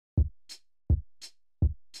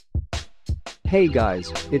Hey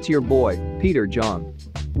guys, it's your boy, Peter John.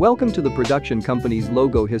 Welcome to the production company's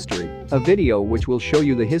logo history, a video which will show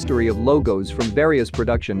you the history of logos from various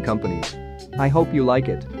production companies. I hope you like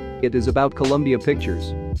it. It is about Columbia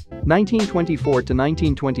Pictures. 1924 to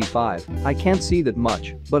 1925, I can't see that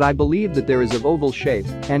much, but I believe that there is an oval shape,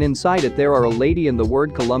 and inside it there are a lady and the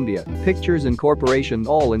word Columbia, Pictures and Corporation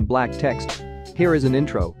all in black text. Here is an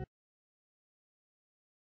intro.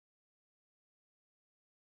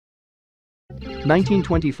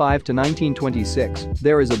 1925 to 1926,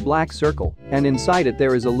 there is a black circle, and inside it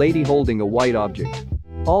there is a lady holding a white object.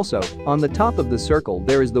 Also, on the top of the circle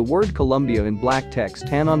there is the word Columbia in black text,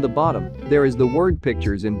 and on the bottom, there is the word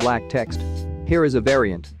Pictures in black text. Here is a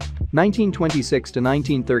variant. 1926 to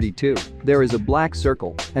 1932, there is a black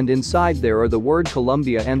circle, and inside there are the word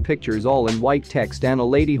Columbia and Pictures all in white text and a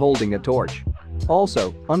lady holding a torch.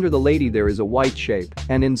 Also, under the lady there is a white shape,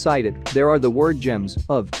 and inside it, there are the word Gems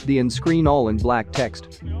of the in screen all in black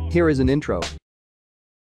text. Here is an intro.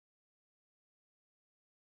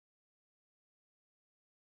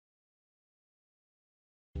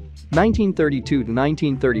 1932 to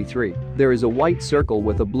 1933, there is a white circle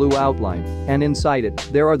with a blue outline, and inside it,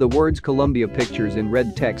 there are the words Columbia Pictures in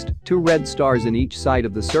red text, two red stars in each side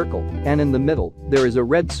of the circle, and in the middle, there is a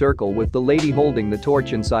red circle with the lady holding the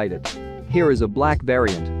torch inside it. Here is a black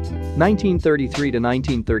variant. 1933 to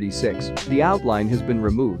 1936, the outline has been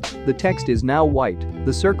removed, the text is now white,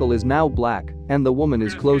 the circle is now black, and the woman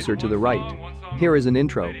is closer to the right. Here is an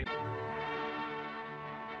intro.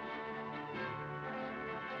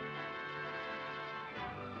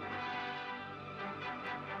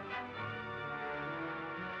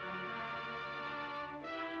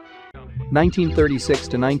 1936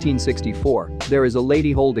 to 1964, there is a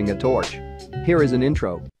lady holding a torch. Here is an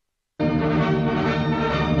intro.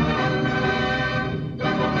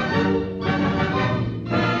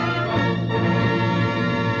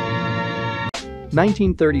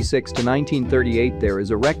 1936 to 1938, there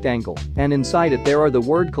is a rectangle, and inside it there are the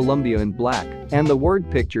word Columbia in black and the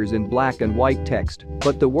word Pictures in black and white text,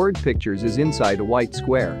 but the word Pictures is inside a white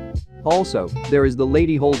square. Also, there is the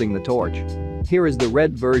lady holding the torch. Here is the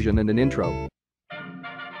red version and an intro.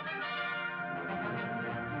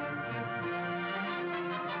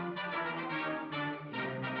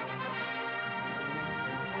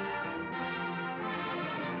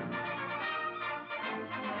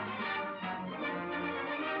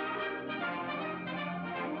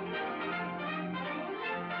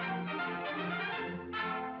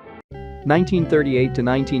 1938 to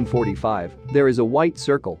 1945, there is a white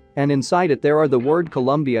circle, and inside it there are the word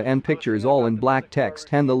Columbia and Pictures all in black text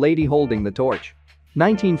and the lady holding the torch.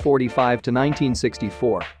 1945 to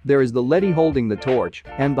 1964, there is the lady holding the torch,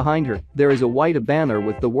 and behind her, there is a white banner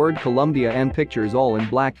with the word Columbia and Pictures all in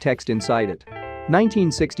black text inside it.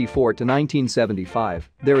 1964 to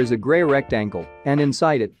 1975, there is a gray rectangle, and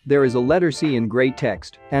inside it, there is a letter C in gray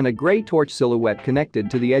text and a gray torch silhouette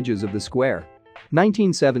connected to the edges of the square.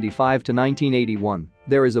 1975 to 1981,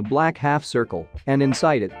 there is a black half circle, and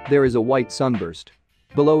inside it, there is a white sunburst.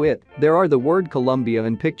 Below it, there are the word Columbia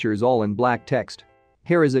and Pictures all in black text.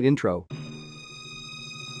 Here is an intro.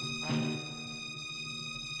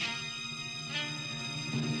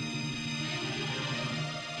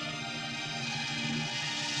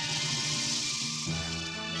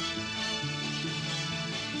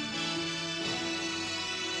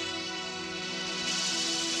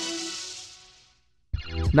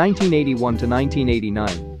 1981 to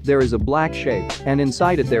 1989, there is a black shape, and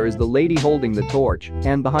inside it there is the lady holding the torch,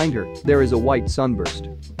 and behind her, there is a white sunburst.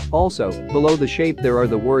 Also, below the shape there are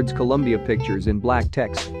the words Columbia Pictures in black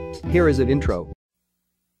text. Here is an intro.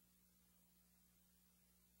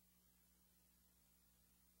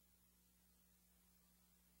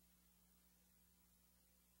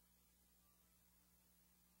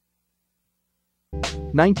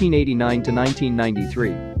 1989 to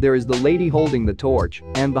 1993, there is the lady holding the torch,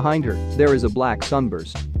 and behind her, there is a black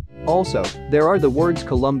sunburst. Also, there are the words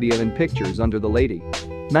Columbia and Pictures under the lady.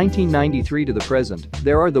 1993 to the present,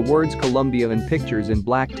 there are the words Columbia and Pictures in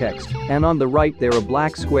black text, and on the right there a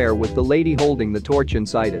black square with the lady holding the torch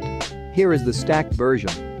inside it. Here is the stacked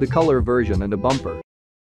version, the color version and a bumper.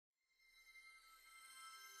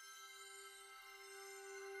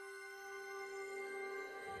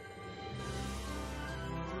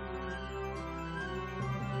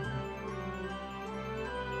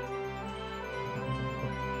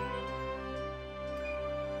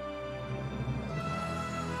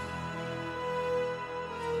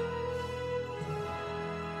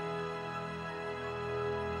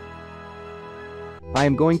 I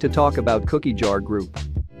am going to talk about Cookie Jar Group.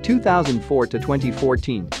 2004 to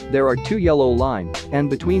 2014, there are two yellow lines, and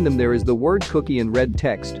between them there is the word cookie in red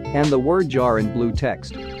text and the word jar in blue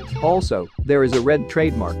text. Also, there is a red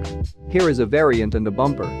trademark. Here is a variant and a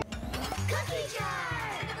bumper.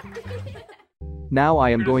 Now I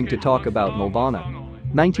am going to talk about Nelvana.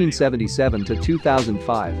 1977 to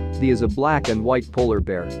 2005, the is a black and white polar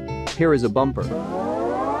bear. Here is a bumper.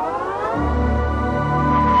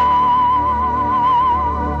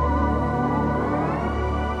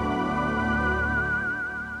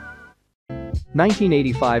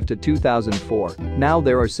 1985 to 2004, now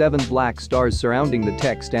there are 7 black stars surrounding the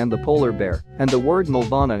text and the polar bear, and the word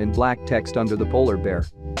Nelvana in black text under the polar bear.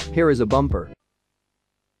 Here is a bumper.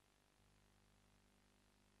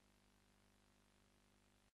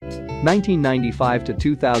 (1995 to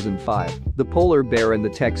 2005), the polar bear and the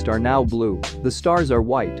text are now blue, the stars are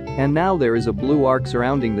white, and now there is a blue arc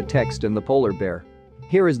surrounding the text and the polar bear.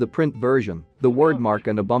 Here is the print version, the word mark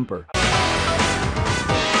and a bumper.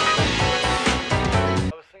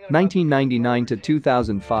 1999 to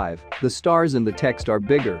 2005, the stars and the text are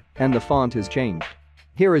bigger, and the font has changed.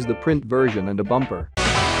 Here is the print version and a bumper.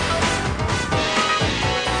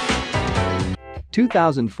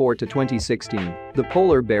 2004 to 2016, the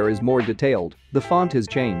polar bear is more detailed, the font has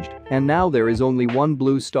changed, and now there is only one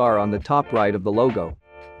blue star on the top right of the logo.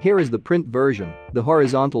 Here is the print version, the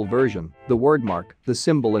horizontal version, the word mark, the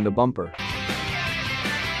symbol and a bumper.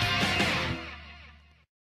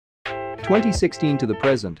 2016 to the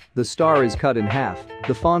present, the star is cut in half,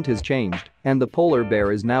 the font has changed, and the polar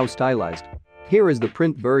bear is now stylized. Here is the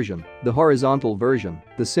print version, the horizontal version,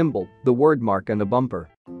 the symbol, the word mark and a bumper.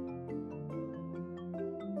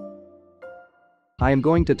 I am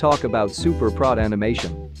going to talk about Super Prod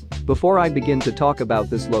animation. Before I begin to talk about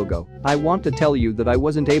this logo, I want to tell you that I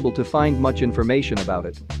wasn't able to find much information about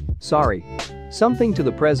it. Sorry. Something to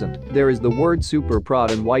the present, there is the word Super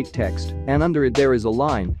Prod in white text, and under it there is a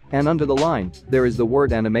line, and under the line, there is the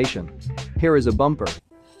word animation. Here is a bumper.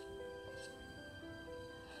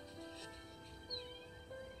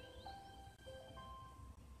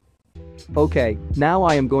 Okay, now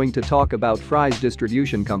I am going to talk about Fry's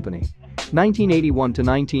distribution company. 1981 to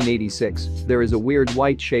 1986, there is a weird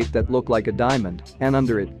white shape that look like a diamond, and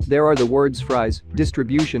under it, there are the words Fry's,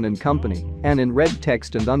 Distribution and Company, and in red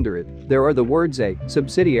text and under it, there are the words a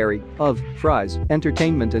subsidiary of Fry's,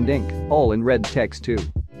 Entertainment and Inc., all in red text too.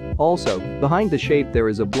 Also, behind the shape there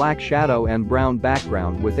is a black shadow and brown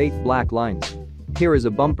background with 8 black lines. Here is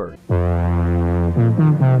a bumper.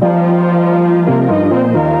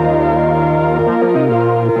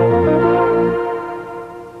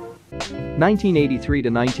 1983 to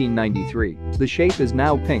 1993, the shape is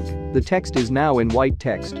now pink, the text is now in white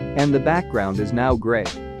text, and the background is now gray.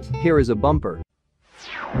 Here is a bumper.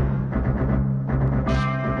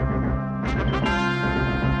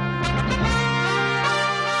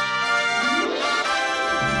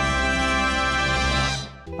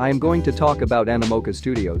 I am going to talk about Animoca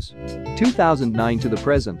Studios. 2009 to the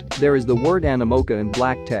present, there is the word Animoca in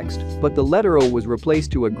black text, but the letter O was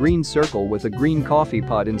replaced to a green circle with a green coffee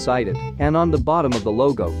pot inside it, and on the bottom of the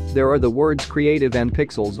logo, there are the words Creative and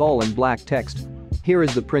Pixels all in black text. Here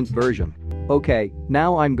is the print version. Okay,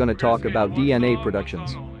 now I'm gonna talk about DNA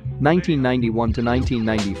Productions. 1991 to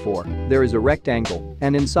 1994, there is a rectangle,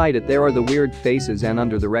 and inside it there are the weird faces, and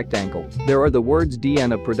under the rectangle, there are the words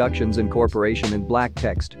DNA Productions Incorporation in black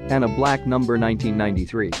text, and a black number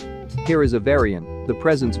 1993. Here is a variant, the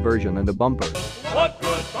presents version and a bumper. What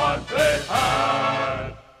good times they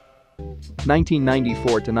had! 1994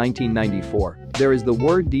 to 1994, there is the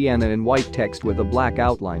word DNA in white text with a black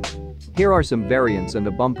outline. Here are some variants and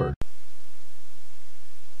a bumper.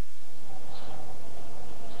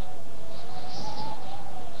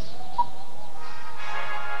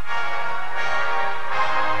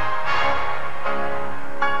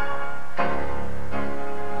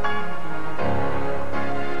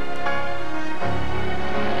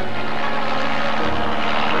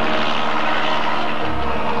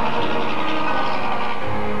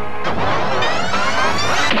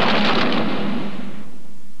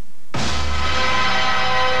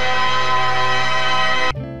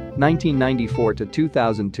 1994 to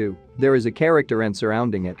 2002, there is a character and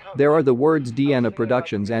surrounding it, there are the words DNA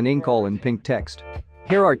Productions and Inc. all in pink text.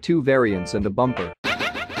 Here are 2 variants and a bumper.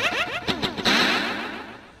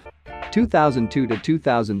 2002 to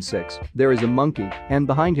 2006, there is a monkey, and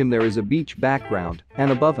behind him there is a beach background,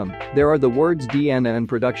 and above him, there are the words DNA and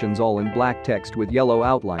Productions all in black text with yellow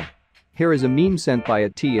outline. Here is a meme sent by a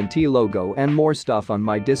T&T logo and more stuff on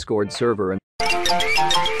my Discord server and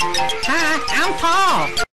Hi, I'm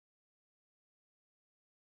Paul.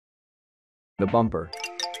 the bumper.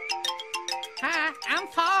 Hi, I'm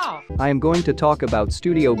Paul. I am going to talk about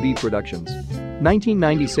Studio B Productions.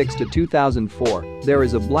 1996 to 2004, there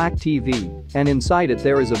is a black TV, and inside it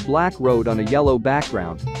there is a black road on a yellow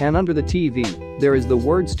background, and under the TV, there is the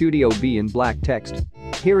word Studio B in black text.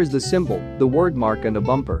 Here is the symbol, the word mark and a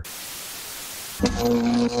bumper.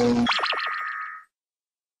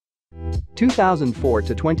 2004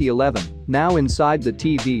 to 2011, now inside the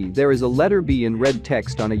TV there is a letter B in red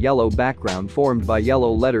text on a yellow background formed by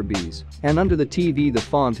yellow letter Bs, and under the TV the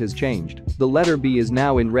font has changed, the letter B is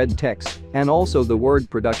now in red text, and also the word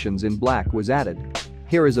Productions in black was added.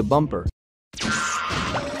 Here is a bumper.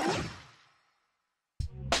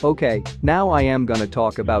 Okay, now I am gonna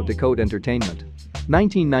talk about Decode Entertainment.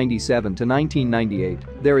 1997 to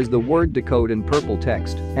 1998, there is the word Decode in purple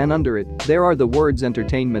text, and under it, there are the words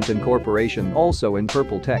Entertainment and Corporation also in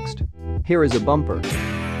purple text. Here is a bumper.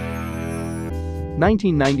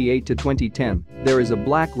 1998 to 2010, there is a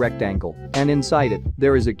black rectangle, and inside it,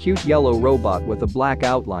 there is a cute yellow robot with a black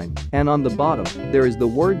outline, and on the bottom, there is the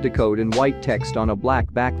word Decode in white text on a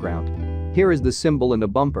black background. Here is the symbol and a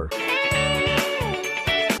bumper.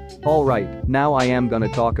 Alright, now I am gonna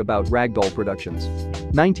talk about Ragdoll Productions.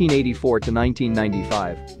 1984 to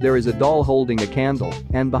 1995, there is a doll holding a candle,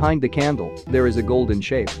 and behind the candle, there is a golden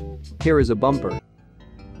shape. Here is a bumper.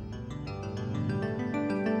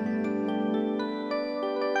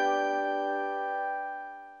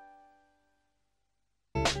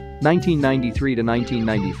 1993 to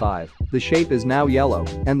 1995, the shape is now yellow,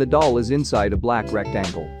 and the doll is inside a black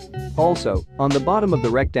rectangle. Also, on the bottom of the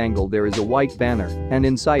rectangle there is a white banner, and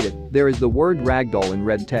inside it, there is the word Ragdoll in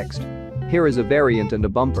red text. Here is a variant and a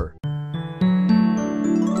bumper.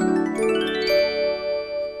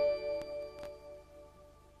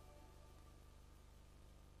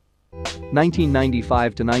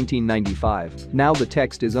 1995 to 1995, now the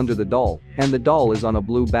text is under the doll, and the doll is on a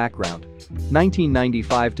blue background.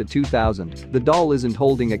 1995 to 2000, the doll isn't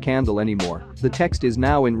holding a candle anymore, the text is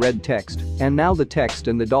now in red text, and now the text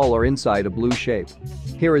and the doll are inside a blue shape.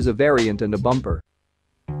 Here is a variant and a bumper.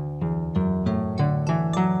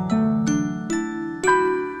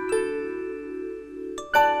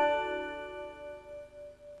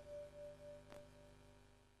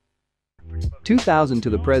 2000 to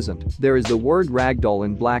the present, there is the word Ragdoll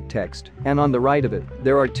in black text, and on the right of it,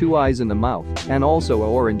 there are two eyes in the mouth, and also a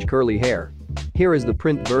orange curly hair. Here is the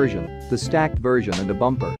print version, the stacked version and a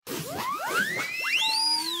bumper.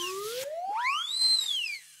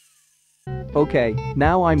 Okay,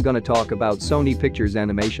 now I'm gonna talk about Sony Pictures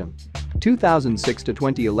Animation. 2006 to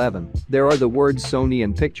 2011, there are the words Sony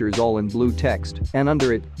and Pictures all in blue text, and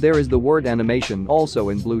under it, there is the word Animation also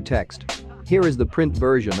in blue text. Here is the print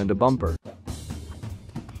version and a bumper.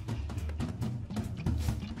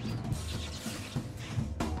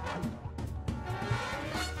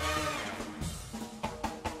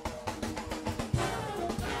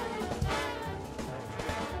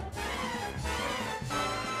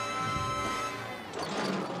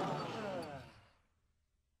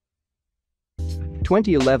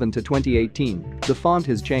 2011 to 2018, the font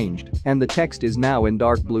has changed, and the text is now in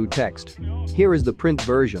dark blue text. Here is the print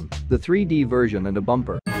version, the 3D version and a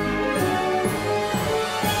bumper.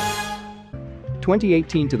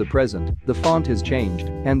 2018 to the present, the font has changed,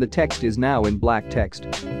 and the text is now in black text.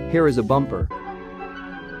 Here is a bumper.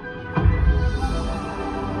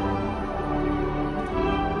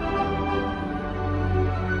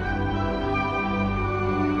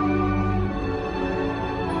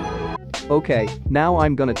 Okay, now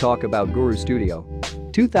I'm gonna talk about Guru Studio.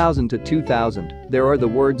 2000 to 2000, there are the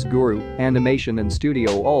words Guru, Animation and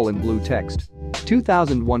Studio all in blue text.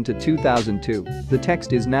 2001 to 2002, the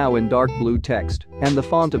text is now in dark blue text, and the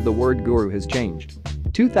font of the word Guru has changed.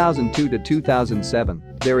 2002 to 2007,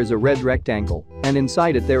 there is a red rectangle, and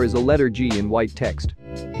inside it there is a letter G in white text.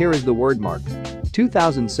 Here is the word mark.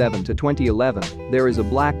 2007 to 2011, there is a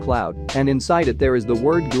black cloud, and inside it there is the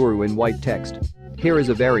word Guru in white text. Here is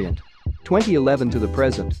a variant. 2011 to the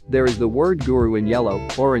present, there is the word Guru in yellow,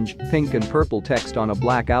 orange, pink and purple text on a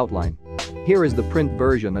black outline. Here is the print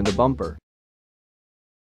version and a bumper.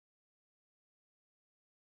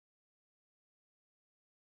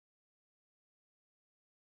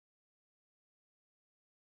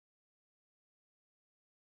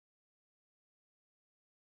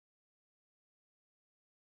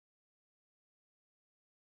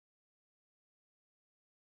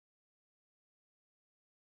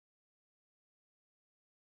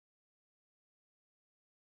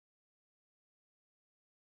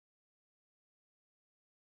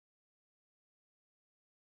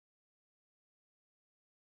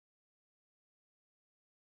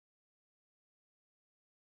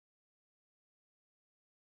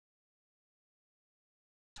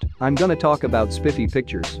 I'm gonna talk about spiffy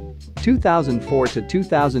pictures. 2004 to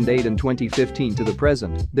 2008 and 2015 to the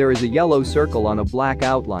present, there is a yellow circle on a black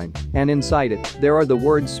outline, and inside it, there are the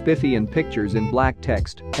words spiffy and pictures in black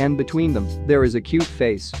text, and between them, there is a cute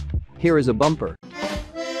face. Here is a bumper.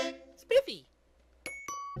 Spiffy.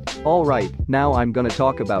 Alright, now I'm gonna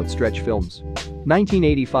talk about stretch films.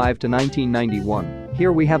 1985 to 1991,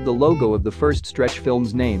 here we have the logo of the first stretch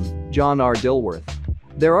film's name, John R. Dilworth.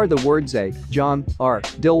 There are the words A, John, R,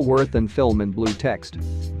 Dilworth and film in blue text.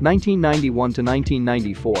 1991 to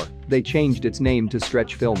 1994, they changed its name to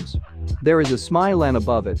Stretch Films. There is a smile and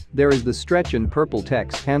above it, there is the stretch in purple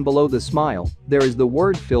text and below the smile, there is the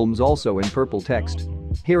word films also in purple text.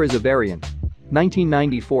 Here is a variant.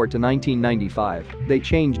 1994 to 1995, they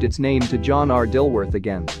changed its name to John R. Dilworth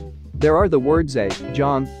again. There are the words A,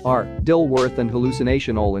 John, R, Dilworth and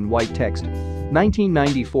hallucination all in white text.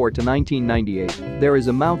 1994 to 1998, there is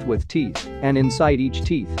a mouth with teeth, and inside each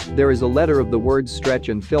teeth, there is a letter of the words stretch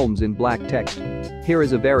and films in black text. Here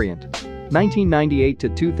is a variant. 1998 to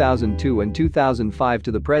 2002 and 2005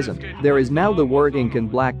 to the present, there is now the word ink in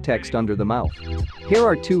black text under the mouth. Here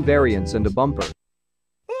are two variants and a bumper.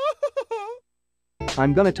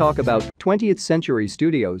 I'm gonna talk about 20th Century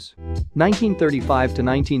Studios. 1935 to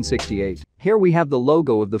 1968, here we have the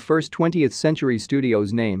logo of the first 20th Century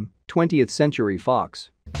Studios name, 20th Century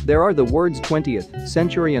Fox. There are the words 20th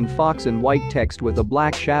Century and Fox in white text with a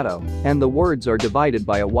black shadow, and the words are divided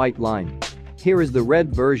by a white line. Here is the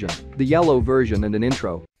red version, the yellow version and an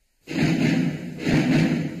intro.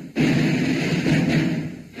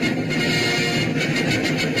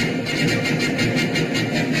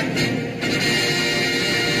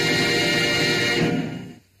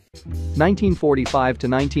 (1945 to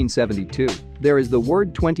 1972), there is the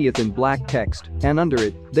word 20th in black text, and under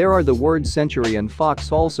it, there are the words Century and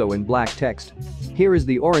Fox also in black text. Here is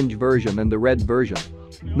the orange version and the red version.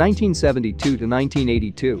 1972 to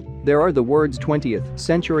 1982, there are the words 20th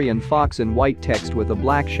Century and Fox in white text with a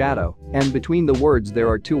black shadow, and between the words there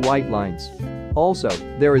are two white lines. Also,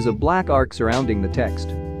 there is a black arc surrounding the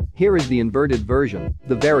text. Here is the inverted version,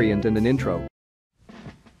 the variant and an intro.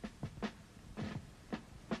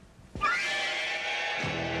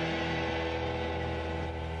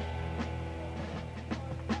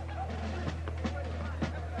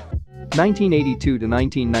 (1982 to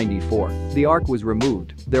 1994), the arc was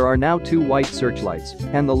removed, there are now two white searchlights,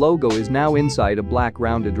 and the logo is now inside a black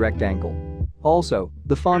rounded rectangle. Also,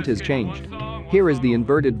 the font has changed. Here is the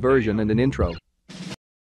inverted version and an intro.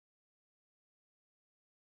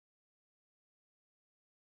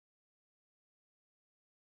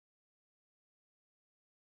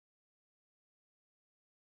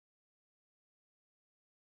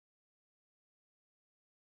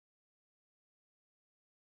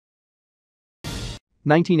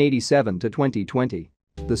 (1987 to 2020).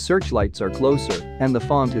 The searchlights are closer, and the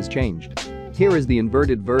font has changed. Here is the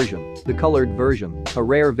inverted version, the colored version, a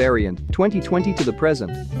rare variant. 2020 to the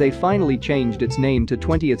present, they finally changed its name to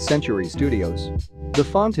 20th Century Studios. The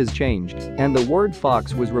font has changed, and the word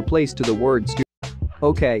Fox was replaced to the word Studio.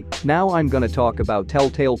 Okay, now I'm gonna talk about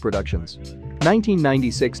Telltale Productions.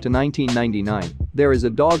 1996 to 1999, there is a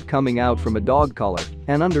dog coming out from a dog collar,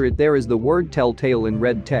 and under it there is the word Telltale in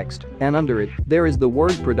red text, and under it, there is the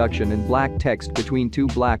word production in black text between two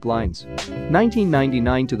black lines.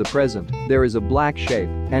 1999 to the present, there is a black shape,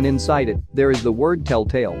 and inside it, there is the word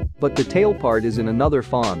Telltale, but the tail part is in another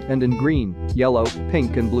font and in green, yellow,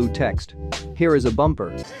 pink and blue text. Here is a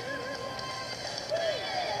bumper.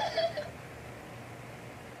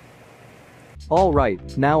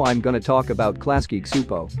 Alright, now I'm gonna talk about Klasky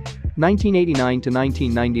Csupo. 1989 to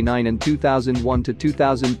 1999 and 2001 to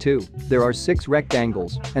 2002, there are 6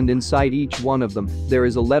 rectangles, and inside each one of them, there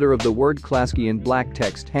is a letter of the word Klasky in black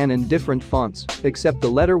text and in different fonts, except the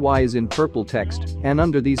letter Y is in purple text, and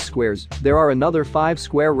under these squares, there are another 5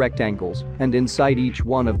 square rectangles, and inside each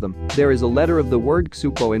one of them, there is a letter of the word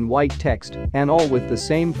Csupo in white text, and all with the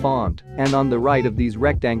same font, and on the right of these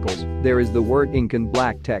rectangles, there is the word ink in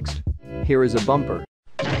black text. Here is a bumper.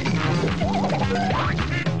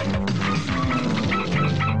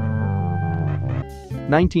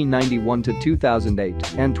 (1991 to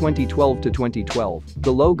 2008 and 2012 to 2012),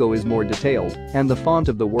 the logo is more detailed, and the font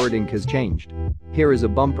of the word ink has changed. Here is a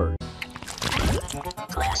bumper.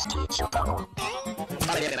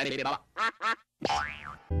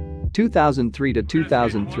 2003 to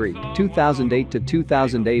 2003, 2008 to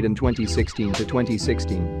 2008 and 2016 to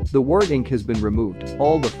 2016, the word ink has been removed,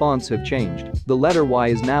 all the fonts have changed, the letter Y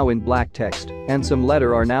is now in black text, and some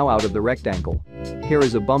letter are now out of the rectangle. Here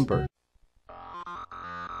is a bumper.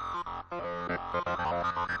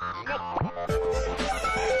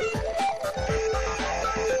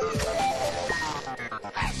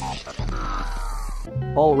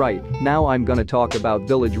 Alright, now I'm gonna talk about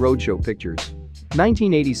Village Roadshow pictures.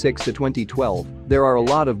 1986 to 2012, there are a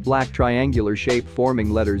lot of black triangular shape forming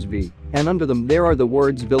letters V, and under them there are the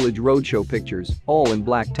words Village Roadshow pictures, all in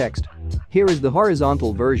black text. Here is the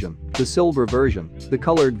horizontal version, the silver version, the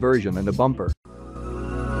colored version and a bumper.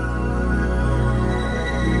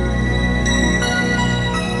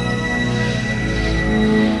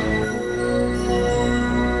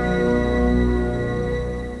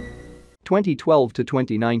 (2012 to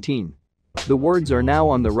 2019). The words are now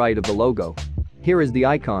on the right of the logo. Here is the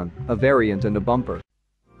icon, a variant and a bumper.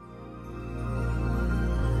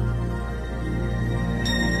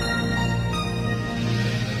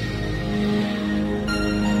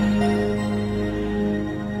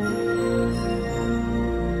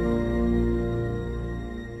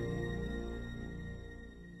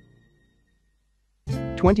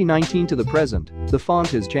 (2019 to the present), the font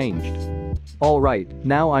has changed. Alright,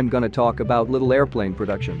 now I'm gonna talk about Little Airplane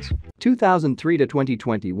Productions. 2003 to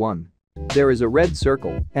 2021. There is a red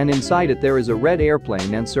circle, and inside it there is a red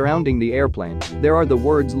airplane, and surrounding the airplane, there are the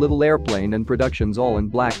words Little Airplane and Productions all in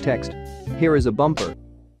black text. Here is a bumper.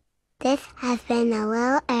 This has been a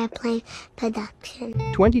Little Airplane production.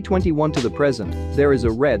 2021 to the present, there is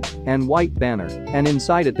a red and white banner, and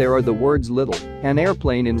inside it there are the words Little, an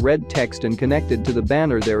airplane in red text, and connected to the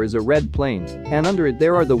banner there is a red plane, and under it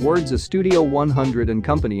there are the words A Studio 100 and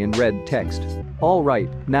Company in red text. Alright,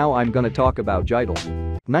 now I'm gonna talk about Jidal.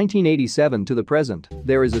 1987 to the present,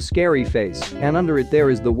 there is a scary face, and under it there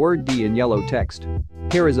is the word D in yellow text.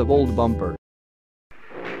 Here is a old bumper.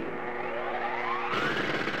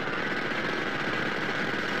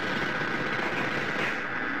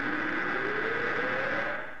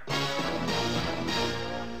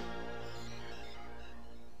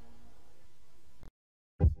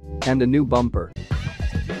 And a new bumper.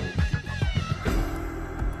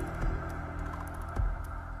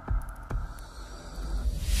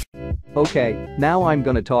 Okay, now I'm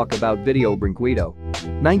gonna talk about Video Brinquedo.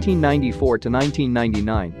 1994 to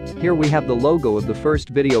 1999, here we have the logo of the first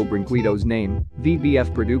Video Brinquedo's name,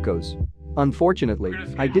 VBF Producos. Unfortunately,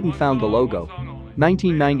 I didn't found the logo.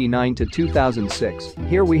 1999 to 2006,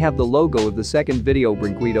 here we have the logo of the second Video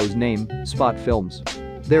Brinquedo's name, Spot Films.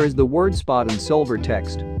 There is the word Spot in silver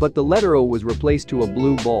text, but the letter O was replaced to a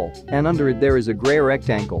blue ball, and under it there is a gray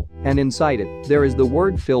rectangle, and inside it, there is the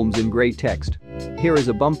word Films in gray text. Here is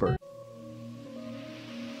a bumper.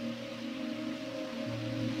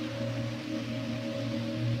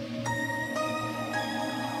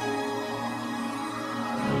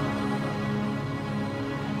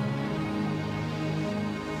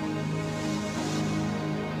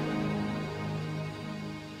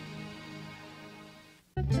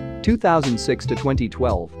 (2006 to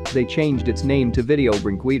 2012), they changed its name to Video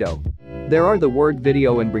Brinquedo. There are the word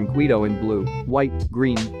Video and Brinquedo in blue, white,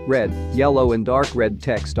 green, red, yellow and dark red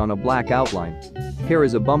text on a black outline. Here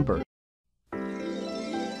is a bumper.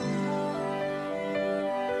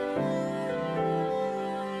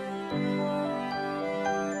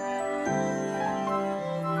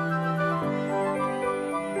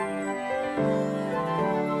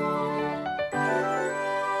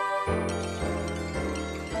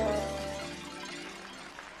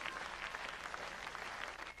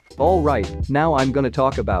 Alright, now I'm gonna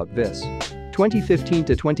talk about VIS. 2015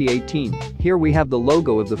 to 2018, here we have the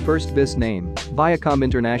logo of the first VIS name, Viacom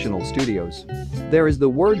International Studios. There is the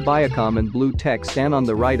word Viacom in blue text, and on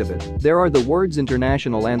the right of it, there are the words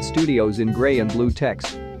International and Studios in gray and blue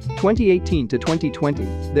text. 2018 to 2020,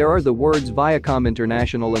 there are the words Viacom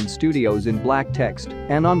International and Studios in black text,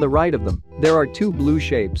 and on the right of them, there are two blue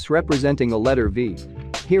shapes representing a letter V.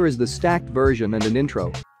 Here is the stacked version and an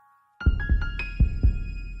intro.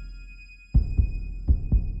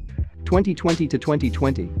 2020 to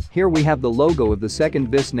 2020, here we have the logo of the second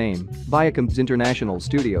VIS name, Viacom's International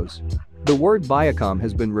Studios. The word Viacom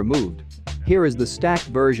has been removed. Here is the stacked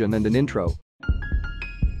version and an intro.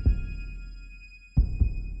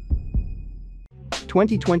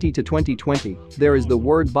 2020 to 2020, there is the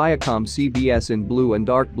word Viacom CBS in blue and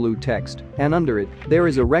dark blue text, and under it, there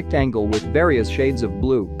is a rectangle with various shades of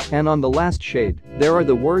blue, and on the last shade, there are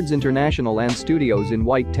the words International and Studios in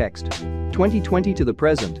white text. 2020 to the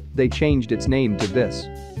present, they changed its name to VIS.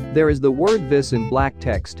 There is the word VIS in black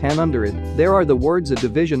text, and under it, there are the words A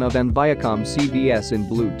Division of and Viacom CBS in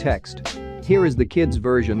blue text. Here is the kids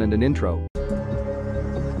version and an intro.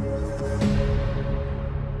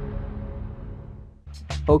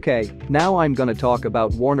 Okay, now I'm gonna talk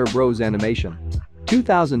about Warner Bros. Animation.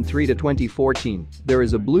 2003 to 2014, there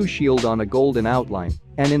is a blue shield on a golden outline,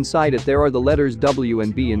 and inside it there are the letters W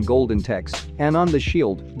and B in golden text, and on the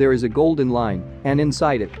shield, there is a golden line, and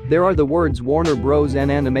inside it, there are the words Warner Bros. And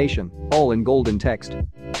animation, all in golden text.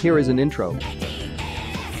 Here is an intro.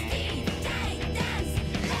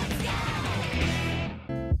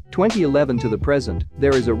 2011 to the present,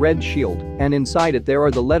 there is a red shield, and inside it there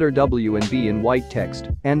are the letter W and B in white text,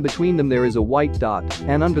 and between them there is a white dot,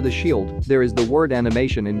 and under the shield, there is the word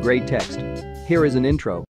animation in gray text. Here is an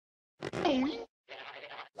intro.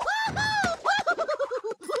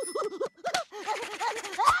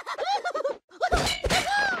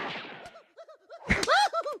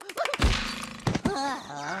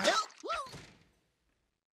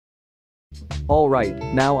 Alright,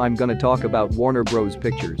 now I'm gonna talk about Warner Bros.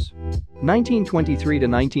 Pictures. 1923 to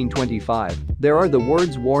 1925, there are the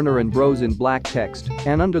words Warner and Bros. In black text,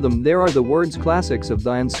 and under them there are the words classics of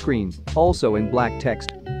the and screen, also in black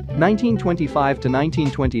text. 1925 to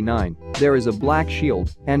 1929, there is a black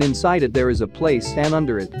shield, and inside it there is a place, and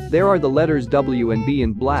under it, there are the letters W and B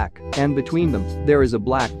in black, and between them, there is a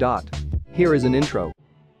black dot. Here is an intro.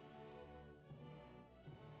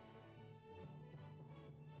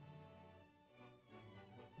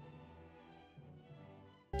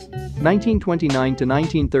 1929 to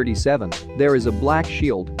 1937, there is a black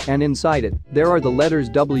shield, and inside it, there are the letters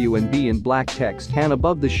W and B in black text, and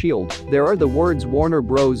above the shield, there are the words Warner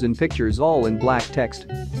Bros. And pictures all in black text.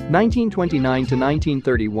 1929 to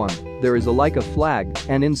 1931, there is a like a flag,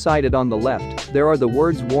 and inside it on the left, there are the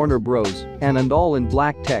words Warner Bros. And all in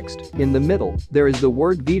black text. In the middle, there is the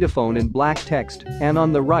word Vodafone in black text, and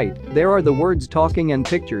on the right, there are the words talking and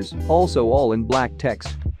pictures, also all in black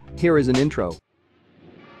text. Here is an intro.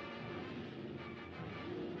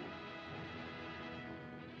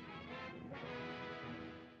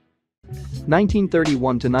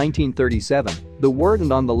 1931 to 1937, the word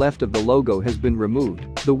and on the left of the logo has been removed,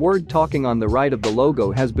 the word talking on the right of the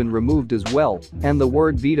logo has been removed as well, and the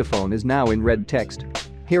word Vodafone is now in red text.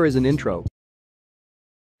 Here is an intro.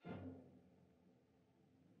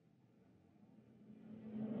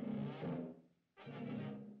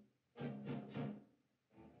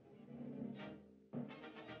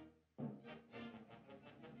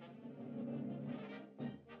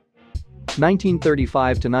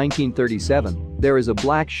 1935 to 1937, there is a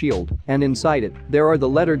black shield, and inside it, there are the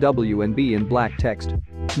letter W and B in black text.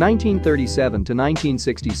 1937 to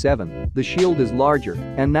 1967, the shield is larger,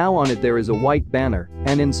 and now on it there is a white banner,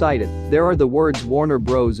 and inside it, there are the words Warner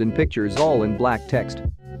Bros. And pictures all in black text.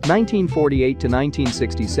 1948 to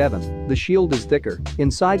 1967, the shield is thicker,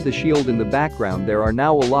 inside the shield in the background there are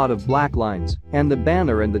now a lot of black lines, and the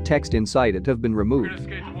banner and the text inside it have been removed.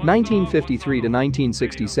 1953 to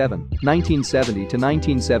 1967, 1970 to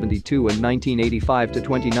 1972 and 1985 to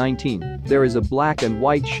 2019, there is a black and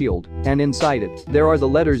white shield, and inside it, there are the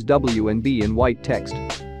letters W and B in white text.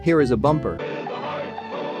 Here is a bumper.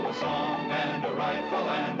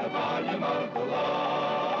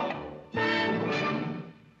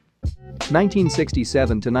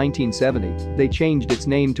 1967 to 1970, they changed its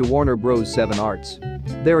name to Warner Bros. 7 Arts.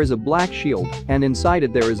 There is a black shield, and inside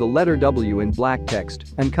it there is a letter W in black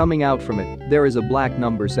text, and coming out from it, there is a black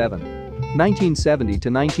number 7. 1970 to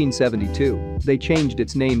 1972, they changed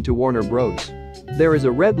its name to Warner Bros. There is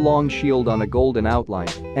a red long shield on a golden outline,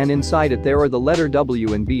 and inside it there are the letter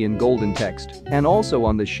W and B in golden text, and also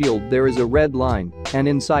on the shield there is a red line, and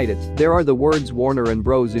inside it, there are the words Warner and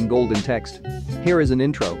Bros. In golden text. Here is an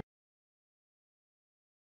intro.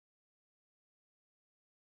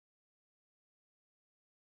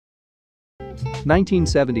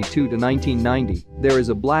 1972 to 1990, there is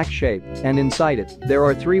a black shape, and inside it, there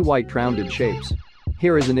are 3 white rounded shapes.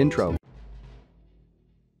 Here is an intro.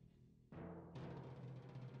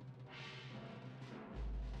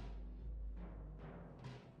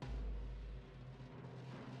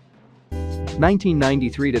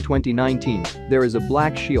 1993 to 2019, there is a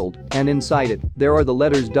black shield, and inside it, there are the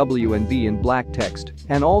letters W and B in black text,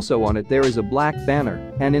 and also on it there is a black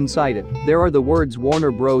banner, and inside it, there are the words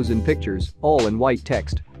Warner Bros. And pictures, all in white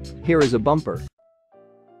text. Here is a bumper.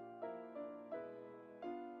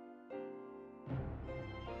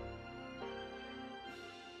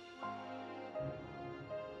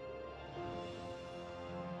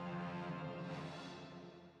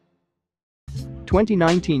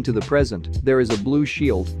 2019 to the present, there is a blue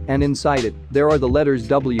shield, and inside it, there are the letters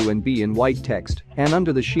W and B in white text, and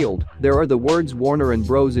under the shield, there are the words Warner and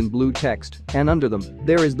Bros in blue text, and under them,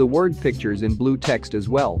 there is the word pictures in blue text as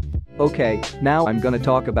well. Okay, now I'm gonna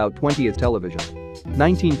talk about 20th television.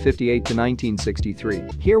 1958 to 1963.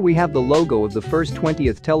 Here we have the logo of the first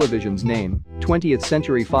 20th television's name, 20th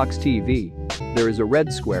Century Fox TV. There is a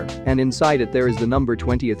red square, and inside it there is the number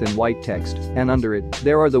 20th in white text, and under it,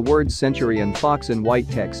 there are the words Century and Fox in white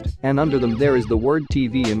text, and under them there is the word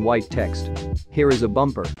TV in white text. Here is a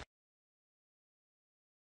bumper.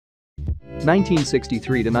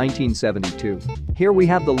 1963 to 1972. Here we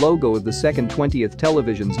have the logo of the second 20th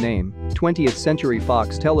television's name, 20th Century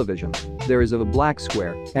Fox Television. There is a black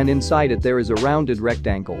square, and inside it there is a rounded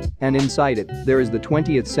rectangle, and inside it, there is the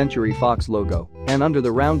 20th Century Fox logo, and under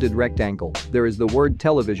the rounded rectangle, there is the word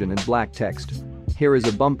television in black text. Here is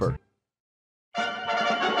a bumper.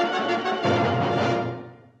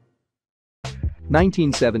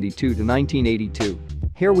 1972 to 1982.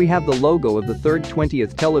 Here we have the logo of the third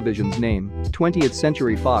 20th television's name, 20th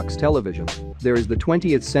Century Fox Television. There is the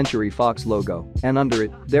 20th Century Fox logo, and under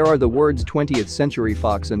it, there are the words 20th Century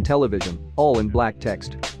Fox and Television, all in black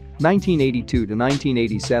text. 1982 to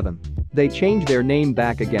 1987. They changed their name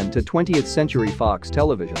back again to 20th Century Fox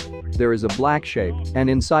Television. There is a black shape, and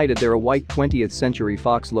inside it there a white 20th Century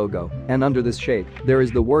Fox logo, and under this shape, there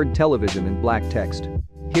is the word television in black text.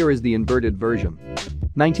 Here is the inverted version.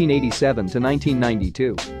 1987 to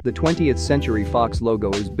 1992, the 20th Century Fox logo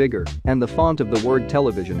is bigger, and the font of the word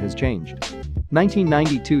television has changed.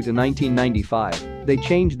 1992 to 1995, they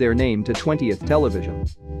changed their name to 20th Television.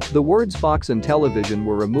 The words Fox and Television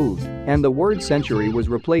were removed, and the word Century was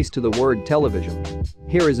replaced to the word television.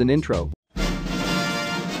 Here is an intro.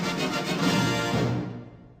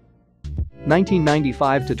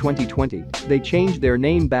 1995 to 2020, they changed their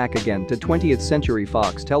name back again to 20th Century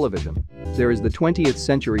Fox Television. There is the 20th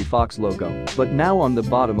Century Fox logo, but now on the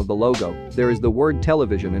bottom of the logo, there is the word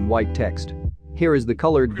television in white text. Here is the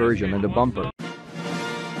colored version and a bumper.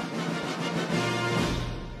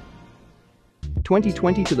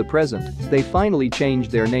 2020 to the present, they finally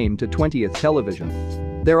changed their name to 20th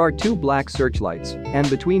Television. There are two black searchlights, and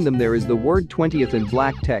between them there is the word 20th in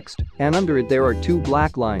black text, and under it there are two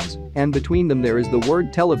black lines, and between them there is the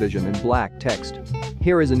word television in black text.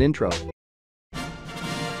 Here is an intro.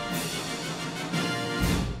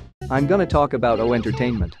 I'm gonna talk about O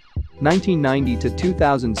Entertainment. 1990 to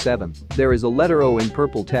 2007, there is a letter O in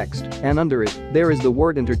purple text, and under it, there is the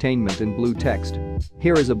word entertainment in blue text.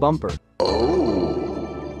 Here is a bumper.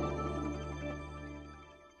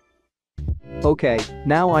 Okay,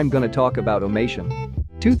 now I'm gonna talk about Omation.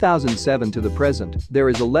 2007 to the present, there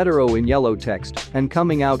is a letter O in yellow text, and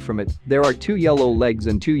coming out from it, there are two yellow legs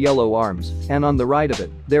and two yellow arms, and on the right of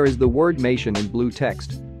it, there is the word Mation in blue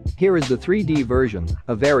text. Here is the 3D version,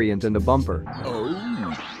 a variant and a bumper.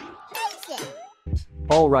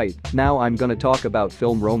 Alright, now I'm gonna talk about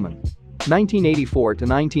Film Roman. 1984 to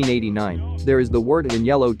 1989, there is the word in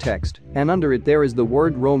yellow text, and under it there is the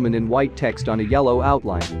word Roman in white text on a yellow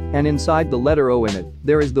outline, and inside the letter O in it,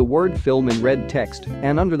 there is the word film in red text,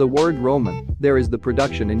 and under the word Roman, there is the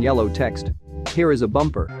production in yellow text. Here is a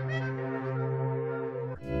bumper.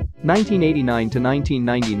 1989 to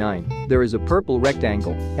 1999, there is a purple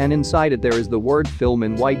rectangle, and inside it there is the word film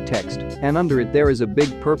in white text, and under it there is a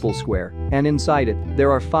big purple square, and inside it,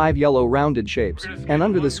 there are 5 yellow rounded shapes, and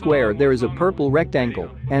under the square there is a purple rectangle,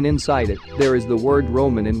 and inside it, there is the word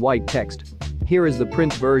Roman in white text. Here is the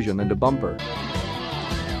print version and a bumper.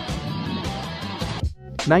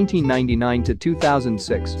 1999 to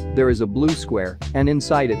 2006, there is a blue square, and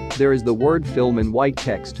inside it, there is the word film in white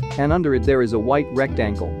text, and under it there is a white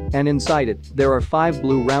rectangle, and inside it, there are 5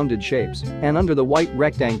 blue rounded shapes, and under the white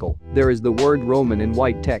rectangle, there is the word Roman in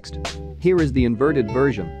white text. Here is the inverted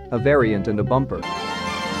version, a variant and a bumper.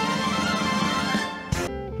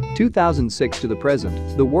 2006 to the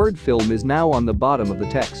present, the word film is now on the bottom of the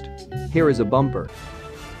text. Here is a bumper.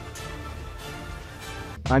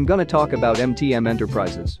 I'm gonna talk about MTM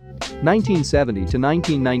Enterprises. 1970 to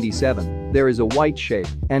 1997, there is a white shape,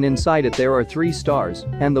 and inside it there are 3 stars,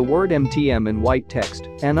 and the word MTM in white text,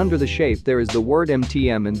 and under the shape there is the word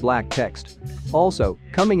MTM in black text. Also,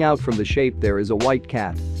 coming out from the shape there is a white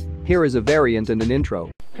cat. Here is a variant and an intro.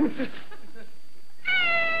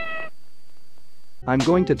 I'm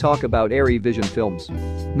going to talk about Airy Vision Films.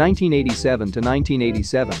 1987 to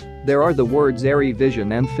 1987, there are the words Airy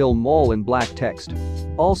Vision and Film all in black text.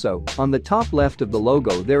 Also, on the top left of the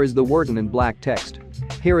logo there is the word in black text.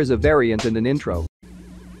 Here is a variant and an intro.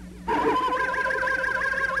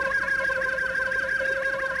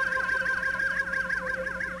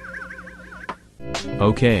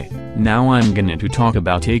 Okay, now I'm gonna to talk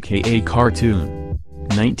about AKA Cartoon.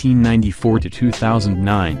 1994 to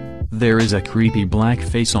 2009. There is a creepy black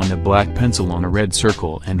face on a black pencil on a red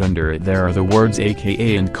circle, and under it there are the words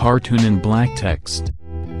AKA and Cartoon in black text.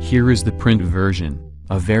 Here is the print version,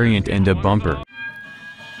 a variant and a bumper.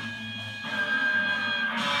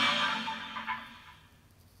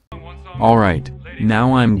 Alright,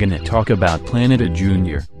 now I'm gonna talk about Planeta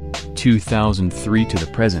Junior. 2003 to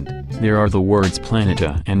the present, there are the words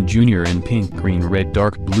Planeta and Junior in pink, green, red,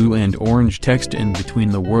 dark blue and orange text. In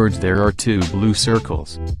between the words there are two blue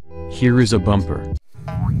circles. Here is a bumper.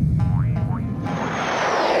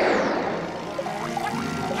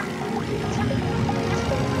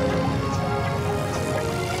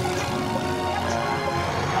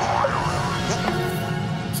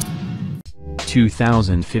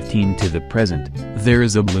 (2015 to the present), there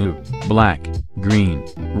is a blue, black, green,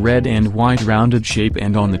 red and white rounded shape,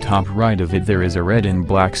 and on the top right of it there is a red and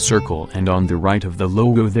black circle, and on the right of the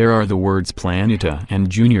logo there are the words Planeta and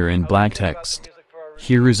Junior in black text.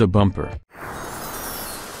 Here is a bumper.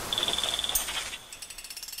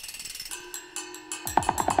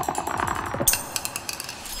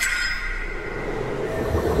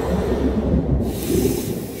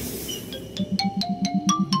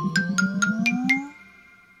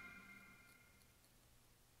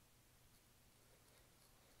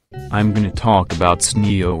 I'm gonna talk about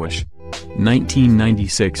Sneowish.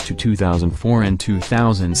 1996 to 2004 and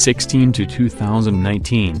 2016 to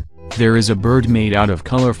 2019. There is a bird made out of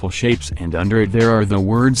colorful shapes, and under it there are the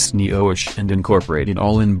words Sneowish and incorporated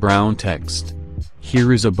all in brown text.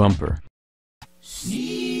 Here is a bumper.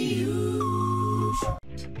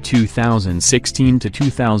 2016 to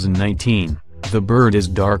 2019. The bird is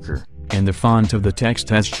darker, and the font of the text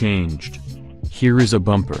has changed. Here is a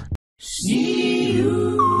bumper.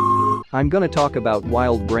 I'm gonna talk about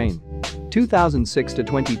Wild Brain. 2006 to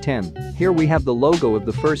 2010, here we have the logo of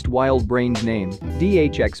the first Wild Brain's name,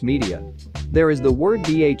 DHX Media. There is the word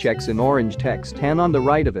DHX in orange text, and on the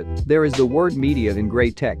right of it, there is the word media in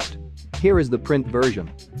gray text. Here is the print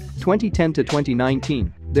version. 2010 to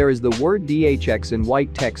 2019, there is the word DHX in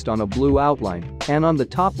white text on a blue outline, and on the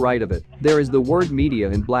top right of it, there is the word media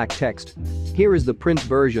in black text. Here is the print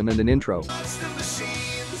version and an intro.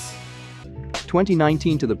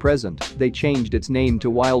 2019 to the present, they changed its name to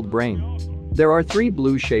Wild Brain. There are three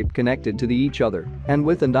blue shapes connected to each other, and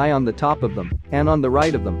with an eye on the top of them, and on the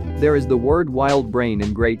right of them, there is the word Wild Brain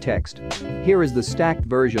in gray text. Here is the stacked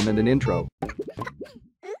version and an intro.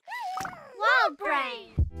 Wild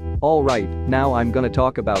Brain. Alright, now I'm gonna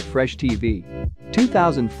talk about Fresh TV.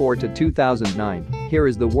 2004 to 2009, here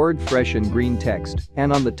is the word Fresh in green text,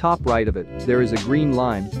 and on the top right of it, there is a green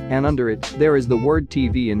line, and under it, there is the word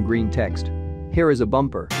TV in green text. Here is a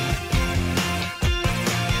bumper.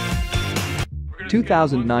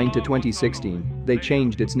 2009 to 2016, they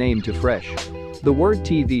changed its name to Fresh. The word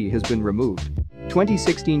TV has been removed.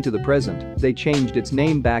 2016 to the present, they changed its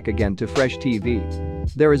name back again to Fresh TV.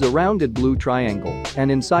 There is a rounded blue triangle, and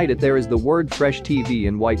inside it there is the word Fresh TV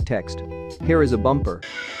in white text. Here is a bumper.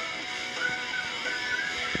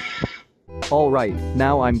 Alright,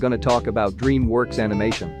 now I'm gonna talk about DreamWorks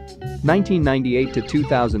Animation. 1998 to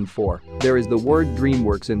 2004, there is the word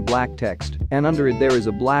DreamWorks in black text, and under it there is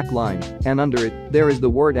a black line, and under it, there is the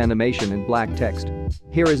word animation in black text.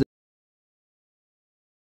 Here is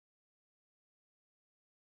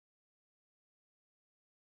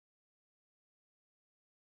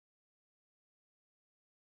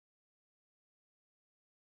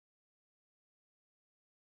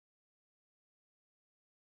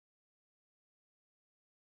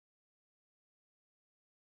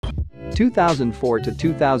 2004 to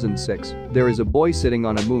 2006, there is a boy sitting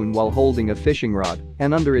on a moon while holding a fishing rod,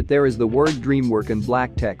 and under it there is the word DreamWorks in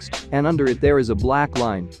black text, and under it there is a black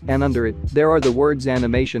line, and under it, there are the words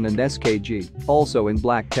animation and SKG, also in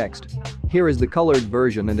black text. Here is the colored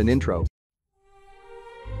version and an intro.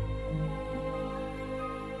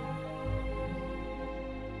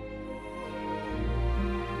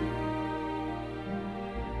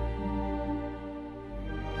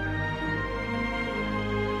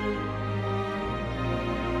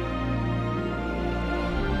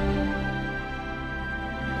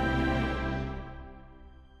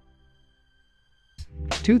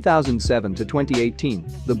 (2007 to 2018),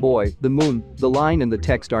 the boy, the moon, the line and the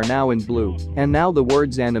text are now in blue, and now the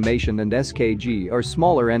words animation and SKG are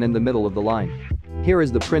smaller and in the middle of the line. Here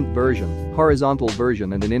is the print version, horizontal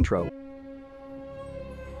version and an intro.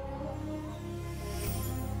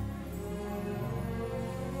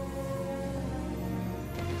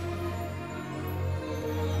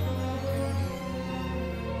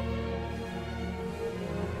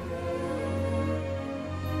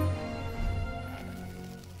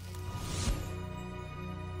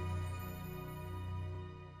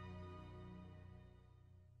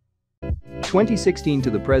 2016 to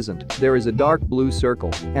the present, there is a dark blue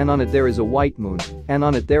circle, and on it there is a white moon, and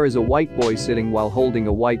on it there is a white boy sitting while holding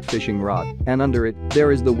a white fishing rod, and under it,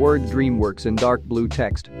 there is the word DreamWorks in dark blue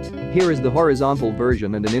text. Here is the horizontal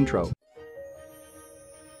version and an intro.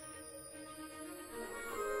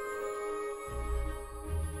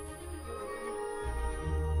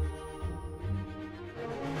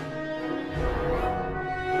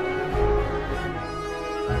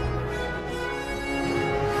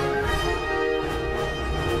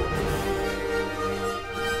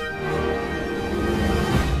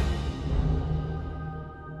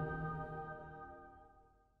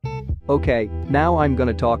 Okay, now I'm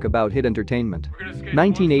gonna talk about hit entertainment.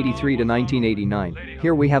 1983 to 1989.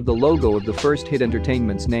 Here we have the logo of the first hit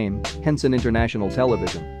entertainment's name, Henson International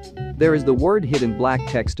Television. There is the word hit in black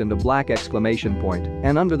text and a black exclamation point,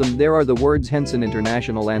 and under them there are the words Henson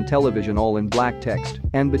International and Television all in black text,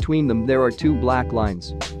 and between them there are two black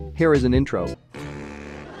lines. Here is an intro.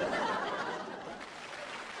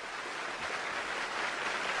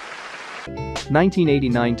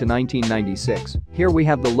 (1989 to 1996). Here we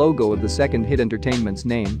have the logo of the second Hit Entertainment's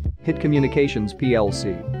name, Hit Communications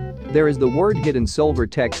plc. There is the word hit in silver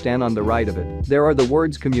text, and on the right of it, there are the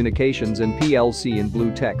words Communications and plc in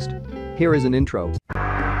blue text. Here is an intro.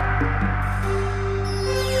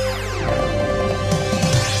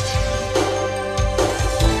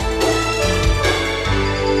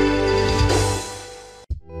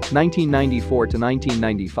 (1994 to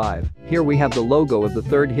 1995). Here we have the logo of the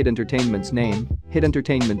third Hit Entertainment's name, Hit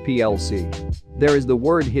Entertainment plc. There is the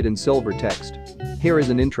word hit in silver text. Here is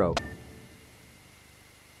an intro.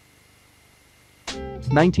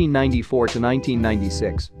 1994 to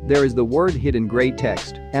 1996. There is the word hit in gray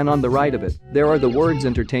text, and on the right of it, there are the words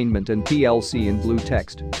Entertainment and plc in blue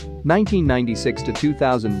text. 1996 to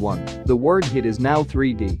 2001. The word hit is now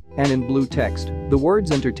 3D and in blue text. The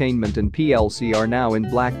words Entertainment and plc are now in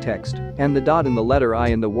black text, and the dot in the letter I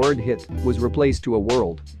in the word hit was replaced to a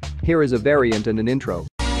world. Here is a variant and an intro.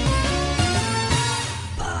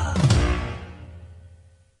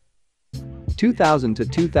 2000 to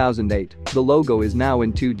 2008, the logo is now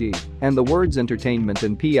in 2D, and the words Entertainment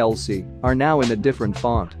and plc are now in a different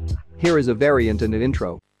font. Here is a variant and an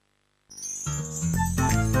intro.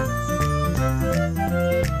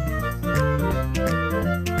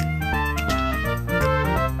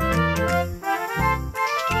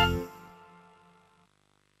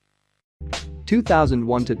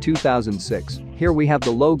 2001 to 2006. Here we have the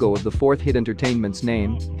logo of the fourth Hit Entertainment's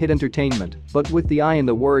name, Hit Entertainment, but with the I in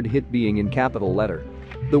the word hit being in capital letter.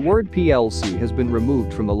 The word PLC has been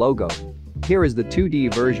removed from the logo. Here is the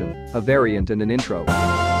 2D version, a variant and an intro.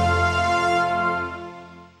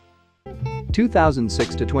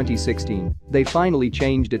 2006 to 2016, they finally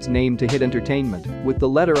changed its name to Hit Entertainment, with the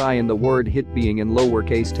letter I in the word hit being in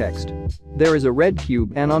lowercase text. There is a red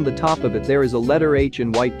cube, and on the top of it there is a letter H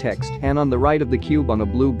in white text, and on the right of the cube on a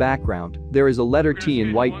blue background, there is a letter T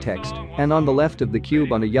in white text, and on the left of the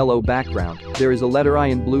cube on a yellow background, there is a letter I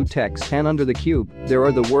in blue text, and under the cube, there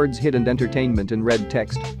are the words Hit and Entertainment in red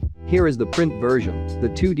text. Here is the print version, the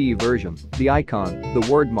 2D version, the icon, the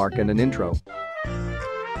word mark and an intro.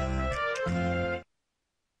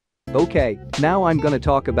 Okay, now I'm gonna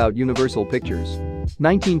talk about Universal Pictures.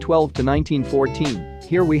 1912 to 1914,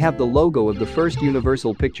 here we have the logo of the first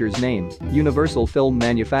Universal Pictures name, Universal Film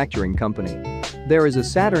Manufacturing Company. There is a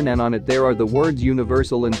Saturn, and on it there are the words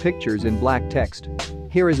Universal and Pictures in black text.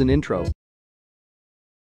 Here is an intro.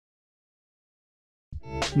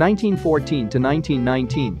 1914 to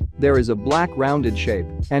 1919, there is a black rounded shape,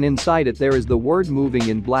 and inside it there is the word moving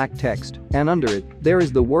in black text, and under it, there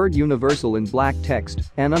is the word Universal in black text,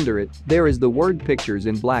 and under it, there is the word Pictures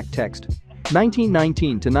in black text.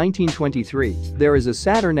 1919 to 1923, there is a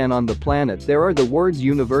Saturn, and on the planet there are the words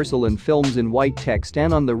Universal and Films in white text,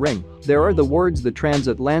 and on the ring, there are the words The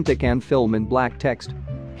Transatlantic and Film in black text.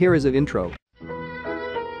 Here is an intro.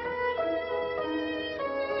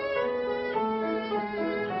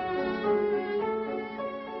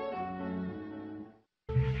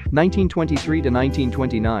 1923 to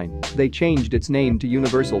 1929, they changed its name to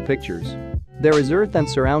Universal Pictures. There is Earth, and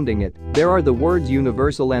surrounding it, there are the words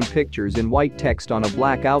Universal and Pictures in white text on a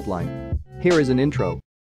black outline. Here is an intro.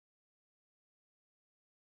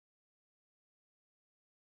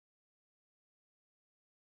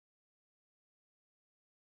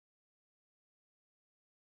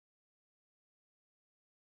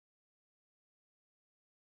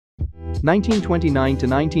 1929 to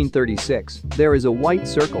 1936, there is a white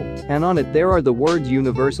circle, and on it there are the words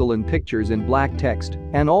Universal and Pictures in black text,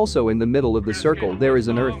 and also in the middle of the circle there is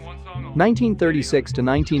an Earth. 1936 to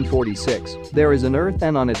 1946, there is an earth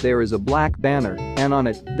and on it there is a black banner, and on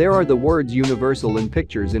it, there are the words Universal in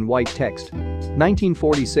pictures in white text.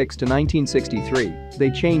 1946 to 1963,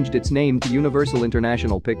 they changed its name to Universal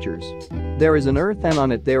International Pictures. There is an earth and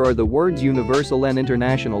on it there are the words Universal and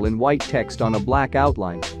International in white text on a black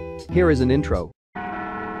outline. Here is an intro.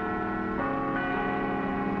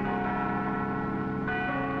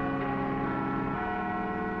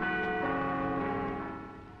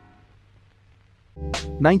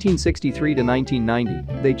 1963 to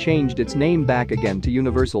 1990, they changed its name back again to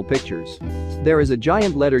Universal Pictures. There is a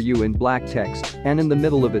giant letter U in black text, and in the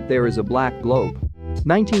middle of it there is a black globe.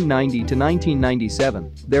 1990 to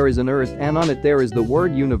 1997, there is an earth and on it there is the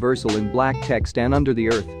word Universal in black text, and under the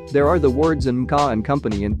earth, there are the words MK and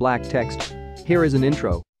Company in black text. Here is an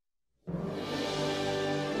intro.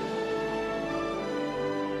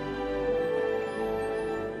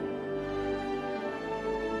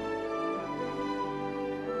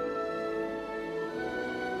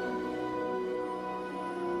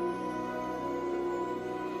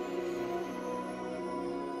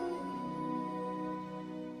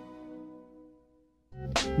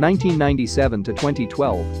 1997 to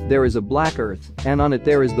 2012, there is a black earth, and on it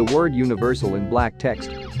there is the word Universal in black text.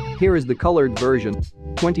 Here is the colored version.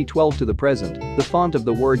 2012 to the present, the font of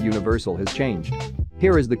the word Universal has changed.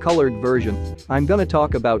 Here is the colored version. I'm gonna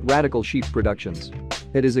talk about Radical Sheep Productions.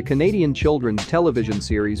 It is a Canadian children's television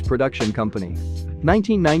series production company.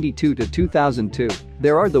 1992 to 2002,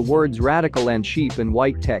 there are the words Radical and Sheep in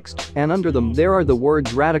white text, and under them there are the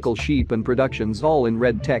words Radical Sheep and Productions all in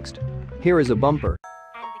red text. Here is a bumper.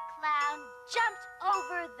 And the clown jumped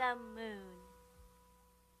over the moon.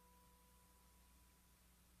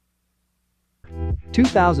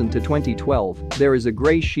 2000 to 2012, there is a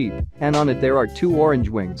gray sheep, and on it there are two orange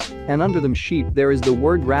wings, and under them sheep there is the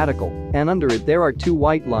word Radical, and under it there are two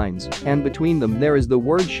white lines, and between them there is the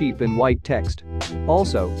word sheep in white text.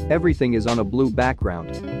 Also, everything is on a blue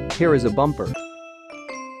background. Here is a bumper.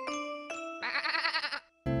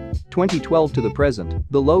 2012 to the present,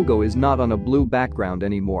 the logo is not on a blue background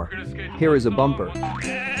anymore. Here is a bumper.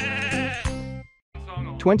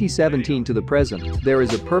 2017 to the present, there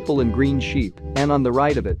is a purple and green sheep, and on the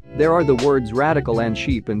right of it, there are the words Radical and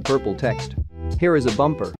Sheep in purple text. Here is a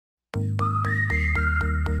bumper.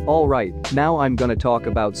 Alright, now I'm gonna talk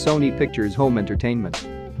about Sony Pictures Home Entertainment.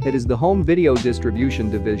 It is the home video distribution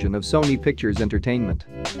division of Sony Pictures Entertainment.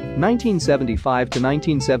 1975 to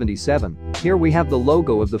 1977, here we have the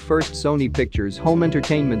logo of the first Sony Pictures Home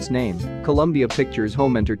Entertainment's name, Columbia Pictures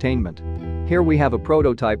Home Entertainment. Here we have a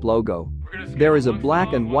prototype logo. There is a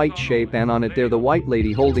black and white shape, and on it there the white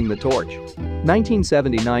lady holding the torch.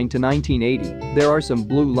 1979 to 1980, there are some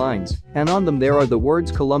blue lines, and on them there are the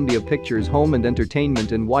words Columbia Pictures Home and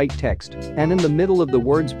Entertainment in white text, and in the middle of the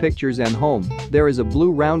words Pictures and Home, there is a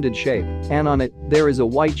blue rounded shape, and on it, there is a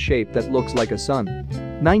white shape that looks like a sun.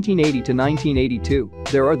 1980 to 1982,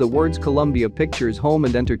 there are the words Columbia Pictures Home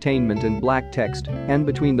and Entertainment in black text, and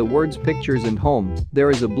between the words Pictures and Home,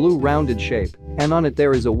 there is a blue rounded shape, and on it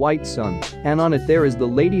there is a white sun, and on it there is the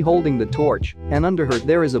lady holding the torch, and under her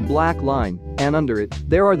there is a black line, and under it,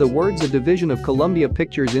 there are the words A Division of Columbia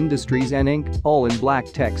Pictures Industries and Inc., all in black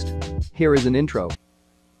text. Here is an intro.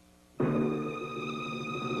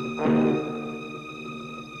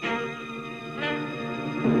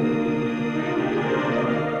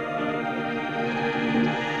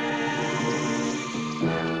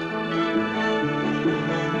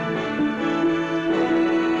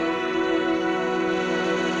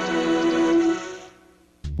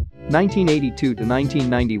 (1982 to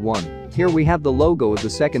 1991). Here we have the logo of the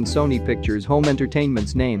second Sony Pictures Home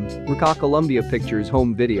Entertainment's name, RCA Columbia Pictures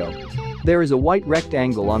Home Video. There is a white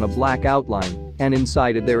rectangle on a black outline, and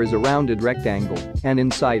inside it there is a rounded rectangle, and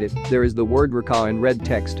inside it, there is the word RCA in red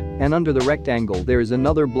text, and under the rectangle there is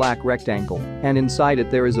another black rectangle, and inside it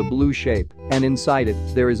there is a blue shape, and inside it,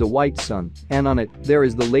 there is a white sun, and on it, there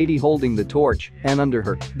is the lady holding the torch, and under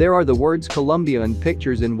her, there are the words Columbia and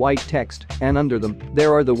Pictures in white text, and under them,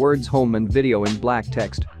 there are the words Home and Video in black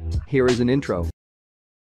text. Here is an intro.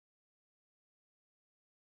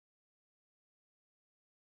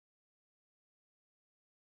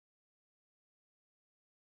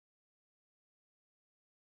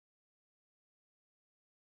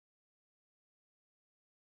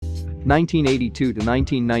 (1982 to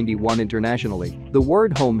 1991) internationally, the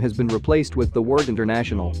word home has been replaced with the word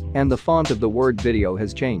international, and the font of the word video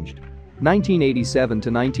has changed. 1987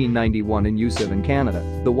 to 1991 in use in Canada,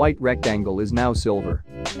 the white rectangle is now silver.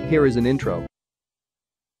 Here is an intro.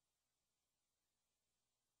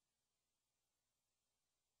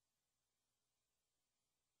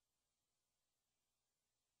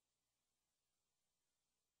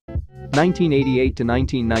 1988 to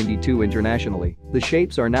 1992 internationally, the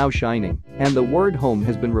shapes are now shining, and the word home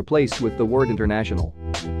has been replaced with the word international.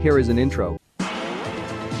 Here is an intro.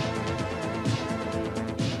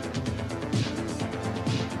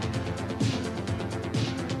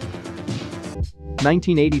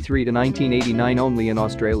 1983 to 1989 only in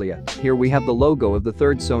Australia. Here we have the logo of the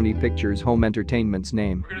third Sony Pictures Home Entertainment's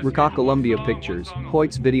name, Columbia Pictures,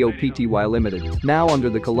 Hoyts Video Pty Limited. Now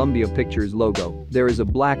under the Columbia Pictures logo, there is a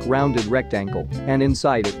black rounded rectangle, and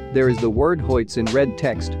inside it, there is the word Hoyts in red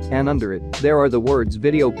text, and under it, there are the words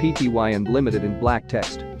Video Pty and Limited in black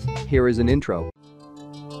text. Here is an intro.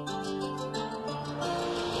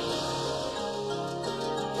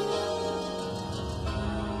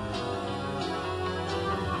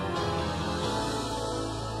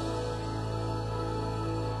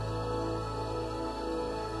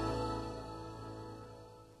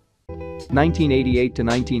 (1988 to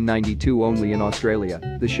 1992 only in Australia,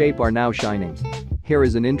 the shape are now shining. Here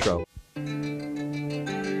is an intro.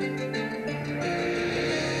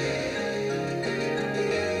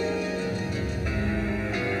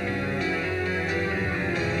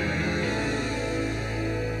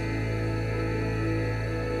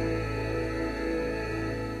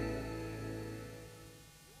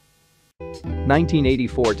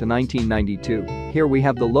 1984 to 1992, here we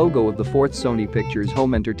have the logo of the fourth Sony Pictures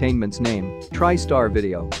Home Entertainment's name, TriStar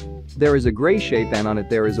Video. There is a gray shape and on it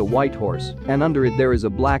there is a white horse, and under it there is a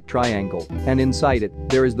black triangle, and inside it,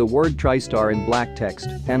 there is the word TriStar in black text,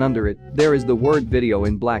 and under it, there is the word video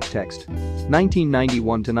in black text.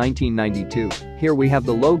 1991 to 1992, here we have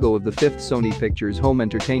the logo of the fifth Sony Pictures Home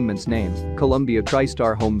Entertainment's name, Columbia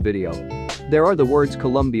TriStar Home Video. There are the words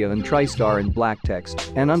Columbia and TriStar in black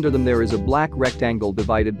text, and under them there is a black rectangle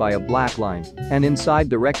divided by a black line, and inside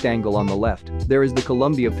the rectangle on the left, there is the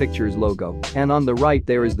Columbia Pictures logo, and on the right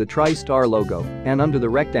there is the TriStar logo, and under the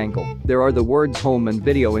rectangle, there are the words home and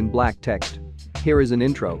video in black text. Here is an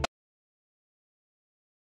intro.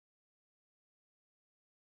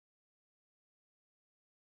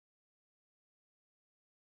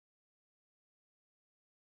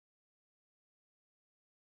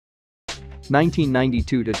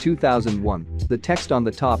 1992 to 2001, the text on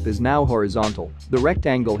the top is now horizontal, the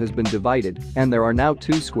rectangle has been divided, and there are now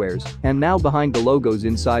two squares, and now behind the logos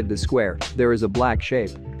inside the square, there is a black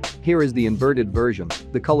shape. Here is the inverted version,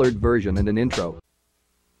 the colored version and an intro.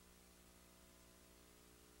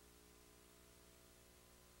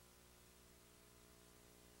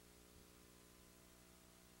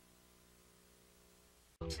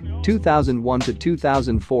 2001 to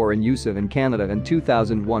 2004 in use in Canada and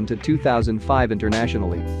 2001 to 2005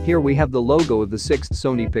 internationally. Here we have the logo of the sixth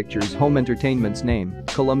Sony Pictures Home Entertainment's name,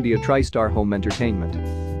 Columbia TriStar Home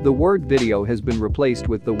Entertainment. The word video has been replaced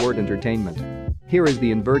with the word entertainment. Here is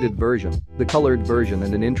the inverted version, the colored version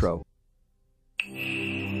and an intro.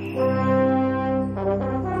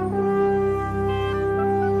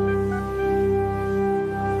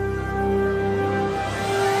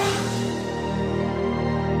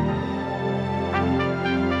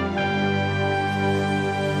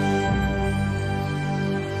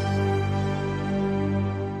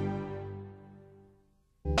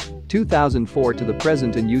 2004 to the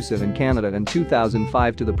present in use in Canada and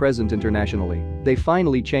 2005 to the present internationally. They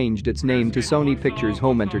finally changed its name to Sony Pictures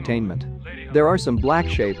Home Entertainment. There are some black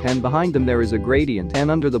shape and behind them there is a gradient, and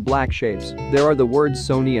under the black shapes, there are the words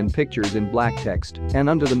Sony and Pictures in black text, and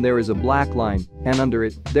under them there is a black line, and under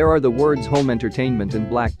it, there are the words Home Entertainment in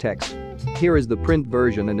black text. Here is the print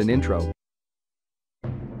version and an intro.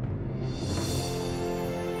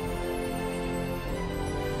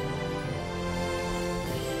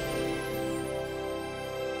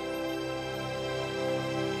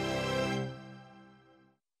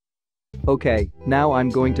 Okay, now I'm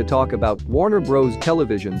going to talk about Warner Bros.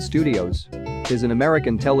 Television Studios. Is an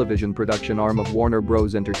American television production arm of Warner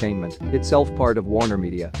Bros. Entertainment, itself part of Warner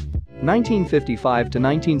Media. 1955 to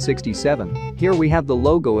 1967, here we have the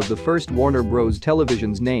logo of the first Warner Bros.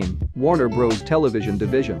 Television's name, Warner Bros. Television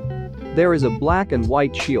Division. There is a black and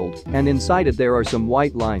white shield, and inside it there are some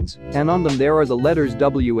white lines, and on them there are the letters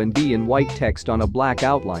W and B in white text on a black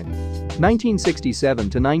outline. 1967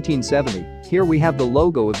 to 1970, here we have the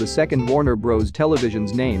logo of the second Warner Bros.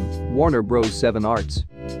 Television's name, Warner Bros. 7 Arts.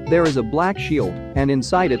 There is a black shield, and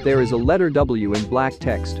inside it there is a letter W in black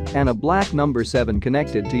text and a black number 7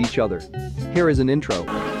 connected to each other. Here is an intro.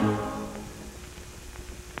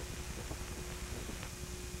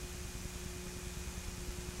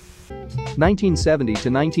 1970 to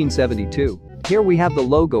 1972, here we have the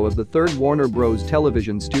logo of the third Warner Bros.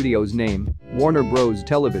 Television Studios name, Warner Bros.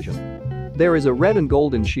 Television. There is a red and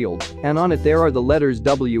golden shield, and on it there are the letters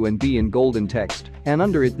W and B in golden text, and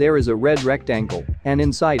under it there is a red rectangle, and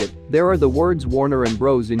inside it, there are the words Warner and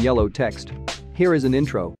Bros in yellow text. Here is an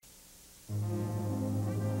intro.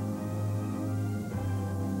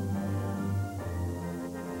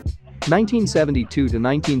 (1972 to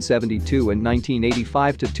 1972) and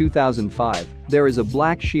 1985 to 2005, there is a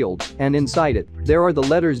black shield, and inside it, there are the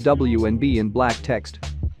letters W and B in black text.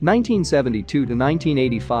 1972 to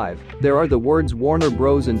 1985, there are the words Warner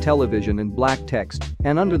Bros. And television in black text,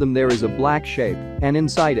 and under them there is a black shape, and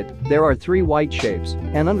inside it, there are 3 white shapes,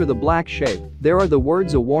 and under the black shape, there are the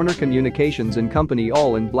words A Warner Communications and Company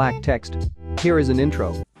all in black text. Here is an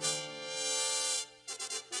intro.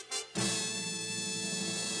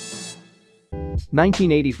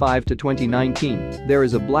 (1985 to 2019), there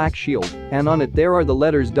is a black shield, and on it there are the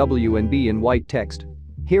letters W and B in white text.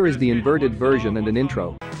 Here is the inverted version and an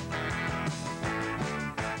intro.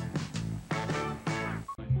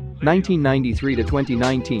 1993 to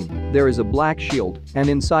 2019, there is a black shield, and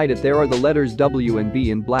inside it there are the letters W and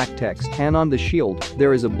B in black text, and on the shield,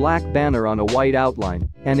 there is a black banner on a white outline,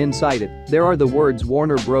 and inside it, there are the words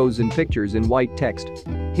Warner Bros. And Pictures in white text.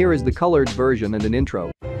 Here is the colored version and an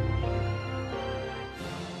intro.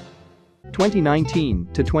 2019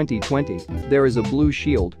 to 2020, there is a blue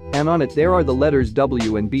shield, and on it there are the letters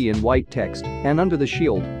W and B in white text, and under the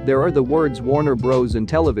shield, there are the words Warner Bros. And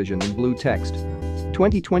Television in blue text.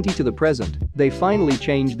 2020 to the present, they finally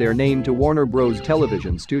changed their name to Warner Bros.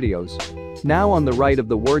 Television Studios. Now on the right of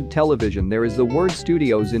the word television there is the word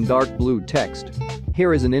studios in dark blue text.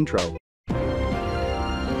 Here is an intro.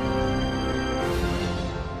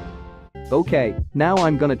 Okay, now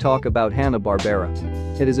I'm gonna talk about Hanna-Barbera.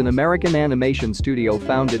 It is an American animation studio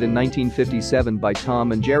founded in 1957 by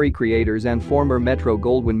Tom and Jerry creators and former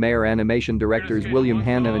Metro-Goldwyn-Mayer animation directors William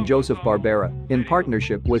Hanna and Joseph Barbera, in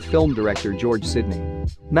partnership with film director George Sidney.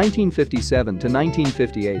 1957 to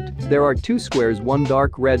 1958, there are 2 squares, one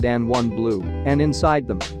dark red and one blue, and inside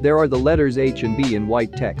them, there are the letters H and B in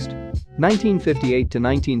white text. 1958 to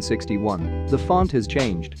 1961, the font has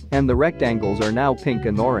changed, and the rectangles are now pink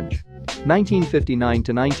and orange. 1959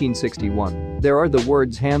 to 1961, there are the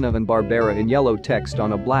words Hanna and Barbera in yellow text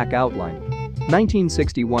on a black outline.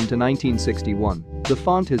 1961 to 1961, the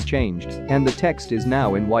font has changed, and the text is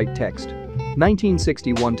now in white text.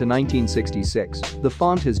 1961 to 1966, the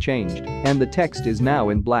font has changed, and the text is now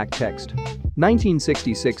in black text.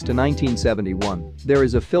 1966 to 1971, there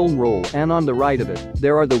is a film roll, and on the right of it,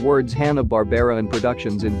 there are the words Hanna-Barbera and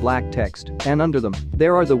Productions in black text, and under them,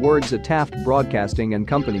 there are the words A Taft Broadcasting and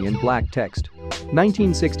Company in black text.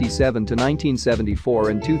 1967 to 1974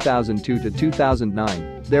 and 2002 to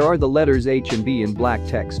 2009, there are the letters H and B in black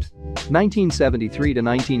text. 1973 to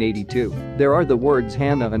 1982, there are the words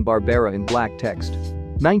Hanna and Barbera in black text.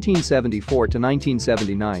 1974 to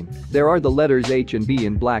 1979, there are the letters H and B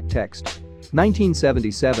in black text.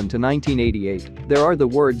 1977 to 1988, there are the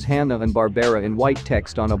words Hanna and Barbera in white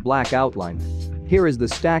text on a black outline. Here is the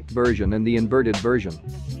stacked version and the inverted version.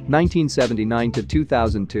 1979 to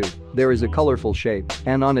 2002, there is a colorful shape,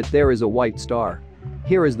 and on it there is a white star.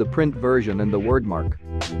 Here is the print version and the word mark.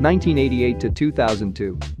 1988 to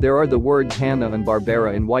 2002, there are the words Hanna and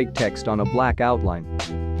Barbera in white text on a black outline.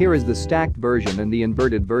 Here is the stacked version and the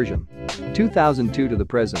inverted version. 2002 to the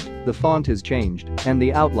present, the font has changed, and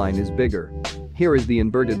the outline is bigger. Here is the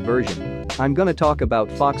inverted version. I'm gonna talk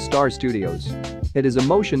about Fox Star Studios. It is a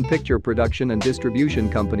motion picture production and distribution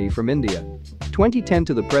company from India. 2010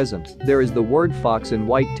 to the present, there is the word Fox in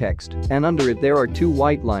white text, and under it there are 2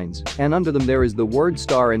 white lines, and under them there is the word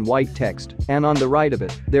star in white text, and on the right of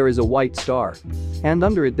it, there is a white star. And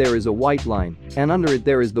under it there is a white line, and under it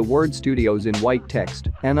there is the word studios in white text,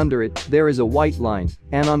 and under it, there is a white line,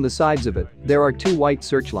 and on the sides of it, there are 2 white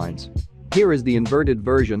search lines. Here is the inverted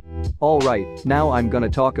version. Alright, now I'm gonna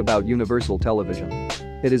talk about Universal Television.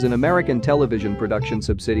 It is an American television production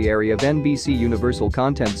subsidiary of NBC Universal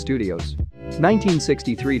Content Studios.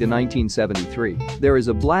 1963 to 1973, there is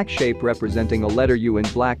a black shape representing a letter U in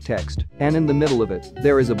black text, and in the middle of it,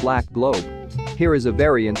 there is a black globe. Here is a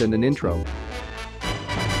variant and an intro.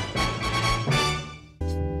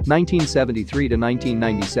 1973 to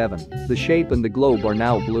 1997, the shape and the globe are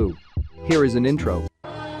now blue. Here is an intro.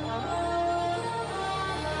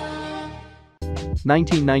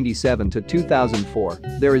 1997 to 2004,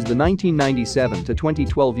 there is the 1997 to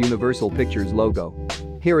 2012 Universal Pictures logo.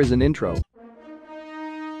 Here is an intro.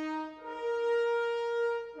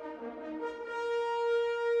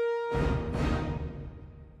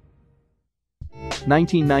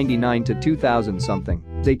 1999 to 2000 something,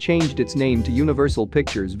 they changed its name to Universal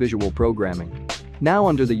Pictures Visual Programming. Now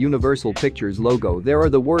under the Universal Pictures logo there are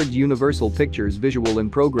the words Universal Pictures Visual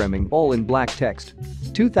and Programming all in black text.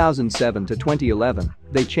 2007 to 2011,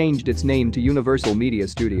 they changed its name to Universal Media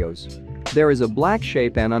Studios. There is a black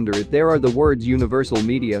shape and under it there are the words Universal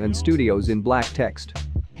Media and Studios in black text.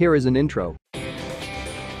 Here is an intro.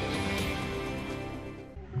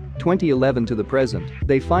 2011 to the present,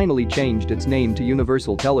 they finally changed its name to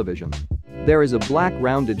Universal Television. There is a black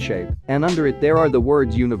rounded shape, and under it there are the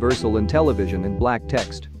words Universal and Television in black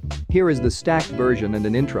text. Here is the stacked version and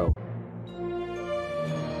an intro.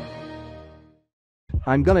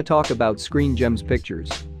 I'm gonna talk about Screen Gems Pictures.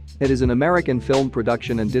 It is an American film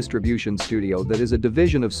production and distribution studio that is a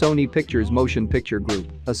division of Sony Pictures Motion Picture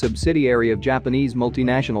Group, a subsidiary of Japanese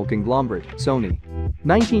multinational conglomerate, Sony.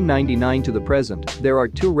 1999 to the present, there are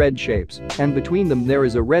two red shapes, and between them there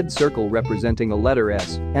is a red circle representing a letter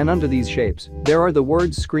S, and under these shapes, there are the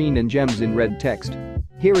words Screen and Gems in red text.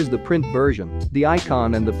 Here is the print version, the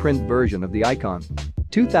icon and the print version of the icon.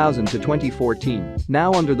 2000 to 2014,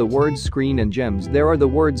 now under the words Screen and Gems there are the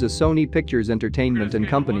words A Sony Pictures Entertainment and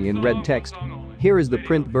Company in red text. Here is the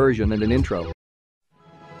print version and an intro.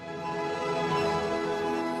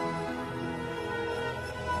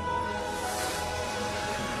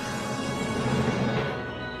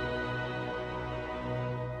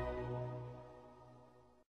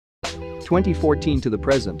 In 2014 to the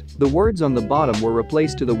present, the words on the bottom were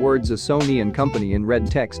replaced to the words A Sony and Company in red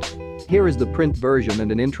text. Here is the print version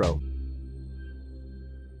and an intro.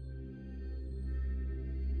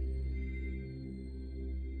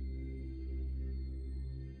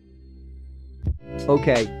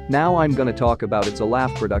 Okay, now I'm gonna talk about It's a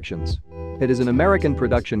Laugh Productions. It is an American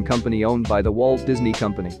production company owned by the Walt Disney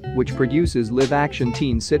Company, which produces live-action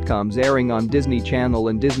teen sitcoms airing on Disney Channel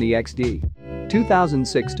and Disney XD.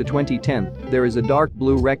 2006 to 2010, there is a dark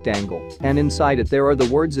blue rectangle, and inside it there are the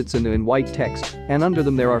words It's in white text, and under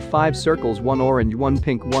them there are 5 circles, 1 orange, 1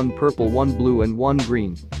 pink, 1 purple, 1 blue and 1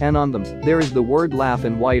 green, and on them, there is the word laugh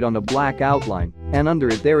in white on a black outline, and under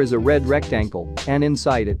it there is a red rectangle, and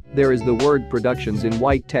inside it, there is the word Productions in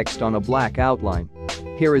white text on a black outline.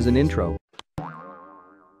 Here is an intro.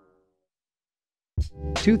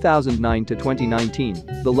 2009 to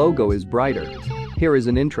 2019, the logo is brighter. Here is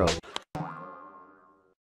an intro.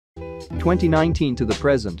 2019 to the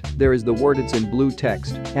present, there is the word It's in blue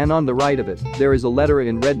text, and on the right of it, there is a letter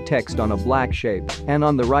in red text on a black shape, and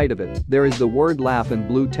on the right of it, there is the word laugh in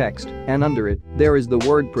blue text, and under it, there is the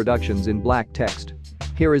word Productions in black text.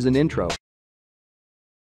 Here is an intro.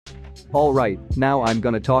 Alright, now I'm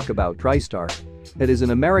gonna talk about TriStar. It is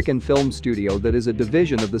an American film studio that is a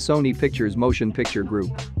division of the Sony Pictures Motion Picture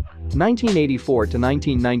Group. 1984 to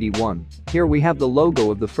 1991, here we have the logo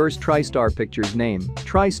of the first TriStar Pictures name,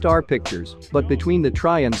 TriStar Pictures, but between the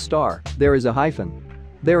tri and star, there is a hyphen.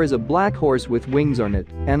 There is a black horse with wings on it,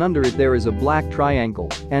 and under it there is a black triangle,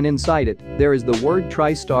 and inside it, there is the word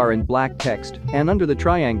TriStar in black text, and under the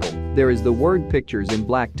triangle, there is the word Pictures in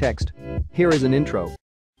black text. Here is an intro.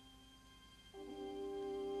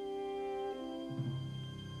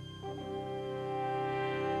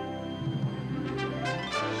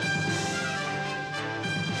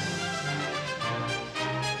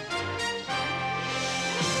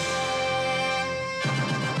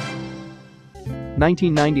 In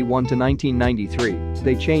 1991 to 1993,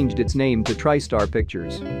 they changed its name to TriStar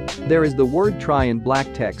Pictures. There is the word Tri in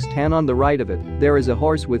black text, and on the right of it, there is a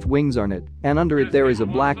horse with wings on it, and under it there is a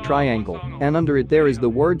black triangle, and under it there is the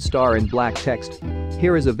word Star in black text.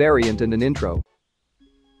 Here is a variant and an intro.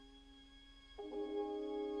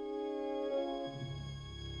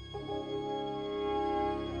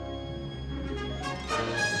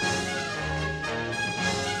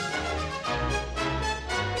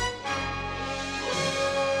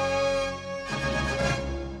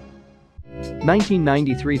 In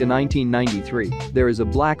 1993 to 1993, there is a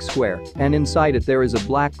black square, and inside it there is a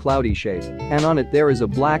black cloudy shape, and on it there is a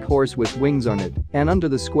black horse with wings on it, and under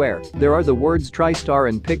the square, there are the words TriStar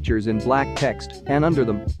and Pictures in black text, and under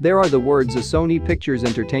them, there are the words A Sony Pictures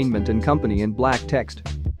Entertainment and Company in black text.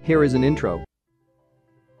 Here is an intro.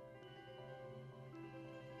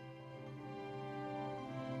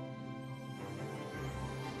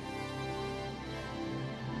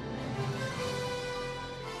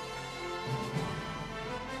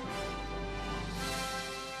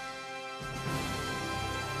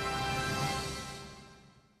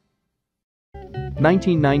 In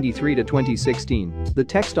 1993 to 2016, the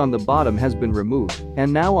text on the bottom has been removed,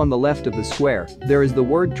 and now on the left of the square, there is the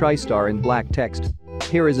word TriStar in black text.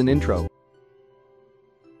 Here is an intro.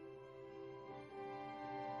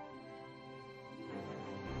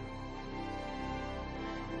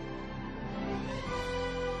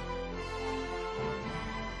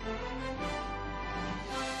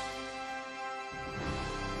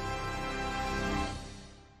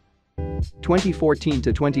 2014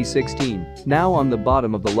 to 2016, now on the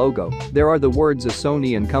bottom of the logo, there are the words a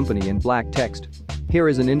Sony and Company in black text. Here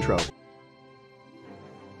is an intro.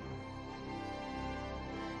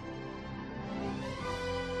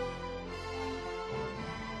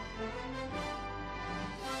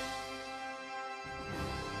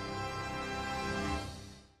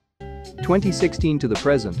 (2016 to the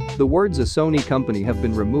present), the words a Sony Company have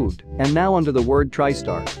been removed, and now under the word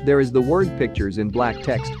TriStar, there is the word Pictures in black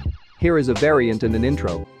text. Here is a variant and an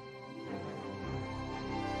intro.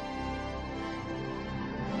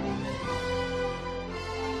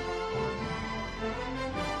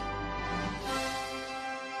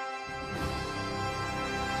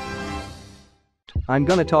 I'm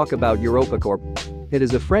gonna talk about EuropaCorp. It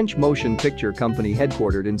is a French motion picture company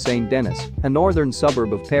headquartered in Saint-Denis, a northern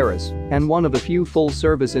suburb of Paris, and one of a few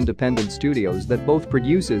full-service independent studios that both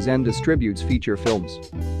produces and distributes feature films.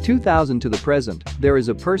 2000 to the present, there is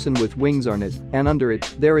a person with wings on it, and under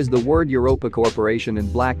it, there is the word Europa Corporation in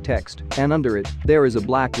black text, and under it, there is a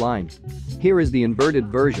black line. Here is the inverted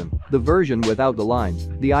version, the version without the line,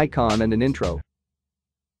 the icon and an intro.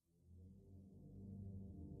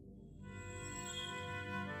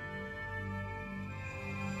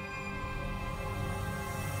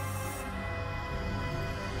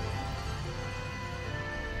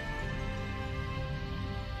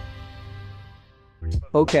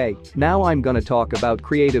 Okay, now I'm gonna talk about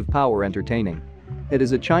Creative Power Entertaining. It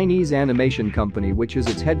is a Chinese animation company which has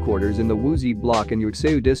its headquarters in the Wuxi block in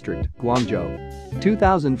Yuxiu district, Guangzhou.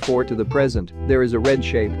 2004 to the present, there is a red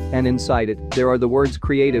shape, and inside it, there are the words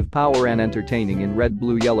Creative Power and Entertaining in red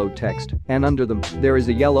blue yellow text, and under them, there is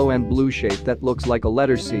a yellow and blue shape that looks like a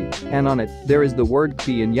letter C, and on it, there is the word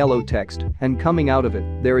P in yellow text, and coming out of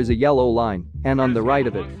it, there is a yellow line, and on the right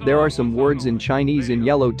of it, there are some words in Chinese in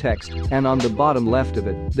yellow text, and on the bottom left of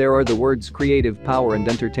it, there are the words Creative Power and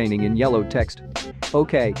Entertaining in yellow text.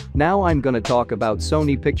 Okay, now I'm gonna talk about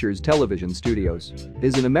Sony Pictures Television Studios. It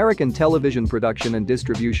is an American television production and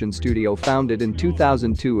distribution studio founded in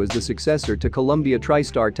 2002 as the successor to Columbia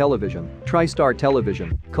TriStar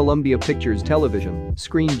Television, Columbia Pictures Television,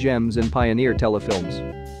 Screen Gems and Pioneer Telefilms.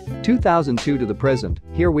 2002 to the present,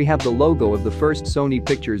 here we have the logo of the first Sony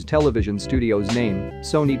Pictures Television Studio's name,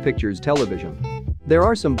 Sony Pictures Television. There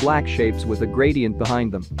are some black shapes with a gradient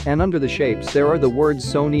behind them, and under the shapes there are the words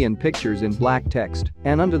Sony and Pictures in black text,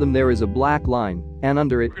 and under them there is a black line, and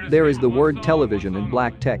under it, there is the word television in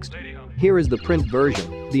black text. Here is the print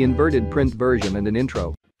version, the inverted print version and an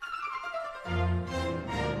intro.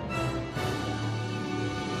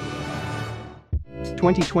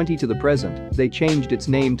 (2020 to the present, they changed its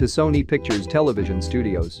name to Sony Pictures Television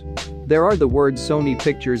Studios. There are the words Sony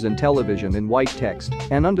Pictures and Television in white text,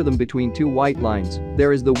 and under them between two white lines,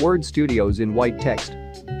 there is the word Studios in white text.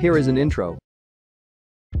 Here is an intro.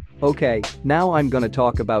 Okay, now I'm gonna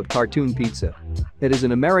talk about Cartoon Pizza. It is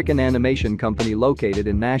an American animation company located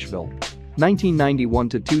in Nashville. 1991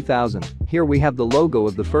 to 2000, here we have the logo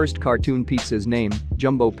of the first Cartoon Pizza's name,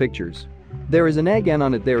 Jumbo Pictures. There is an egg and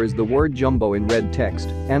on it there is the word Jumbo in red text,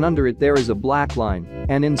 and under it there is a black line,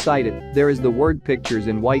 and inside it, there is the word Pictures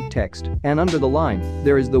in white text, and under the line,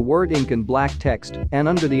 there is the word Ink in black text, and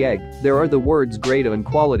under the egg, there are the words Grade and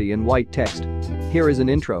Quality in white text. Here is an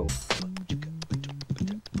intro.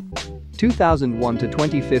 2001 to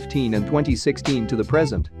 2015 and 2016 to the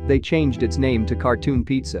present, they changed its name to Cartoon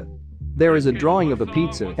Pizza. There is a drawing of a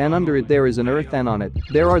pizza and under it there is an earth and on it,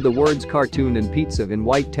 there are the words Cartoon and Pizza in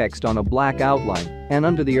white text on a black outline, and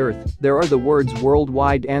under the earth, there are the words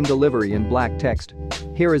Worldwide and Delivery in black text.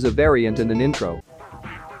 Here is a variant and an intro.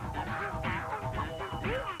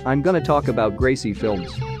 I'm gonna talk about Gracie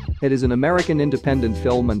Films. It is an American independent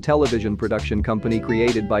film and television production company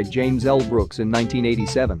created by James L. Brooks in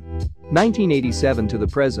 1987. 1987 to the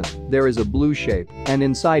present, there is a blue shape, and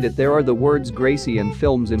inside it there are the words Gracie and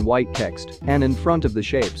Films in white text, and in front of the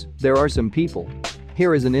shapes, there are some people.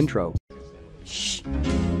 Here is an intro.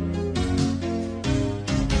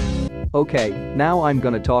 Okay, now I'm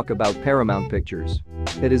gonna talk about Paramount Pictures.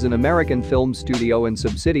 It is an American film studio and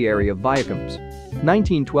subsidiary of Viacom's.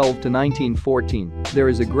 1912 to 1914, there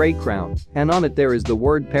is a gray crown, and on it there is the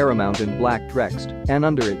word Paramount in black text, and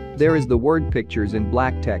under it, there is the word Pictures in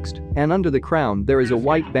black text, and under the crown there is a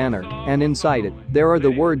white banner, and inside it, there are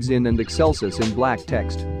the words In and Excelsis in black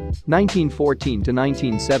text. 1914 to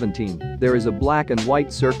 1917, there is a black and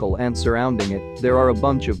white circle and surrounding it, there are a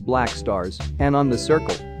bunch of black stars, and on the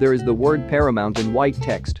circle, there is the word Paramount in white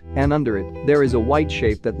text, and under it, there is a white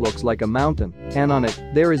shape that looks like a mountain, and on it,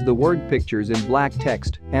 there is the word Pictures in black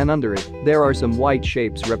text, and under it, there are some white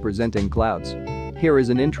shapes representing clouds. Here is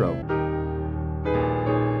an intro.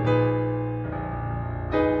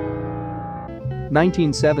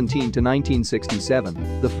 1917 to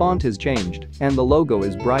 1967, the font has changed, and the logo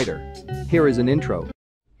is brighter. Here is an intro.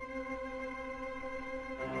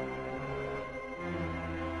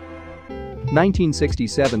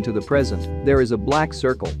 (1967) to the present, there is a black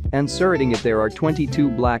circle, and surrounding it there are 22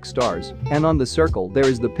 black stars, and on the circle there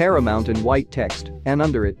is the paramount in white text, and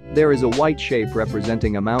under it, there is a white shape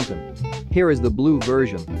representing a mountain. Here is the blue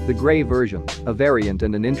version, the gray version, a variant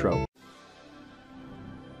and an intro.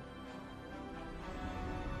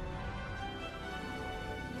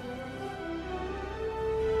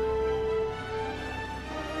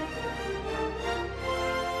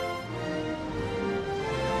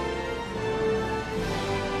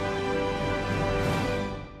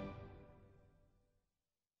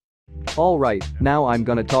 Alright, now I'm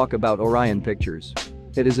gonna talk about Orion Pictures.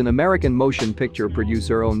 It is an American motion picture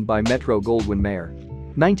producer owned by Metro-Goldwyn-Mayer.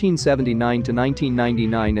 1979 to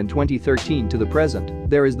 1999 and 2013 to the present,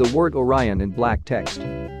 there is the word Orion in black text.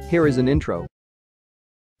 Here is an intro.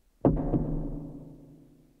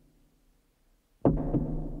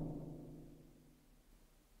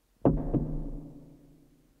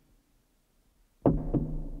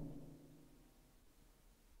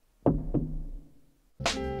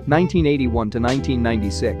 (1981 to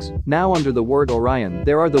 1996), now under the word Orion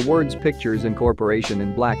there are the words Pictures Incorporation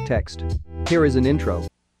in black text. Here is an intro.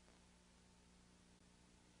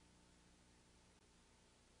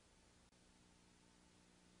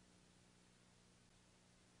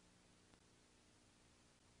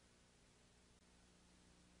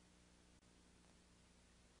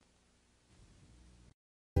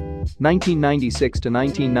 (1996 to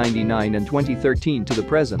 1999 and 2013 to the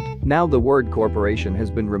present, now the word corporation has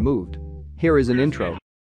been removed. Here is an intro.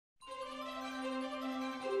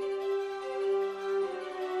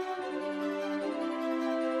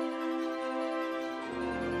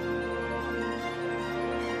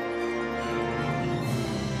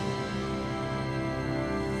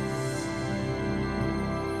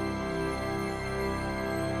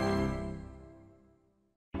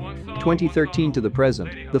 (2013 to the present,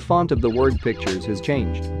 the font of the word Pictures has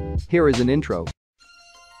changed. Here is an intro.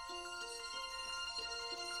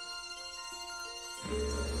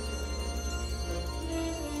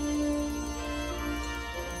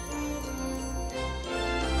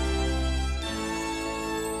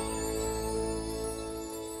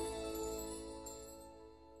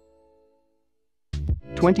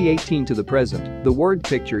 (2018 to the present, the word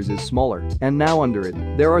Pictures is smaller, and now under it,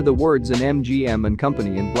 there are the words in MGM and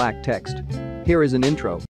Company in black text. Here is an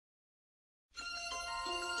intro.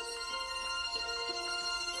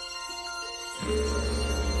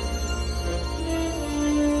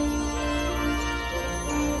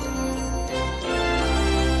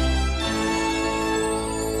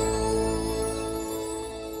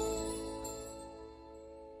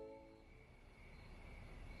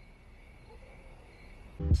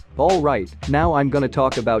 Alright, now I'm gonna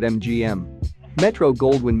talk about MGM.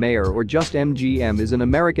 Metro-Goldwyn-Mayer, or just MGM, is an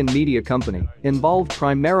American media company involved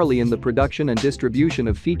primarily in the production and distribution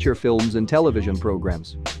of feature films and television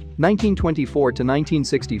programs. 1924 to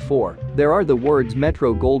 1964, there are the words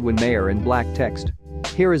Metro-Goldwyn-Mayer in black text.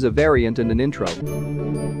 Here is a variant and an intro.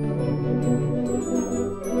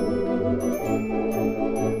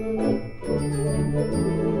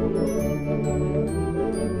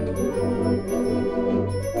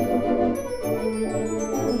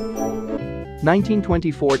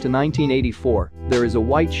 (1924 to 1984), there is a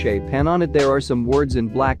white shape and on it there are some words in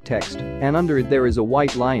black text, and under it there is a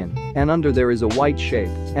white lion, and under there is a white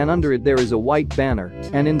shape, and under it there is a white banner,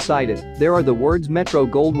 and inside it, there are the words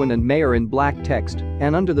Metro-Goldwyn-Mayer in black text,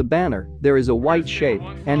 and under the banner, there is a white shape,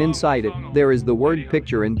 and inside it, there is the word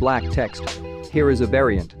Picture in black text. Here is a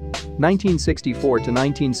variant. 1964 to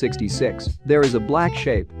 1966, there is a black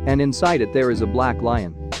shape, and inside it there is a black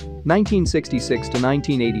lion. 1966 to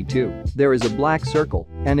 1982, there is a black circle,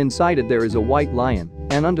 and inside it there is a white lion,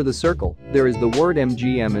 and under the circle, there is the word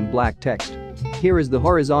MGM in black text. Here is the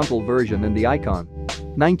horizontal version and the icon.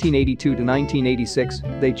 1982 to 1986,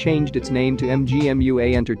 they changed its name to MGM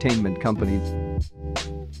UA Entertainment Company.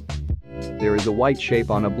 There is a white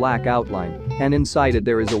shape on a black outline, and inside it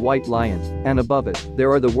there is a white lion, and above it,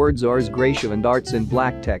 there are the words Ars Gratia and Arts in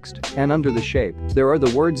black text, and under the shape, there are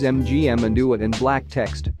the words MGM and UA in black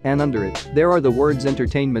text, and under it, there are the words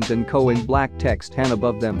Entertainment and Co in black text, and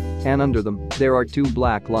above them, and under them, there are two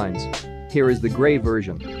black lines. Here is the gray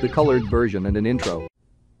version, the colored version and an intro.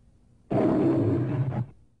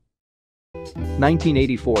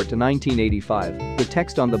 1984 to 1985, the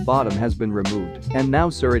text on the bottom has been removed, and now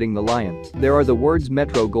surrounding the lion, there are the words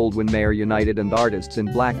Metro-Goldwyn-Mayer United and Artists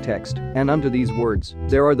in black text, and under these words,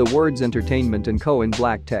 there are the words Entertainment and Co in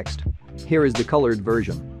black text. Here is the colored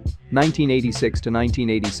version. 1986 to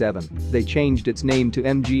 1987, they changed its name to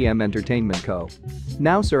MGM Entertainment Co.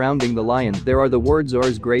 Now surrounding the lion there are the words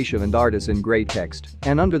Urs Gracia and Artis in gray text,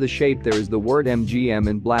 and under the shape there is the word MGM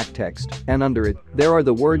in black text, and under it, there are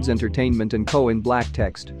the words Entertainment and Co in black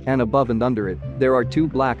text, and above and under it, there are two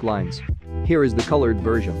black lines. Here is the colored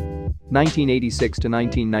version. 1986 to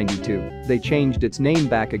 1992, they changed its name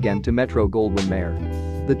back again to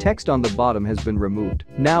Metro-Goldwyn-Mayer. The text on the bottom has been removed.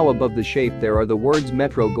 Now above the shape there are the words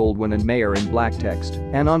Metro-Goldwyn and Mayer in black text,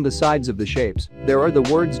 and on the sides of the shapes, there are the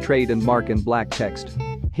words Trade and Mark in black text.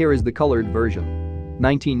 Here is the colored version.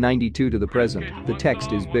 1992 to the present, the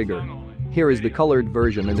text is bigger. Here is the colored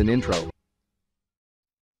version and an intro.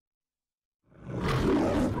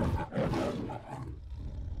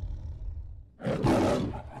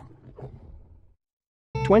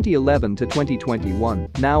 (2011 to 2021),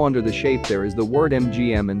 now under the shape there is the word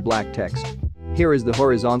MGM in black text. Here is the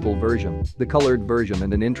horizontal version, the colored version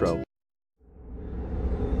and an intro.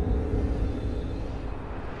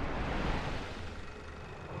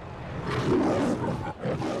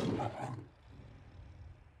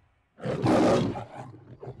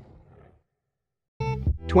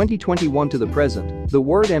 (2021 to the present), the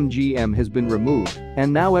word MGM has been removed,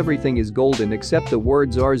 and now everything is golden except the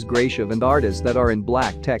words Urs Gracia and Artis that are in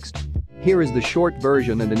black text. Here is the short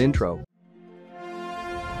version and an intro.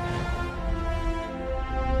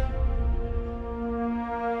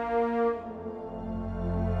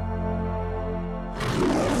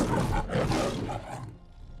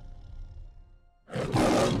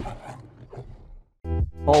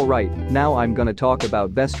 Alright, now I'm gonna talk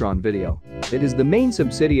about Vestron Video. It is the main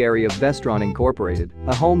subsidiary of Vestron Incorporated,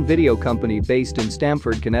 a home video company based in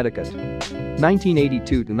Stamford, Connecticut. 1982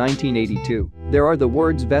 to 1982, there are the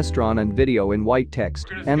words Vestron and Video in white text,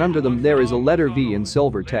 and under them there is a letter V in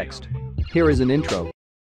silver text. Here is an intro.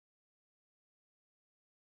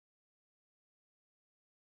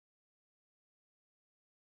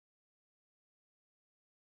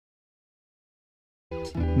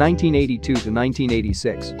 (1982 to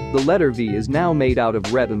 1986), the letter V is now made out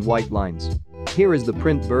of red and white lines. Here is the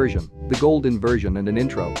print version, the golden version and an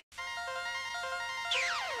intro.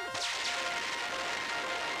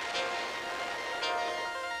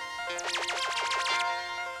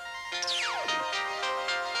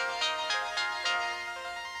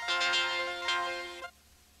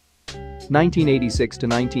 (1986 to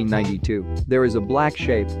 1992), there is a black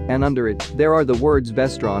shape, and under it, there are the words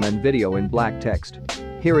Vestron and Video in black text.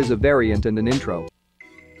 Here is a variant and an intro.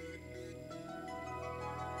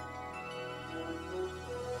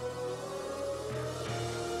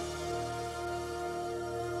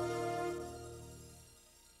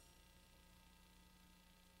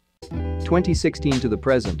 (2016 to the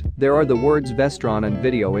present), there are the words Vestron and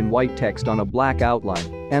Video in white text on a black outline,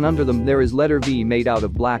 and under them there is letter V made out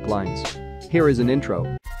of black lines. Here is an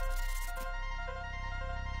intro.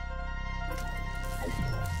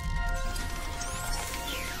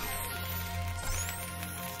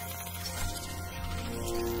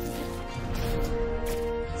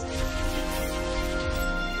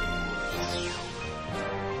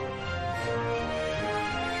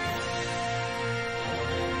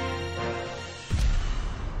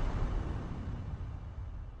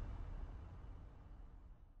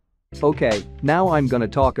 Okay, now I'm gonna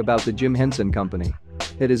talk about the Jim Henson Company.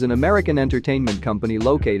 It is an American entertainment company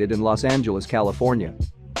located in Los Angeles, California.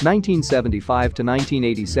 1975 to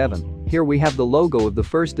 1987, here we have the logo of the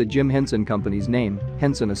first the Jim Henson Company's name,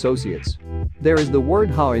 Henson Associates. There is the word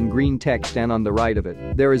HA in green text, and on the right of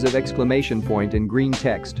it, there is an exclamation point in green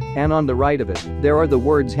text, and on the right of it, there are the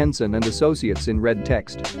words Henson and Associates in red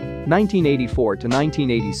text. 1984 to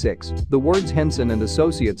 1986, the words Henson and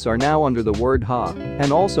Associates are now under the word HA,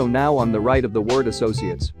 and also now on the right of the word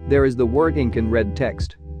Associates, there is the word Inc. in red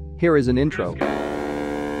text. Here is an intro.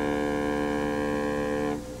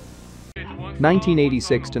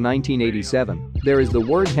 1986 to 1987, there is the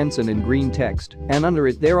word Henson in green text, and under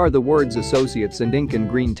it there are the words Associates and Inc. in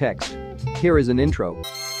green text. Here is an intro.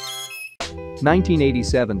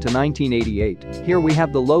 1987 to 1988, here we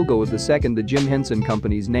have the logo of the second the Jim Henson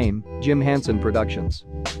Company's name, Jim Henson Productions.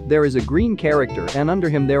 There is a green character, and under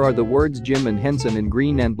him there are the words Jim and Henson in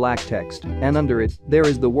green and black text, and under it, there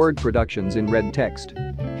is the word Productions in red text.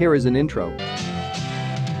 Here is an intro.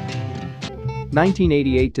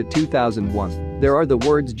 1988 to 2001, there are the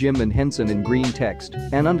words Jim and Henson in green text,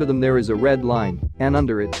 and under them there is a red line, and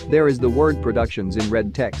under it, there is the word Productions in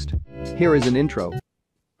red text. Here is an intro.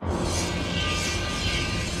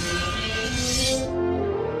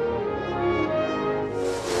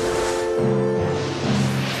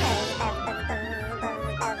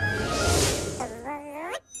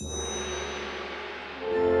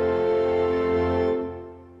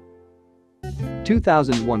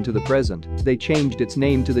 2001 to the present, they changed its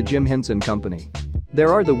name to the Jim Henson Company.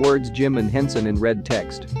 There are the words Jim and Henson in red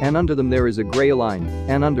text, and under them there is a gray line,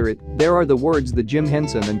 and under it, there are the words the Jim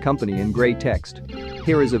Henson and Company in gray text.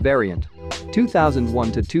 Here is a variant.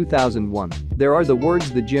 2001 to 2001, there are the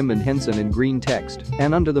words the Jim and Henson in green text,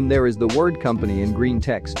 and under them there is the word Company in green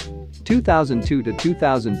text. 2002 to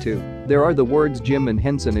 2002, there are the words Jim and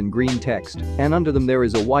Henson in green text, and under them there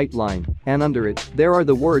is a white line, and under it, there are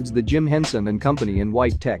the words the Jim Henson and Company in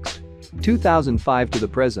white text. 2005 to the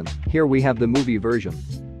present, here we have the movie version.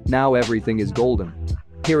 Now everything is golden.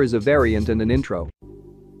 Here is a variant and an intro.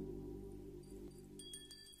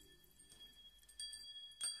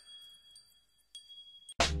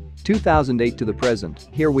 (2008 to the present,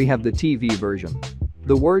 here we have the TV version.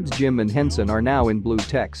 The words Jim and Henson are now in blue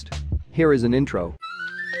text. Here is an intro.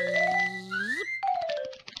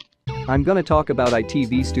 I'm gonna talk about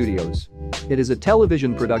ITV Studios. It is a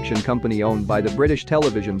television production company owned by the British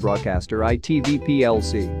television broadcaster ITV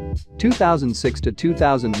plc. 2006 to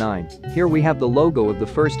 2009, here we have the logo of the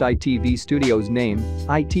first ITV Studios name,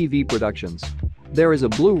 ITV Productions. There is a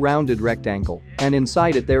blue rounded rectangle, and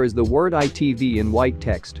inside it there is the word ITV in white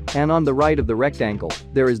text, and on the right of the rectangle,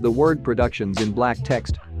 there is the word Productions in black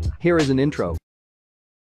text. Here is an intro.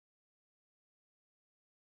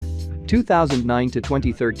 2009 to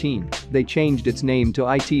 2013, they changed its name to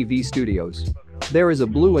ITV Studios. There is a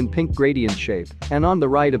blue and pink gradient shape, and on the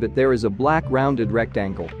right of it there is a black rounded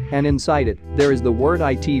rectangle, and inside it, there is the word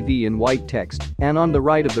ITV in white text, and on the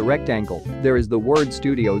right of the rectangle, there is the word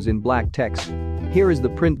Studios in black text. Here is the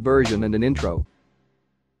print version and an intro.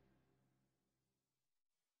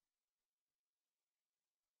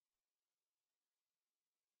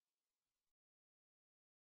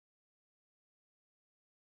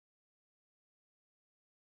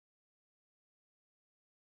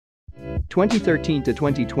 (2013 to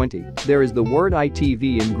 2020), there is the word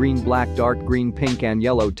ITV in green, black, dark green, pink and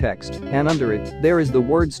yellow text, and under it, there is the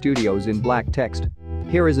word Studios in black text.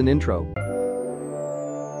 Here is an intro.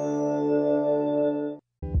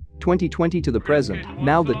 2020 to the present,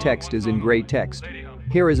 now the text is in gray text.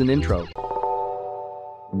 Here is an intro.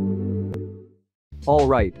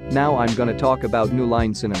 Alright, now I'm gonna talk about New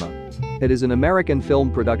Line Cinema. It is an American film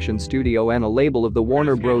production studio and a label of the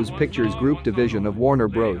Warner Bros. Pictures Group division of Warner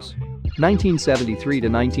Bros. 1973 to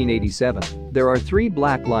 1987, there are 3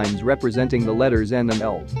 black lines representing the letters N and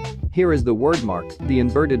L. Here is the word mark, the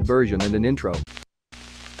inverted version and an intro.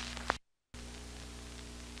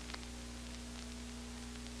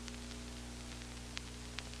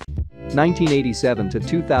 (1987 to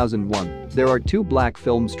 2001), there are 2 black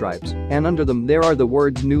film stripes, and under them there are the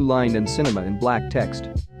words New Line and Cinema in black text.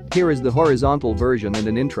 Here is the horizontal version and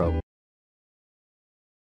an intro.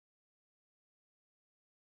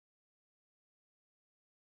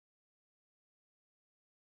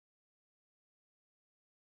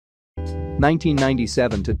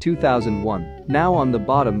 1997 to 2001, now on the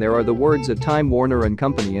bottom there are the words A Time Warner and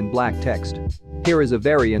Company in black text. Here is a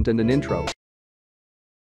variant and an intro.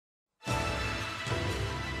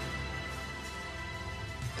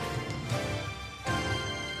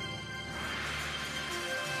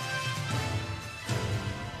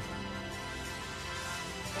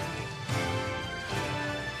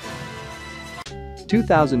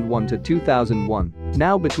 (2001 to 2001),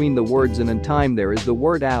 now between the words and in time there is the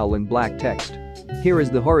word AL in black text. Here is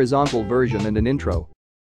the horizontal version and an intro.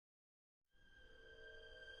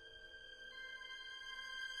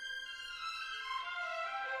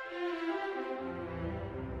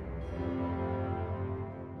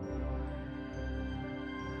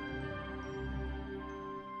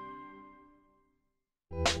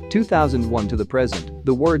 (2001 to the present,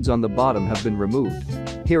 the words on the bottom have been removed.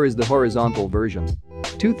 Here is the horizontal version.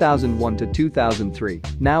 2001 to 2003,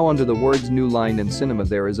 now under the words New Line and Cinema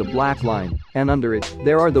there is a black line, and under it,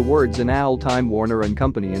 there are the words An AL Time Warner and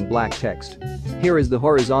Company in black text. Here is the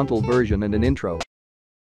horizontal version and an intro.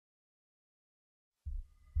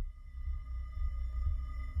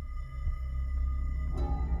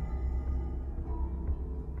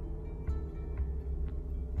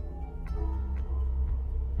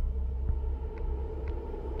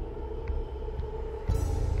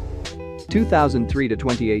 (2003 to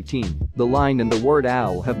 2018), the line and the word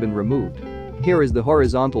AL have been removed. Here is the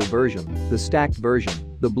horizontal version, the stacked version,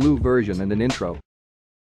 the blue version and an intro.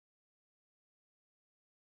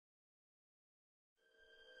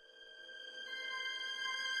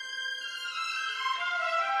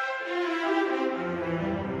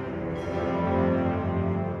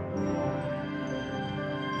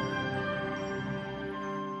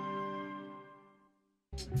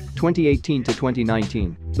 2018 to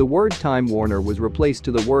 2019, the word Time Warner was replaced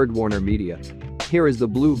to the word Warner Media. Here is the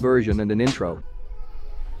blue version and an intro.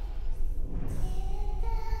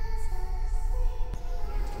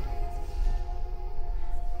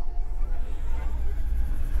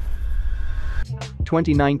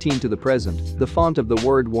 (2019 to the present), the font of the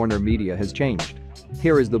word Warner Media has changed.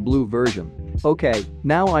 Here is the blue version. Okay,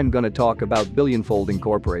 now I'm gonna talk about Billionfold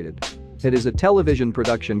Incorporated. It is a television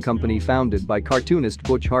production company founded by cartoonist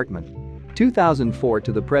Butch Hartman. 2004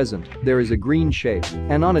 to the present, there is a green shape,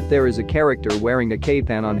 and on it there is a character wearing a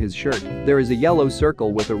cape, and on his shirt, there is a yellow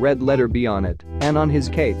circle with a red letter B on it, and on his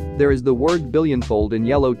cape, there is the word Billionfold in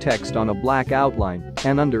yellow text on a black outline,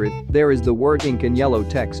 and under it, there is the word Inc in yellow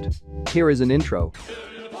text. Here is an intro.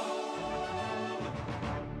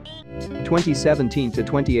 2017 to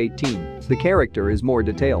 2018, the character is more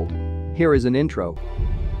detailed. Here is an intro.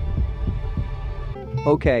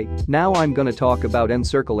 Okay, now I'm gonna talk about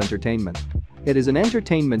N-Circle Entertainment. It is an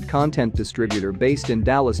entertainment content distributor based in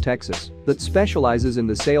Dallas, Texas, that specializes in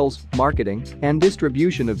the sales, marketing, and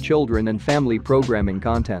distribution of children and family programming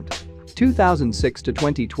content. 2006 to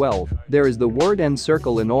 2012, there is the word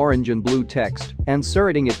N-Circle in orange and blue text, and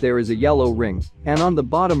surrounding it there is a yellow ring, and on the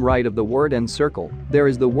bottom right of the word N-Circle, there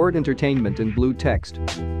is the word entertainment in blue text.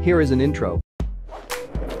 Here is an intro.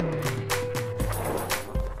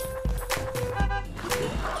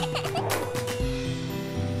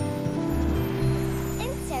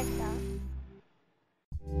 Circle.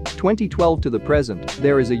 2012 to the present,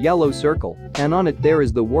 there is a yellow circle, and on it there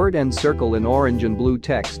is the word N-Circle in orange and blue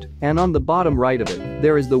text, and on the bottom right of it,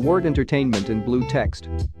 there is the word entertainment in blue text.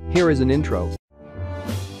 Here is an intro.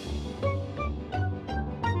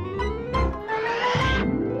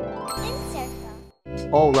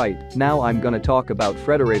 Alright, now I'm gonna talk about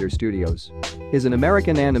Frederator Studios. Is an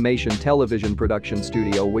American animation television production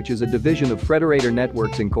studio which is a division of Frederator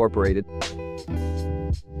Networks Incorporated.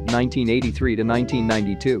 1983 to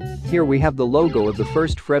 1992. Here we have the logo of the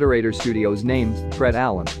first Frederator Studios name, Fred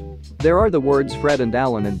Allen. There are the words Fred and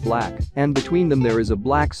Allen in black, and between them there is a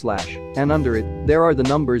black slash, and under it, there are the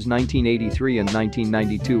numbers 1983 and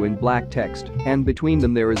 1992 in black text, and between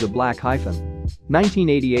them there is a black hyphen.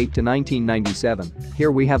 1988 to 1997,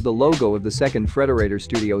 here we have the logo of the second Frederator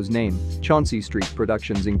Studios name, Chauncey Street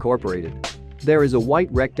Productions Incorporated. There is a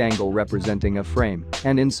white rectangle representing a frame,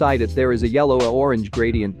 and inside it there is a yellow-orange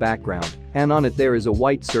gradient background, and on it there is a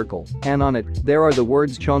white circle, and on it, there are the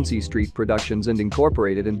words Chauncey Street Productions and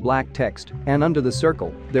Incorporated in black text, and under the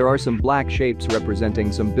circle, there are some black shapes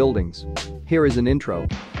representing some buildings. Here is an intro.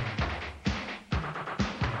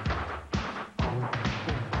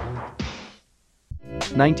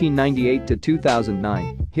 (1998 to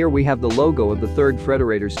 2009), here we have the logo of the third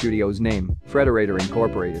Frederator Studios name, Frederator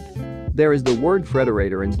Incorporated. There is the word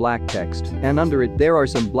Frederator in black text, and under it there are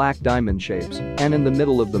some black diamond shapes, and in the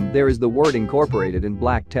middle of them there is the word Incorporated in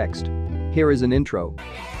black text. Here is an intro.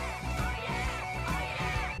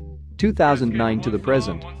 2009 to the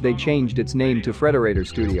present, they changed its name to Frederator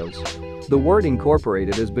Studios. The word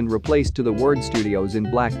Incorporated has been replaced to the word Studios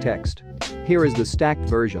in black text. Here is the stacked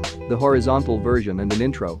version, the horizontal version and an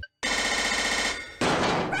intro.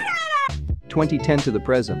 2010 to the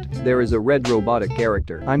present, there is a red robotic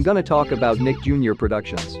character. I'm gonna talk about Nick Jr.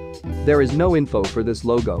 Productions. There is no info for this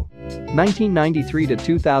logo. 1993 to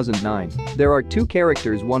 2009, there are two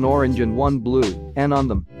characters, one orange and one blue, and on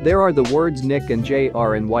them, there are the words Nick and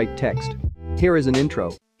JR in white text. Here is an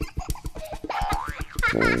intro.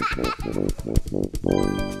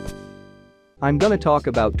 I'm gonna talk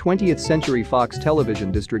about 20th Century Fox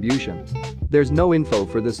Television Distribution. There's no info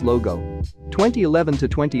for this logo. 2011 to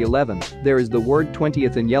 2011, there is the word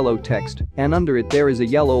 20th in yellow text, and under it there is a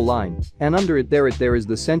yellow line, and under it there is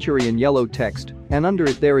the century in yellow text, and under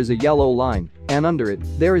it there is a yellow line, and under it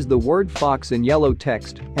there is the word Fox in yellow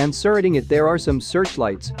text, and surrounding it there are some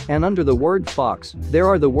searchlights, and under the word Fox, there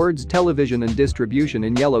are the words television and distribution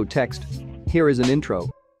in yellow text. Here is an intro.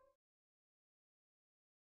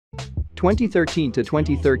 2013 to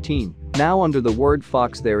 2013, now under the word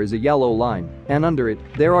Fox there is a yellow line, and under it,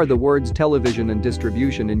 there are the words television and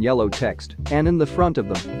distribution in yellow text, and in the front of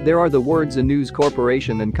them, there are the words A News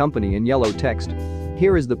Corporation and Company in yellow text.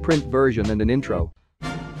 Here is the print version and an intro.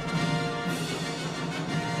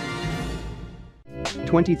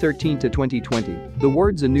 2013 to 2020, the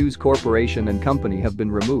words A News Corporation and Company have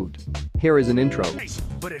been removed. Here is an intro.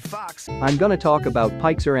 I'm gonna talk about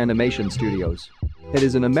Pixar Animation Studios. It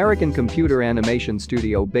is an American computer animation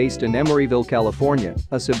studio based in Emeryville, California,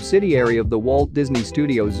 a subsidiary of the Walt Disney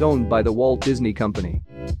Studios owned by the Walt Disney Company.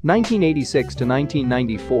 1986 to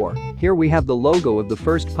 1994, here we have the logo of the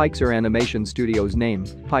first Pixar animation studio's name,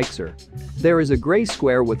 Pixar. There is a gray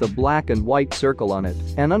square with a black and white circle on it,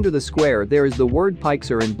 and under the square there is the word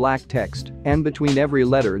Pixar in black text, and between every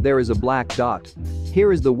letter there is a black dot.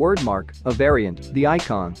 Here is the word mark, a variant, the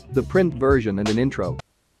icon, the print version and an intro.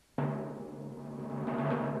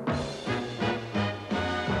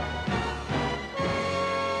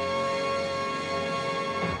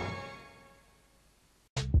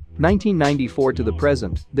 (1994) to the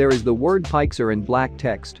present, there is the word Pixar in black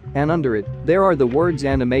text, and under it, there are the words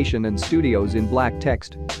animation and studios in black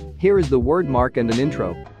text. Here is the word mark and an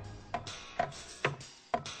intro.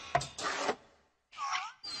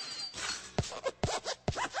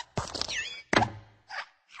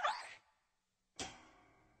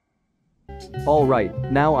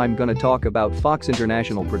 Alright, now I'm gonna talk about Fox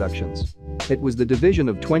International Productions. It was the division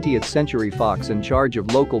of 20th Century Fox in charge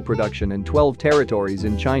of local production in 12 territories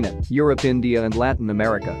in China, Europe, India and Latin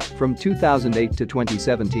America from 2008 to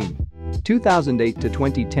 2017. 2008 to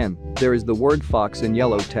 2010, there is the word Fox in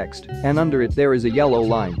yellow text, and under it there is a yellow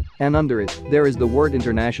line, and under it, there is the word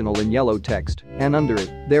International in yellow text, and under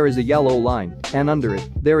it, there is a yellow line, and under it,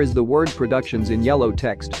 there is the word Productions in yellow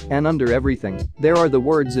text, and under everything, there are the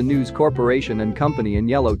words A News Corporation and Company in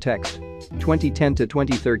yellow text. 2010 to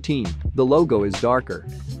 2013, the logo is darker.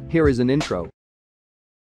 Here is an intro.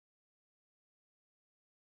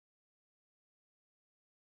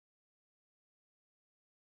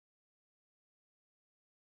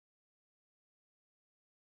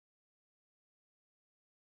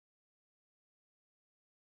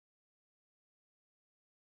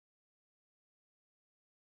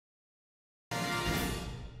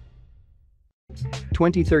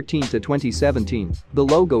 (2013 to 2017), the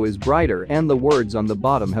logo is brighter and the words on the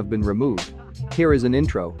bottom have been removed. Here is an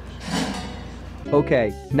intro.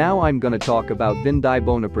 Okay, now I'm gonna talk about Vin Di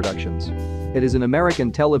Bona Productions. It is an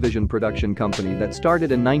American television production company that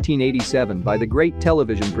started in 1987 by the great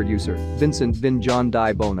television producer, Vincent Vin John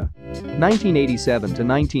Di Bona. 1987 to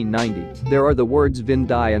 1990, there are the words Vin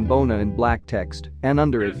Di and Bona in black text, and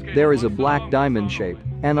under it, there is a black diamond shape,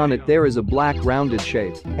 and on it there is a black rounded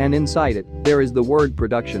shape, and inside it, there is the word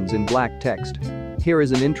Productions in black text. Here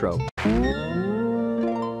is an intro.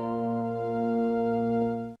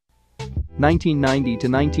 1990 to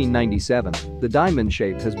 1997, the diamond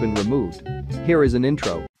shape has been removed. Here is an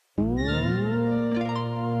intro.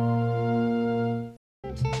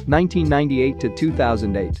 1998 to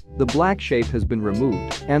 2008, the black shape has been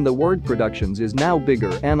removed, and the word Productions is now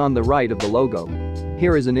bigger and on the right of the logo.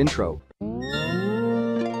 Here is an intro.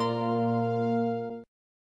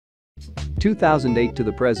 2008 to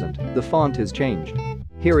the present, the font has changed.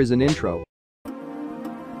 Here is an intro.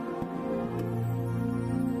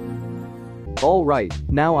 Alright,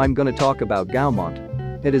 now I'm gonna talk about Gaumont.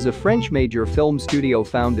 It is a French major film studio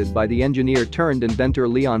founded by the engineer turned inventor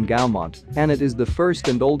Léon Gaumont, and it is the first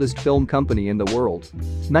and oldest film company in the world.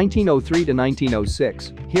 1903 to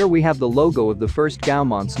 1906, here we have the logo of the first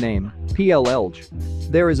Gaumont's name, P.L. Elge.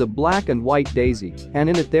 There is a black and white daisy, and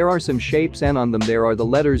in it there are some shapes and on them there are the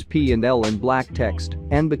letters P and L in black text,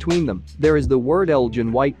 and between them, there is the word Elge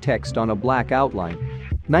in white text on a black outline.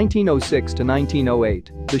 1906 to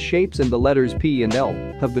 1908, the shapes and the letters P and L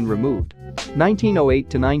have been removed. 1908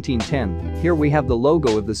 to 1910, here we have the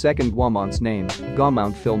logo of the second Gaumont's name,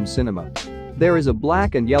 Gaumont Film Cinema. There is a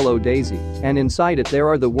black and yellow daisy, and inside it there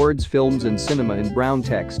are the words Films and Cinema in brown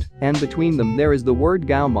text, and between them there is the word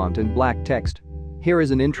Gaumont in black text. Here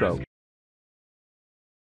is an intro.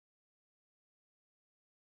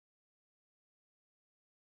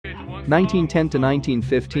 1910 to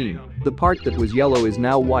 1915, the part that was yellow is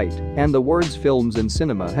now white, and the words Films and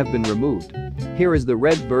Cinema have been removed. Here is the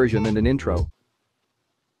red version and an intro.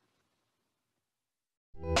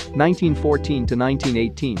 1914 to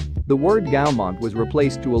 1918, the word Gaumont was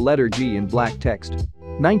replaced to a letter G in black text.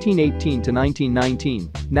 1918 to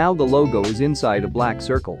 1919, now the logo is inside a black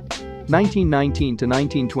circle. 1919 to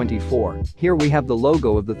 1924, here we have the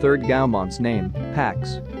logo of the third Gaumont's name,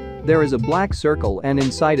 Pax. There is a black circle and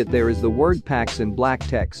inside it there is the word Pax in black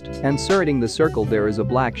text, and skirting the circle there is a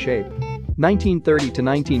black shape. 1930 to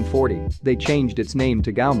 1940, they changed its name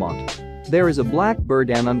to Gaumont. There is a black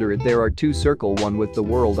bird and under it there are two circles, one with the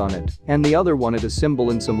world on it, and the other one at a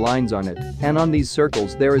symbol and some lines on it, and on these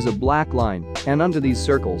circles there is a black line, and under these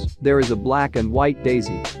circles, there is a black and white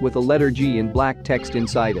daisy, with a letter G in black text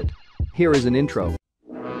inside it. Here is an intro.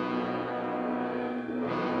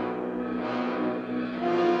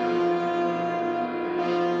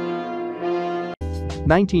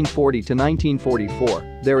 1940 to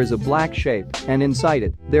 1944, there is a black shape, and inside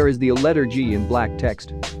it, there is the letter G in black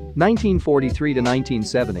text. 1943 to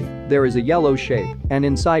 1970, there is a yellow shape, and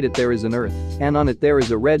inside it there is an earth, and on it there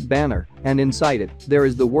is a red banner, and inside it, there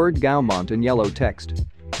is the word Gaumont in yellow text.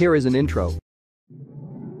 Here is an intro.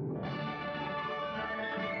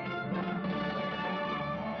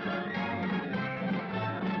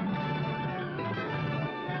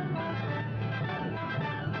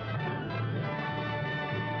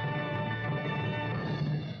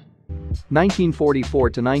 (1944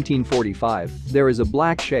 to 1945), there is a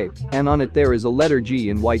black shape, and on it there is a letter G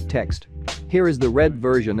in white text. Here is the red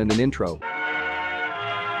version and an intro.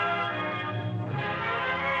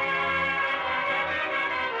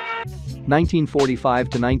 (1945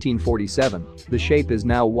 to 1947), the shape is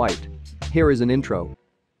now white. Here is an intro.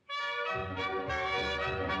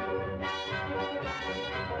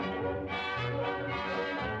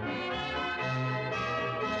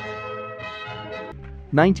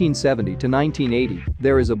 (1970 to 1980),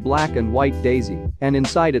 there is a black and white daisy, and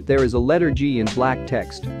inside it there is a letter G in black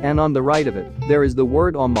text, and on the right of it, there is the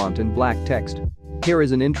word Gaumont in black text. Here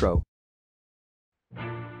is an intro.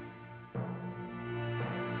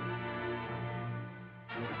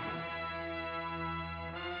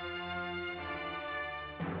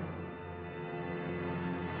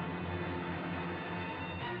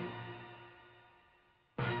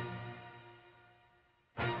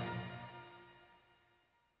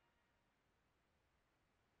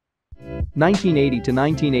 (1980 to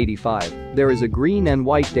 1985), there is a green and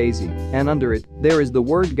white daisy, and under it, there is the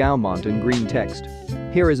word Gaumont in green text.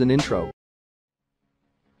 Here is an intro.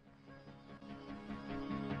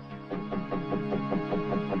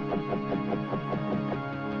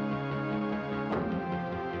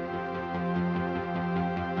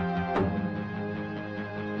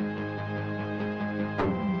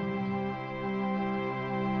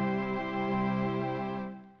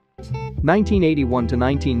 (1981 to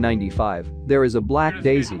 1995), there is a black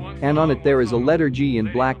daisy, and on it there is a letter G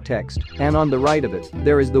in black text, and on the right of it,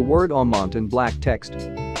 there is the word Gaumont in black text.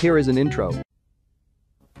 Here is an intro.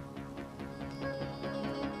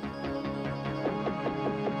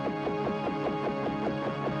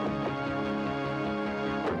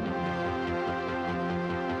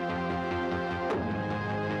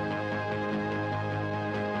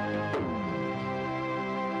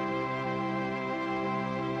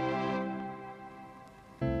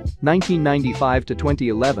 (1995 to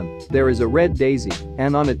 2011), there is a red daisy,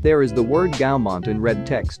 and on it there is the word Gaumont in red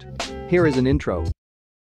text. Here is an intro.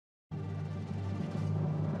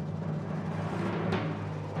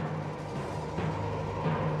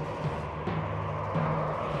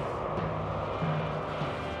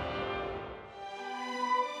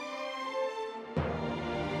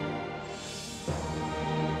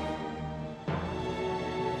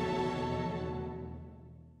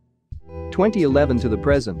 (2011 to the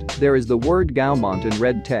present), there is the word Gaumont in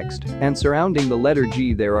red text, and surrounding the letter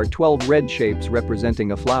G there are 12 red shapes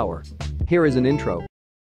representing a flower. Here is an intro.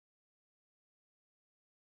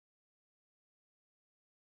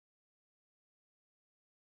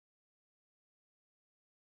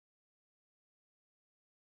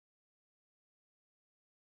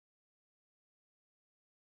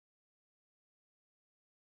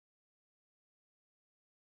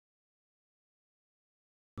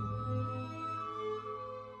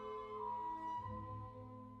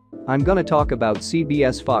 I'm gonna talk about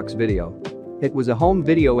CBS Fox Video. It was a home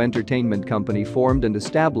video entertainment company formed and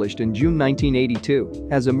established in June 1982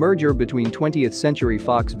 as a merger between 20th Century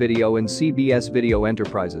Fox Video and CBS Video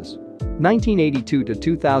Enterprises. 1982 to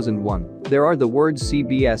 2001, there are the words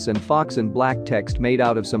CBS and Fox in black text made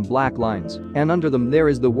out of some black lines, and under them there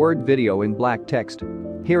is the word video in black text.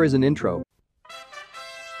 Here is an intro.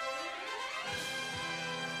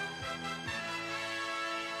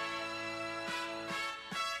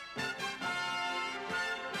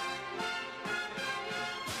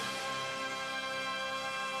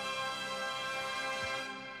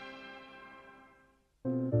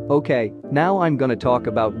 Okay, now I'm gonna talk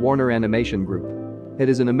about Warner Animation Group. It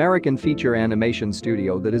is an American feature animation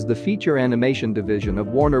studio that is the feature animation division of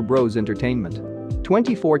Warner Bros. Entertainment.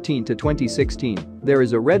 2014 to 2016, there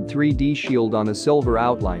is a red 3D shield on a silver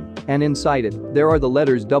outline, and inside it, there are the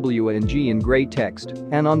letters W and G in gray text,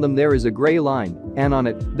 and on them there is a gray line, and on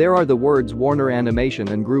it, there are the words Warner Animation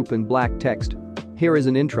and Group in black text. Here is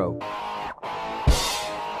an intro.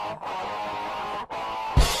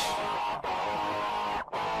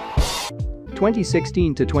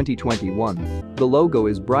 (2016 to 2021), the logo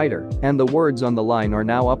is brighter, and the words on the line are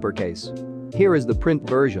now uppercase. Here is the print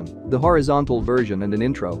version, the horizontal version and an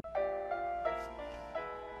intro.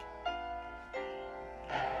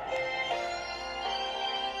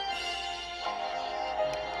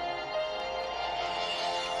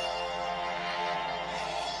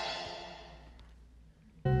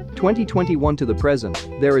 2021 to the present,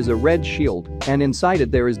 there is a red shield, and inside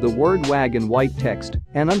it there is the word WAG in white text,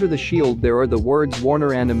 and under the shield there are the words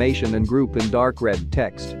Warner Animation and Group in dark red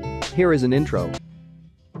text. Here is an intro.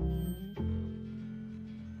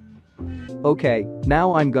 Okay,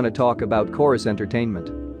 now I'm gonna talk about Chorus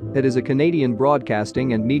Entertainment. It is a Canadian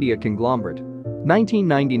broadcasting and media conglomerate.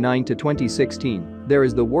 1999 to 2016, there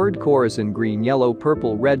is the word chorus in green, yellow,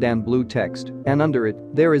 purple, red and blue text, and under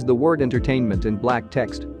it, there is the word entertainment in black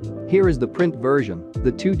text. Here is the print version,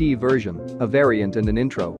 the 2D version, a variant and an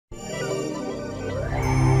intro.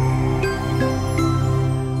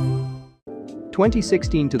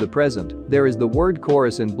 (2016 to the present), there is the word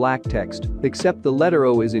chorus in black text, except the letter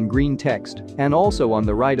O is in green text, and also on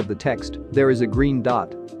the right of the text, there is a green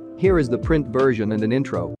dot. Here is the print version and an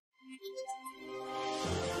intro.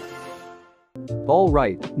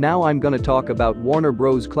 Alright, now I'm gonna talk about Warner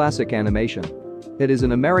Bros. Classic Animation. It is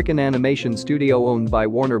an American animation studio owned by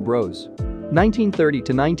Warner Bros. 1930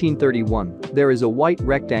 to 1931, there is a white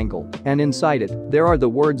rectangle, and inside it, there are the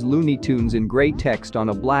words Looney Tunes in gray text on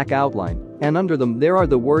a black outline, and under them there are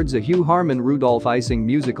the words A Hugh Harman Rudolph Ising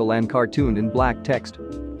musical and cartoon in black text.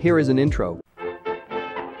 Here is an intro.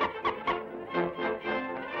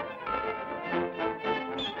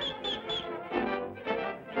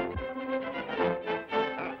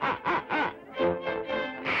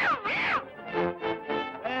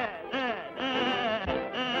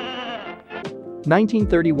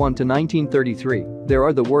 (1931 to 1933), there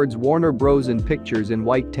are the words Warner Bros. In pictures in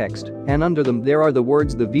white text, and under them there are the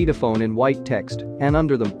words The Vitaphone in white text, and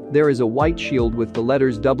under them, there is a white shield with the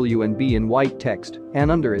letters W and B in white text,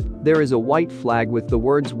 and under it, there is a white flag with the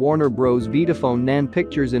words Warner Bros. Vitaphone and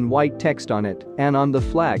pictures in white text on it, and on the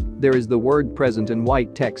flag, there is the word present in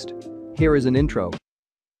white text. Here is an intro.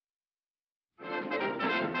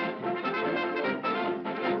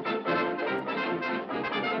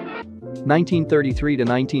 (1933 to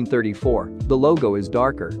 1934), the logo is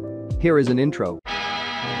darker. Here is an intro.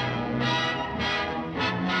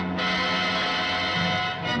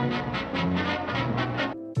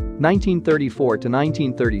 (1934 to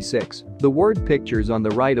 1936), the word pictures on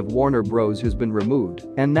the right of Warner Bros. Has been removed,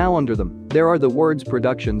 and now under them, there are the words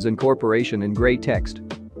Productions and Corporation in gray text.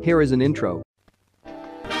 Here is an intro.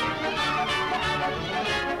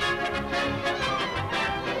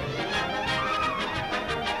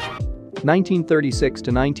 1936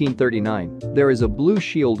 to 1939, there is a blue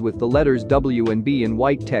shield with the letters W and B in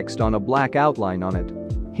white text on a black outline on it.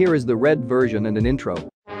 Here is the red version and an intro.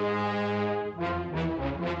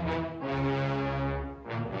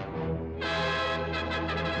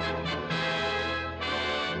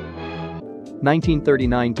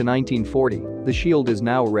 1939 to 1940, the shield is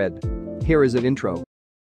now red. Here is an intro.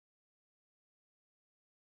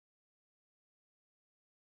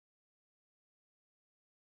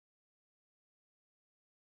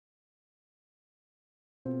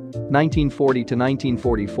 (1940 to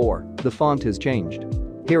 1944), the font has changed.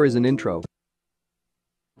 Here is an intro.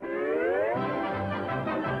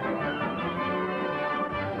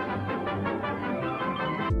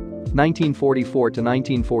 (1944 to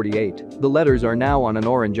 1948), the letters are now on an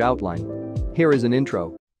orange outline. Here is an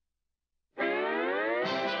intro.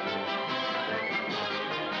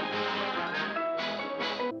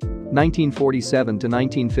 (1947 to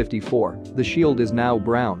 1954), the shield is now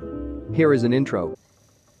brown. Here is an intro.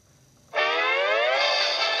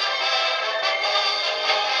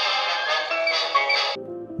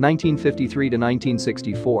 1953 to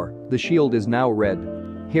 1964, the shield is now red.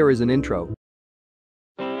 Here is an intro.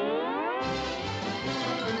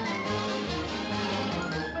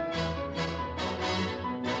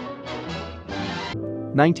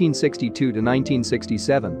 1962 to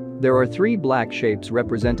 1967, there are three black shapes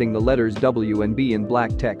representing the letters W and B in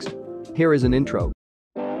black text. Here is an intro.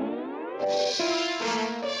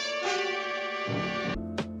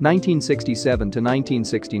 1967 to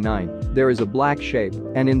 1969, there is a black shape,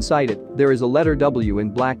 and inside it, there is a letter W in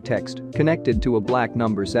black text, connected to a black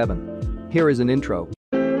number 7. Here is an intro.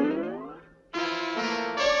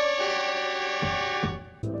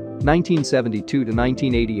 1972 to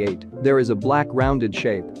 1988, there is a black rounded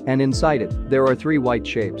shape, and inside it, there are three white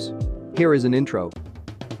shapes. Here is an intro.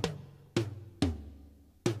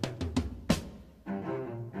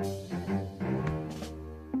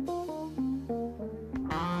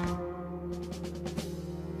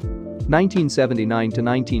 1979 to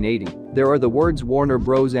 1980, there are the words Warner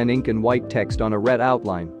Bros. And Inc. in white text on a red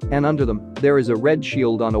outline, and under them, there is a red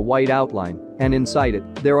shield on a white outline, and inside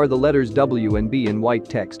it, there are the letters W and B in white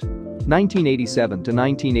text. 1987 to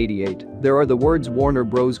 1988, there are the words Warner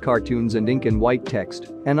Bros. Cartoons and ink in white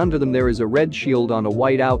text, and under them there is a red shield on a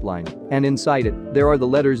white outline, and inside it, there are the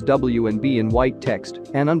letters W and B in white text,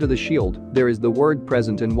 and under the shield, there is the word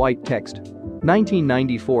present in white text.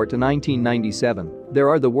 1994 to 1997, there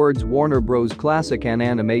are the words Warner Bros. Classic and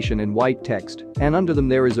Animation in white text, and under them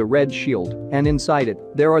there is a red shield, and inside it,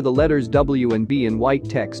 there are the letters W and B in white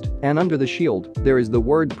text, and under the shield, there is the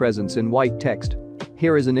word Presence in white text.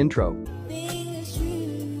 Here is an intro.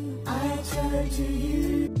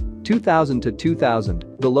 2000 to 2000,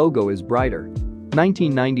 the logo is brighter.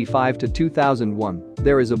 1995 to 2001,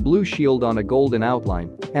 there is a blue shield on a golden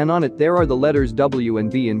outline, and on it there are the letters W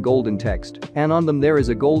and B in golden text, and on them there is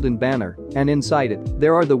a golden banner, and inside it,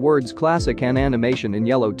 there are the words Classic and Animation in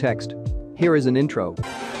yellow text. Here is an intro.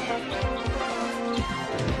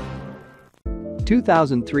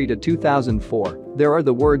 2003 to 2004, there are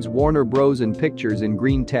the words Warner Bros. And Pictures in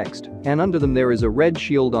green text, and under them there is a red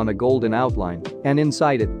shield on a golden outline, and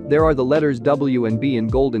inside it, there are the letters W and B in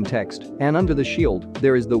golden text, and under the shield,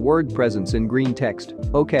 there is the word Presence in green text.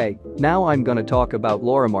 Okay, now I'm gonna talk about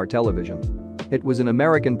Lorimar Television. It was an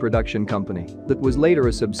American production company that was later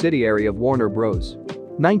a subsidiary of Warner Bros.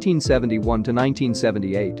 1971 to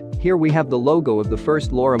 1978, here we have the logo of the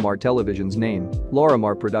first Lorimar Television's name,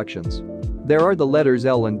 Lorimar Productions. There are the letters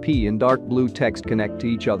L and P in dark blue text connect to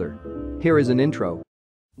each other. Here is an intro.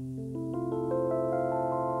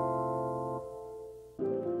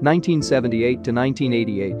 1978 to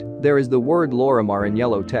 1988, there is the word Lorimar in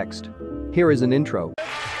yellow text. Here is an intro.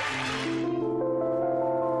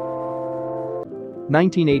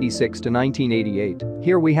 1986 to 1988,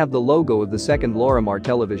 here we have the logo of the second Lorimar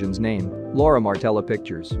Television's name, Lorimar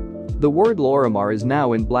Telepictures. The word Lorimar is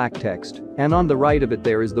now in black text, and on the right of it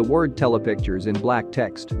there is the word Telepictures in black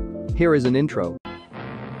text. Here is an intro.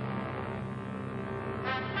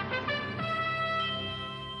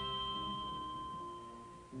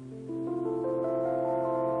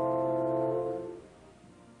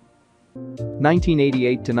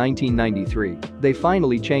 (1988 to 1993), they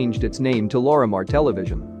finally changed its name to Lorimar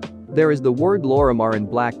Television. There is the word Lorimar in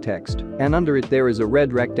black text, and under it there is a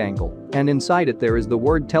red rectangle, and inside it there is the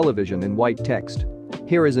word television in white text.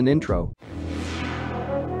 Here is an intro.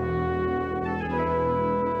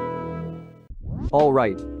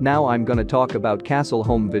 Alright, now I'm gonna talk about Castle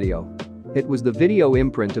Home Video. It was the video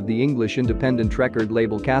imprint of the English independent record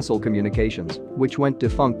label Castle Communications, which went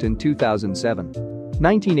defunct in 2007.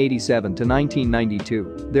 1987 to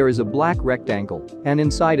 1992, there is a black rectangle, and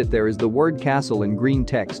inside it there is the word Castle in green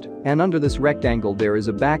text, and under this rectangle there is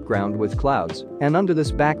a background with clouds, and under this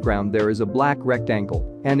background there is a black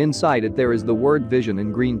rectangle, and inside it there is the word Vision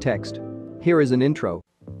in green text. Here is an intro.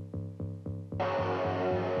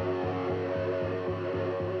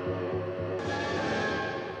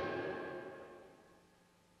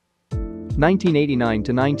 1989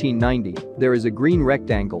 to 1990, there is a green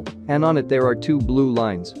rectangle, and on it there are two blue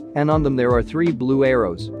lines, and on them there are three blue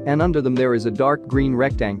arrows, and under them there is a dark green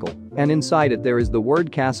rectangle, and inside it there is the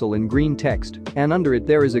word Castle in green text, and under it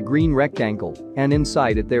there is a green rectangle, and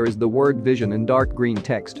inside it there is the word Vision in dark green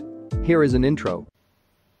text. Here is an intro.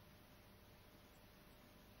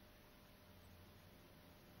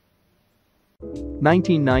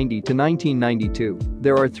 1990 to 1992,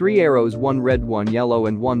 there are three arrows, one red, one yellow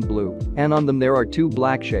and one blue, and on them there are two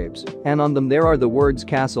black shapes, and on them there are the words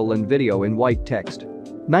Castle and Video in white text.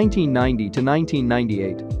 1990 to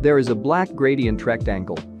 1998, there is a black gradient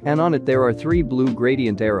rectangle, and on it there are three blue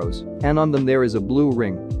gradient arrows, and on them there is a blue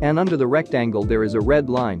ring, and under the rectangle there is a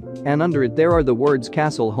red line, and under it there are the words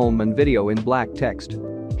Castle Home and Video in black text.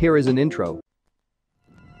 Here is an intro.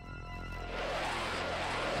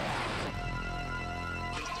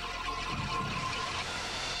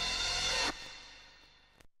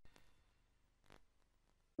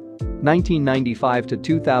 1995 to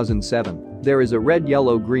 2007, there is a red,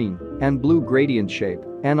 yellow, green, and blue gradient shape,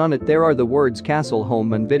 and on it there are the words Castle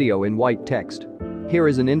Home and Video in white text. Here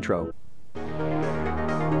is an intro.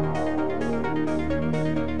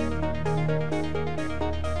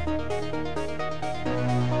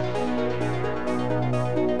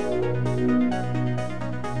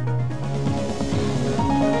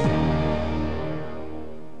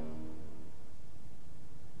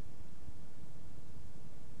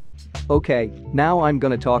 Okay, now I'm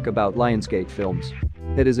gonna talk about Lionsgate Films.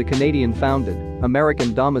 It is a Canadian-founded,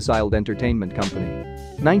 American-domiciled entertainment company.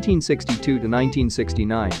 1962 to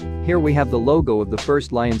 1969, here we have the logo of the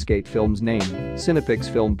first Lionsgate Films name, Cinepix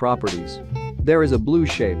Film Properties. There is a blue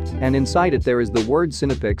shape, and inside it there is the word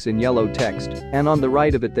Cinepix in yellow text, and on the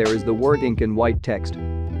right of it there is the word Ink in white text.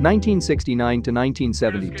 1969 to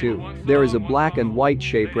 1972, there is a black and white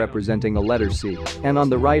shape representing a letter C, and on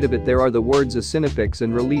the right of it there are the words a Cinepix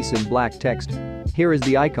and release in black text. Here is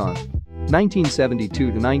the icon. 1972 to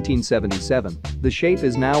 1977, the shape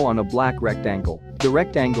is now on a black rectangle. The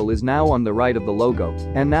rectangle is now on the right of the logo,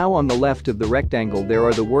 and now on the left of the rectangle there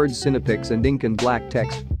are the words Cinepix and ink in black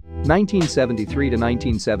text. 1973 to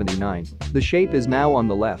 1979, the shape is now on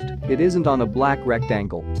the left, it isn't on a black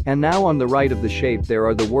rectangle, and now on the right of the shape there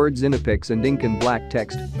are the words Cinepix and ink in black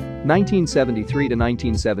text. 1973 to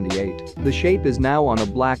 1978, the shape is now on a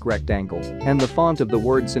black rectangle, and the font of the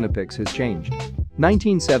word Cinepix has changed.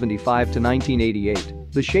 1975 to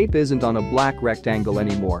 1988, the shape isn't on a black rectangle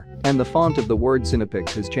anymore, and the font of the word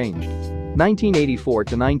Cinepix has changed. 1984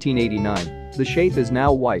 to 1989, the shape is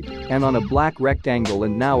now white and on a black rectangle,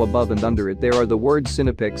 and now above and under it there are the words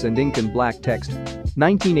Cinepix and ink in black text.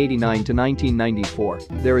 1989 to 1994,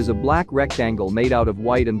 there is a black rectangle made out of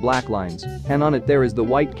white and black lines, and on it there is the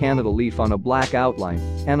white Canada leaf on a black outline,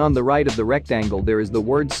 and on the right of the rectangle there is the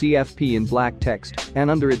word CFP in black text,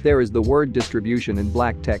 and under it there is the word distribution in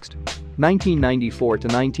black text. 1994 to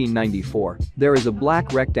 1994, there is a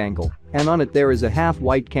black rectangle, and on it there is a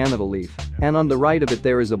half-white Canada leaf, and on the right of it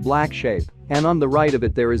there is a black shape, and on the right of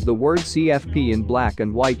it there is the word CFP in black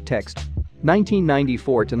and white text.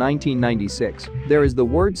 1994 to 1996, there is the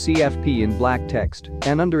word CFP in black text,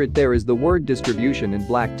 and under it there is the word distribution in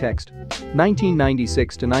black text.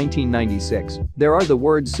 1996 to 1996, there are the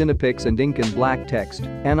words Cinepix and ink in black text,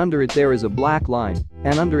 and under it there is a black line,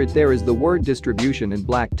 and under it there is the word distribution in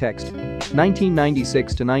black text.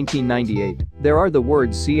 1996 to 1998, there are the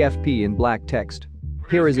words CFP in black text.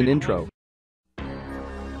 Here is an intro.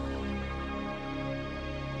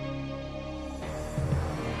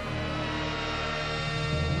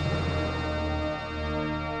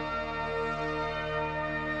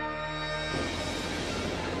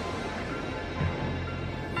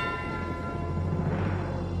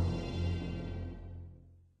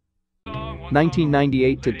 In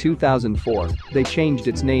 1998 to 2004, they changed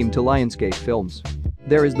its name to Lionsgate Films.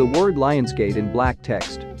 There is the word Lionsgate in black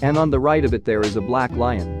text, and on the right of it there is a black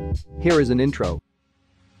lion. Here is an intro.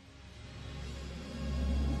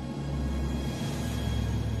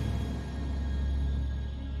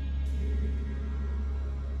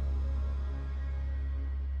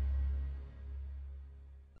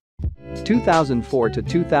 In 2004 to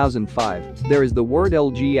 2005, there is the word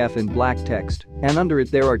LGF in black text, and under it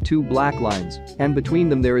there are two black lines, and between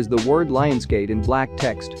them there is the word Lionsgate in black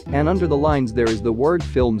text, and under the lines there is the word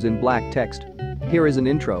Films in black text. Here is an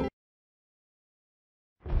intro.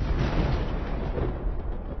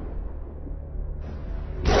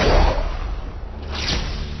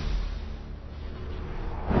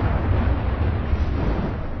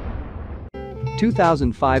 In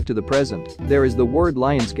 2005 to the present, there is the word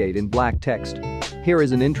Lionsgate in black text. Here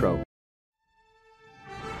is an intro.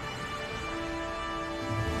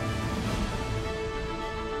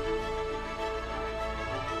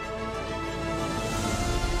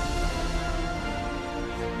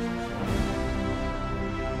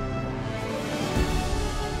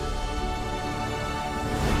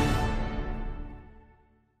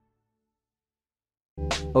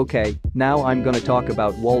 Okay, now I'm gonna talk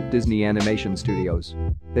about Walt Disney Animation Studios.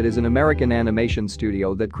 It is an American animation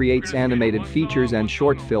studio that creates animated features and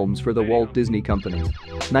short films for the Walt Disney Company.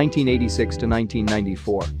 1986 to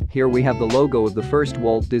 1994, here we have the logo of the first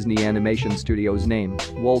Walt Disney Animation Studios name,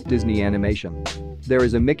 Walt Disney Animation. There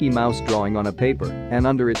is a Mickey Mouse drawing on a paper, and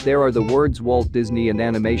under it there are the words Walt Disney and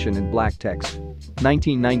Animation in black text.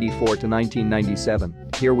 1994 to 1997,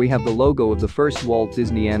 here we have the logo of the first Walt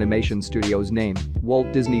Disney Animation Studios name,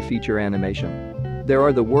 Walt Disney Feature Animation. There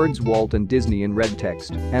are the words Walt and Disney in red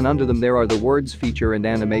text, and under them there are the words Feature and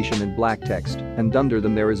Animation in black text, and under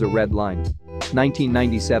them there is a red line.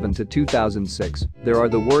 1997 to 2006, there are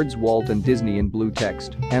the words Walt and Disney in blue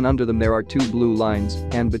text, and under them there are two blue lines,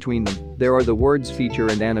 and between them, there are the words Feature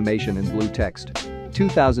and Animation in blue text.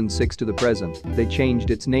 2006 to the present, they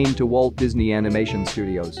changed its name to Walt Disney Animation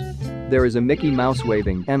Studios. There is a Mickey Mouse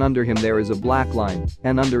waving, and under him there is a black line,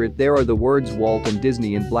 and under it there are the words Walt and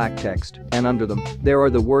Disney in black text, and under them, there are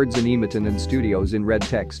the words Animaton and Studios in red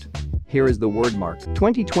text. Here is the wordmark.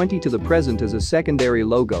 2020 to the present as a secondary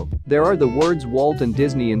logo, there are the words Walt and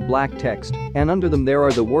Disney in black text, and under them there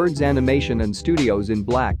are the words Animation and Studios in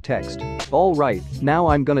black text. Alright, now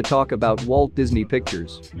I'm gonna talk about Walt Disney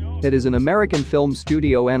Pictures. It is an American film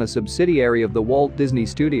studio and a subsidiary of the Walt Disney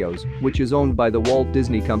Studios, which is owned by the Walt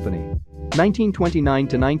Disney Company. 1929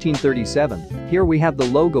 to 1937, here we have the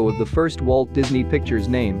logo of the first Walt Disney Pictures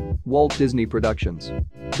name, Walt Disney Productions.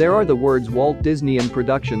 There are the words Walt Disney and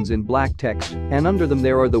Productions in black text, and under them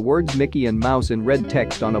there are the words Mickey and Mouse in red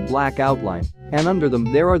text on a black outline, and under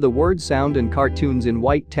them there are the words Sound and Cartoons in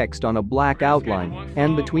white text on a black outline,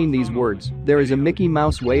 and between these words, there is a Mickey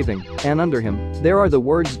Mouse waving, and under him, there are the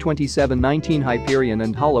words 2719 Hyperion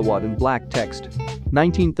and Hollywood in black text.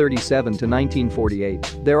 1937 to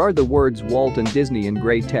 1948, there are the words Walt and Disney in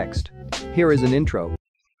gray text. Here is an intro.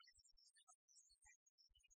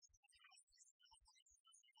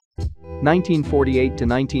 1948 to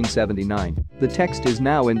 1979, the text is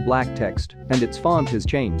now in black text, and its font has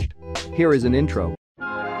changed. Here is an intro.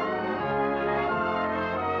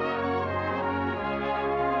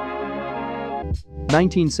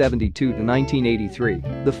 1972 to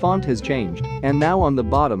 1983, the font has changed, and now on the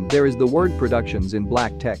bottom there is the word Productions in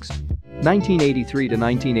black text. 1983 to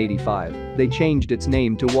 1985, they changed its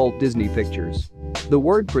name to Walt Disney Pictures. The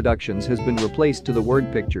word Productions has been replaced to the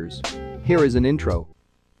word Pictures. Here is an intro.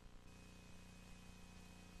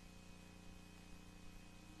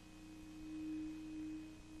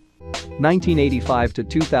 1985 to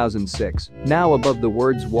 2006, now above the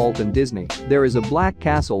words Walt and Disney, there is a black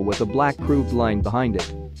castle with a black grooved line behind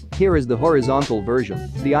it. Here is the horizontal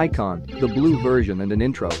version, the icon, the blue version and an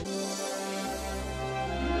intro.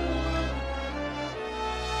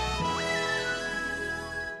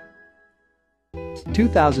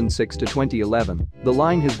 2006 to 2011, the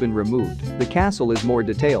line has been removed, the castle is more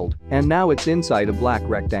detailed, and now it's inside a black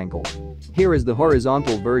rectangle. Here is the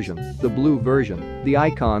horizontal version, the blue version, the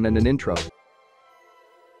icon and an intro.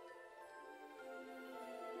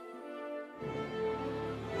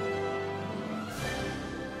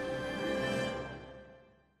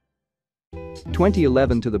 From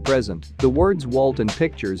 2011 to the present, the words Walt and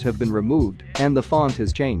Pictures have been removed, and the font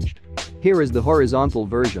has changed. Here is the horizontal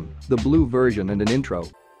version, the blue version and an intro.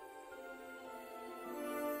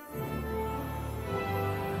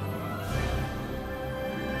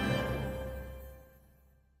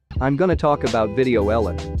 I'm gonna talk about Video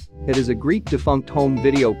Elite. It is a Greek defunct home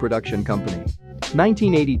video production company.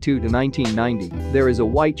 1982 to 1990, there is a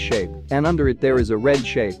white shape, and under it there is a red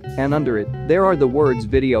shape, and under it, there are the words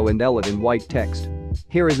Video and Elite in white text.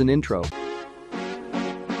 Here is an intro.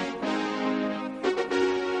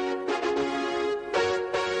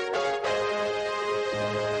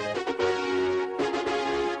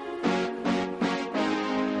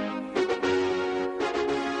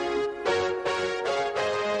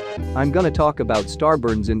 I'm gonna talk about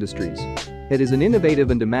Starburns Industries. It is an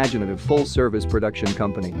innovative and imaginative full-service production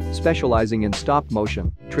company specializing in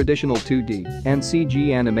stop-motion, traditional 2D, and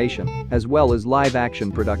CG animation, as well as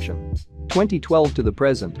live-action production. 2012 to the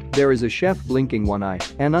present, there is a chef blinking one eye,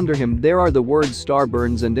 and under him there are the words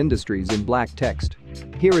Starburns and Industries in black text.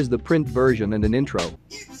 Here is the print version and an intro.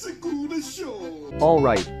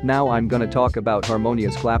 Alright, now I'm gonna talk about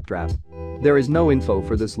Harmonious Claptrap. There is no info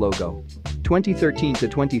for this logo. 2013 to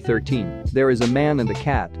 2013, there is a man and a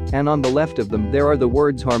cat, and on the left of them there are the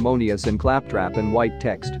words Harmonious and Claptrap in white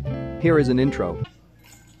text. Here is an intro.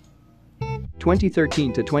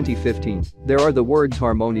 2013 to 2015, there are the words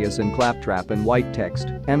Harmonious and Claptrap in white text,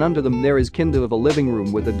 and under them there is kind of a living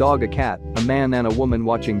room with a dog, a cat, a man and a woman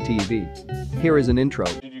watching TV. Here is an intro.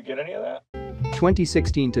 Did you get any of that?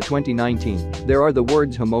 2016 to 2019, there are the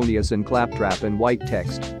words Harmonious and Claptrap in white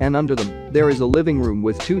text, and under them, there is a living room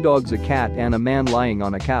with two dogs, a cat and a man lying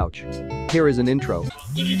on a couch. Here is an intro.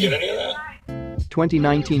 Did you get any of that?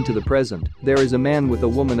 2019 to the present, there is a man with a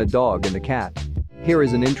woman, a dog and a cat. Here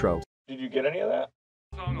is an intro. Did you get any of that?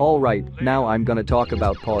 Alright, now I'm gonna talk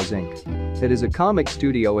about Paws Inc. It is a comic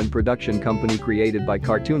studio and production company created by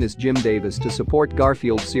cartoonist Jim Davis to support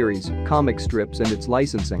Garfield series, comic strips and its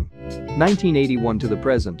licensing. 1981 to the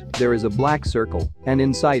present, there is a black circle, and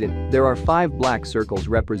inside it, there are 5 black circles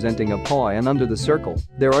representing a paw, and under the circle,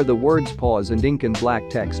 there are the words Paws and ink in black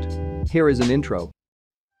text. Here is an intro.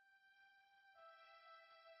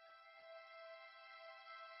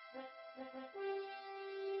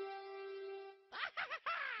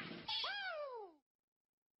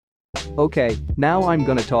 Okay, now I'm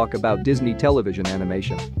gonna talk about Disney Television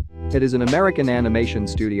Animation. It is an American animation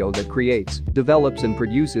studio that creates, develops and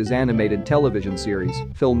produces animated television series,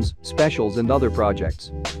 films, specials and other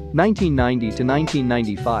projects. 1990 to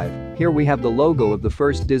 1995, here we have the logo of the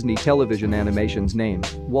first Disney Television Animation's name,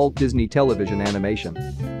 Walt Disney Television Animation.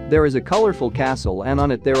 There is a colorful castle and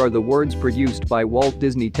on it there are the words produced by Walt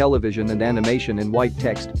Disney Television and Animation in white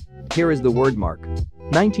text. Here is the word mark.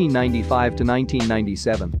 1995 to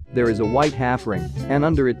 1997, there is a white half ring, and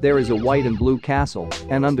under it there is a white and blue castle,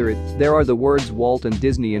 and under it, there are the words Walt and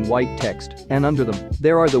Disney in white text, and under them,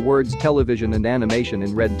 there are the words television and animation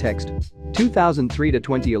in red text. 2003 to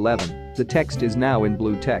 2011, the text is now in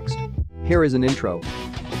blue text. Here is an intro.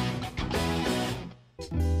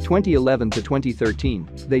 2011 to 2013,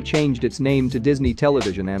 they changed its name to Disney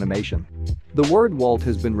Television Animation. The word Walt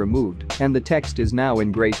has been removed, and the text is now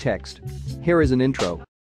in gray text. Here is an intro.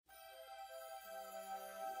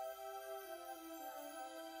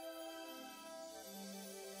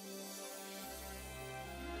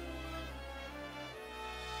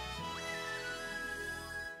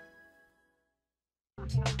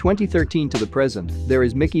 (2013 to the present), there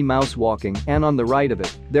is Mickey Mouse walking, and on the right of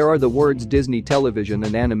it, there are the words Disney Television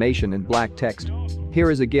and Animation in black text.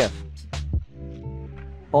 Here is a GIF.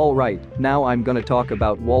 Alright, now I'm gonna talk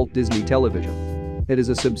about Walt Disney Television. It is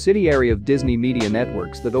a subsidiary of Disney Media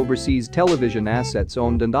Networks that oversees television assets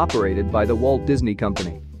owned and operated by the Walt Disney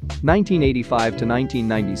Company. 1985 to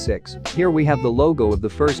 1996, here we have the logo of the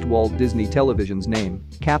first Walt Disney Television's name,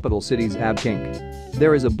 Capital Cities ABK Inc.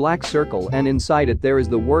 There is a black circle and inside it there is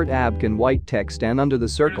the word ABK in white text and under the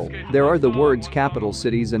circle, there are the words Capital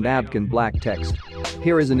Cities and ABK in black text.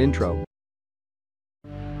 Here is an intro.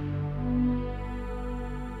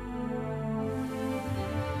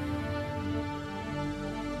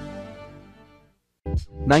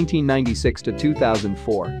 1996 to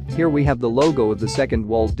 2004, here we have the logo of the second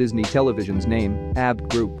Walt Disney Television's name, ABK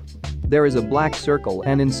Group. There is a black circle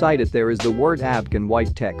and inside it there is the word ABK in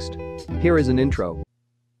white text. Here is an intro.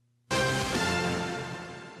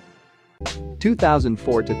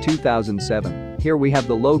 2004 to 2007, here we have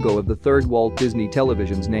the logo of the third Walt Disney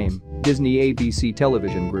Television's name, Disney ABC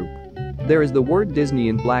Television Group. There is the word Disney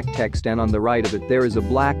in black text and on the right of it there is a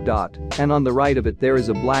black dot, and on the right of it there is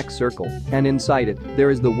a black circle, and inside it,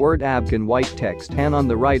 there is the word ABK in white text and on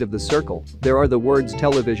the right of the circle, there are the words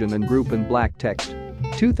television and group in black text.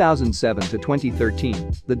 2007 to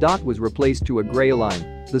 2013, the dot was replaced to a gray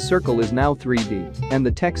line, the circle is now 3D, and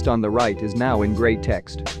the text on the right is now in gray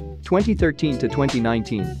text. 2013 to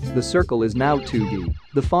 2019, the circle is now 2D,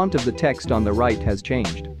 the font of the text on the right has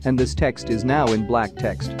changed, and this text is now in black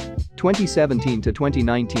text. 2017 to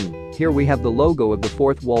 2019, here we have the logo of the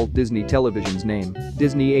fourth Walt Disney Television's name,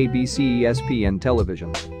 Disney ABC ESPN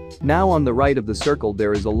Television. Now on the right of the circle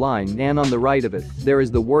there is a line and on the right of it, there is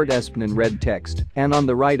the word ESPN in red text, and on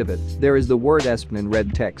the right of it, there is the word ESPN in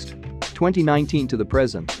red text. 2019 to the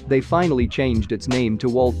present, they finally changed its name to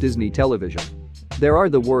Walt Disney Television. There are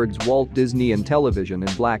the words Walt Disney and Television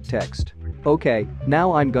in black text. Okay,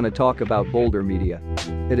 now I'm gonna talk about Boulder Media.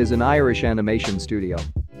 It is an Irish animation studio.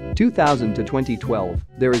 2000 to 2012,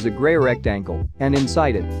 there is a gray rectangle, and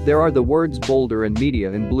inside it, there are the words Boulder and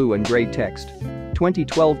Media in blue and gray text.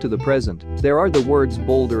 2012 to the present, there are the words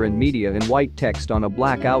Boulder and Media in white text on a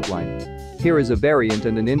black outline. Here is a variant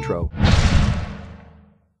and an intro.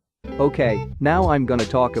 Okay, now I'm gonna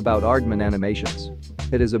talk about Aardman Animations.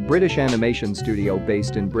 It is a British animation studio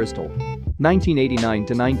based in Bristol. 1989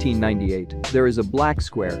 to 1998, there is a black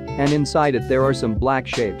square, and inside it there are some black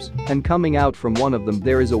shapes, and coming out from one of them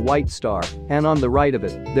there is a white star, and on the right of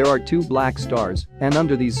it, there are two black stars, and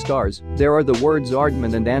under these stars, there are the words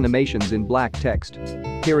Aardman and Animations in black text.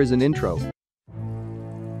 Here is an intro.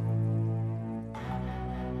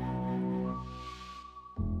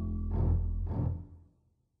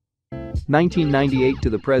 1998 to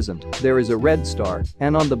the present, there is a red star,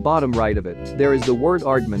 and on the bottom right of it, there is the word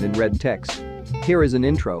Aardman in red text. Here is an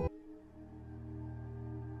intro.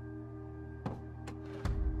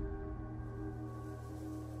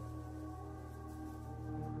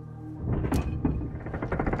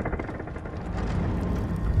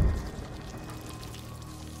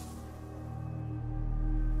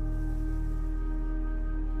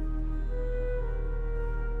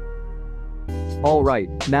 Alright,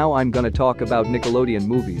 now I'm gonna talk about Nickelodeon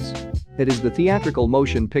Movies. It is the theatrical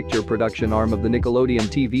motion picture production arm of the Nickelodeon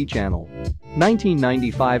TV channel.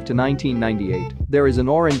 1995 to 1998, there is an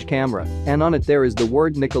orange camera, and on it there is the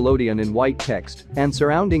word Nickelodeon in white text, and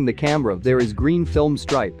surrounding the camera there is green film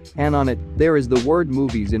stripe, and on it, there is the word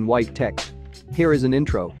Movies in white text. Here is an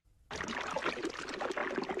intro.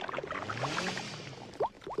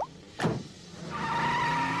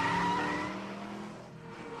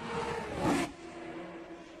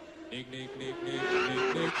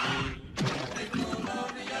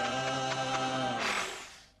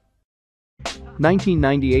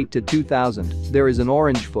 1998 to 2000, there is an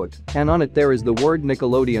orange foot, and on it there is the word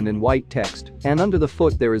Nickelodeon in white text, and under the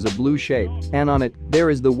foot there is a blue shape, and on it, there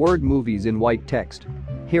is the word Movies in white text.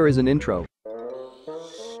 Here is an intro.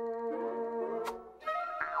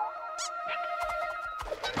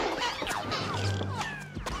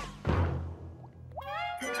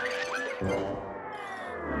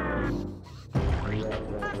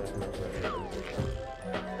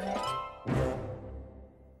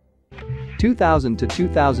 2000 to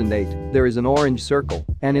 2008, there is an orange circle,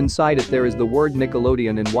 and inside it there is the word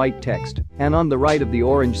Nickelodeon in white text, and on the right of the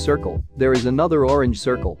orange circle, there is another orange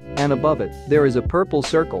circle, and above it, there is a purple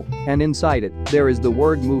circle, and inside it, there is the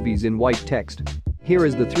word movies in white text. Here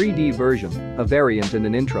is the 3D version, a variant and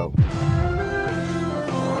an intro.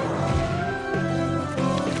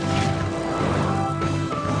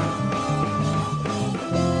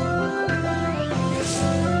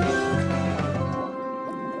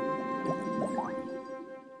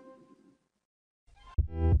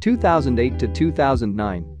 (2008 to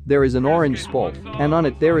 2009), there is an orange spalt, and on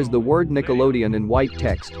it there is the word Nickelodeon in white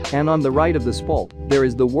text, and on the right of the spalt, there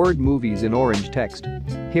is the word movies in orange text.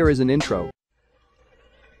 Here is an intro.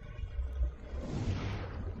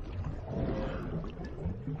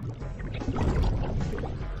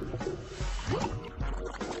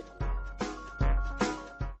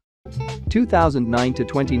 (2009 to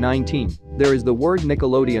 2019), there is the word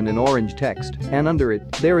Nickelodeon in orange text, and under it,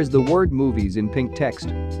 there is the word movies in pink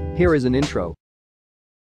text. Here is an intro.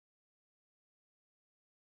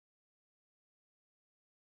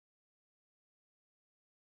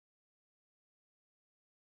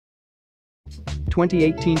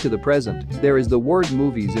 (2018 to the present), there is the word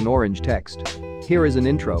movies in orange text. Here is an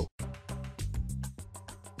intro.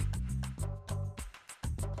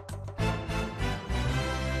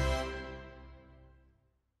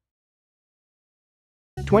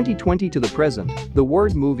 2020 to the present, the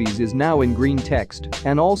word movies is now in green text,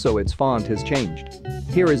 and also its font has changed.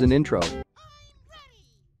 Here is an intro.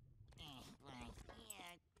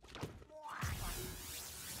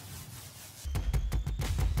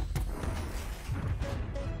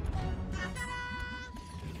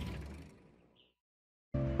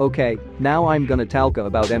 Okay, now I'm gonna talk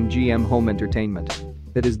about MGM Home Entertainment.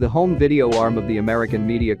 It is the home video arm of the American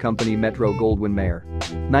media company Metro-Goldwyn-Mayer.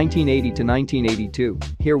 1980 to 1982,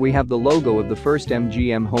 here we have the logo of the first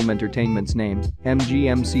MGM Home Entertainment's name,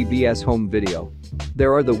 MGM CBS Home Video.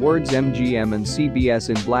 There are the words MGM and CBS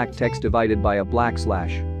in black text divided by a black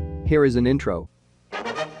slash. Here is an intro.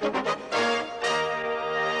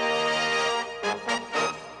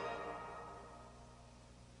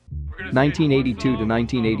 1982 to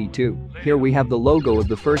 1982, here we have the logo of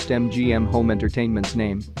the first MGM Home Entertainment's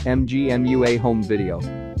name, MGM UA Home Video.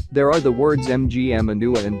 There are the words MGM and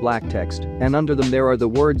UA in black text, and under them there are the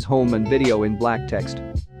words Home and Video in black text.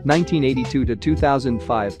 1982 to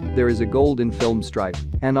 2005, there is a golden film stripe,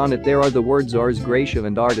 and on it there are the words Ars Gratia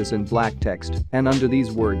and Artis in black text, and under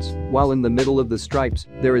these words, while in the middle of the stripes,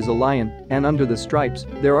 there is a lion, and under the stripes,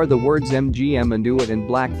 there are the words MGM and UA in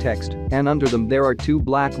black text, and under them there are two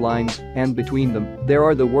black lines, and between them, there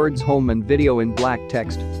are the words Home and Video in black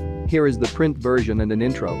text. Here is the print version and an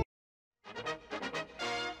intro.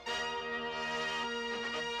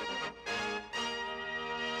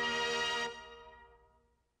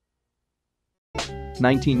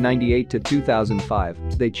 1998 to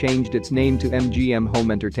 2005, they changed its name to MGM Home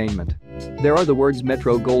Entertainment. There are the words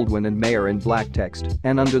Metro-Goldwyn-Mayer in black text,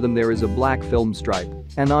 and under them there is a black film stripe,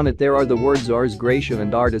 and on it there are the words Ars Gratia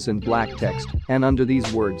and Artis in black text, and under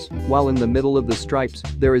these words, while in the middle of the stripes,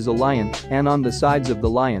 there is a lion, and on the sides of the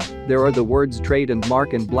lion, there are the words Trade and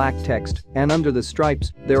Mark in black text, and under the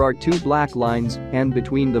stripes, there are two black lines, and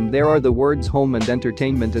between them there are the words Home and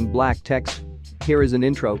Entertainment in black text. Here is an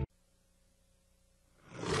intro.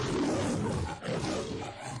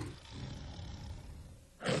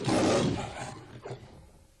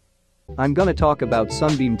 I'm gonna talk about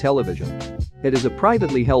Sunbeam Television. It is a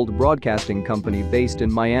privately held broadcasting company based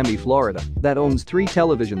in Miami, Florida, that owns 3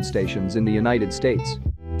 television stations in the United States.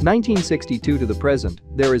 1962 to the present,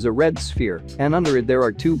 there is a red sphere, and under it there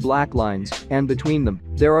are 2 black lines, and between them,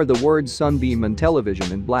 there are the words Sunbeam and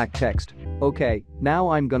Television in black text. Okay, now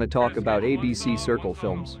I'm gonna talk about ABC Circle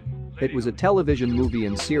Films. It was a television movie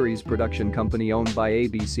and series production company owned by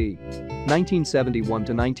ABC. 1971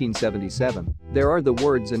 to 1977, there are the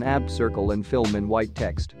words in AB Circle and Film in white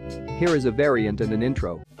text. Here is a variant and an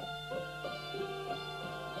intro.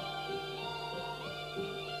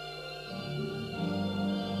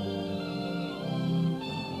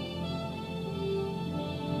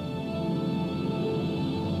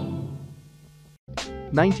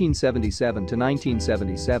 (1977 to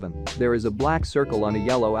 1977), there is a black circle on a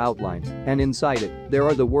yellow outline, and inside it, there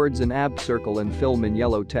are the words in AB Circle and Film in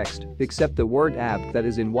yellow text, except the word AB that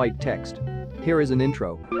is in white text. Here is an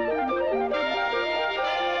intro.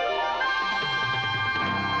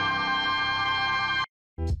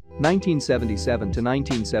 1977 to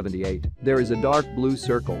 1978, there is a dark blue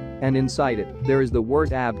circle, and inside it, there is the word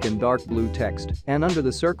ABC in dark blue text, and under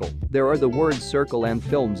the circle, there are the words Circle and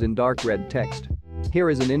Films in dark red text.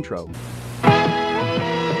 Here is an intro.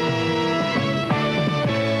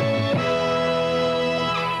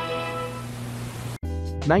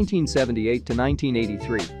 1978 to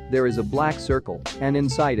 1983, there is a black circle, and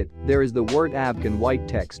inside it, there is the word ABK in white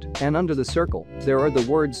text, and under the circle, there are the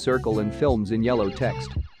words circle and films in yellow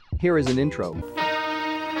text. Here is an intro.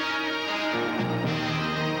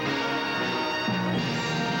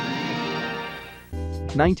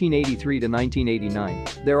 1983 to 1989,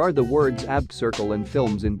 there are the words ABK circle and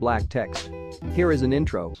films in black text. Here is an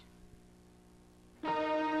intro.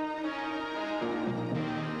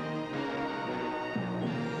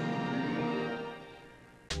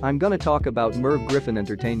 I'm gonna talk about Merv Griffin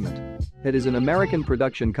Entertainment. It is an American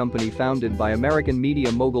production company founded by American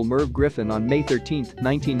media mogul Merv Griffin on May 13,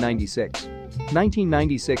 1996.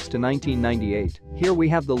 1996 to 1998, here we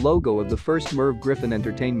have the logo of the first Merv Griffin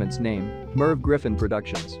Entertainment's name, Merv Griffin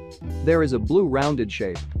Productions. There is a blue rounded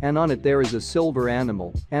shape, and on it there is a silver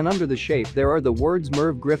animal, and under the shape there are the words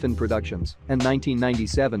Merv Griffin Productions and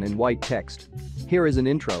 1997 in white text. Here is an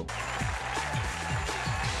intro.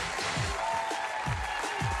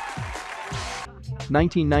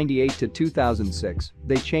 (1998 to 2006),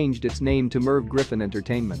 they changed its name to Merv Griffin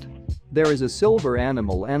Entertainment. There is a silver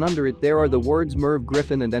animal and under it there are the words Merv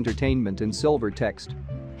Griffin and Entertainment in silver text.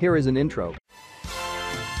 Here is an intro.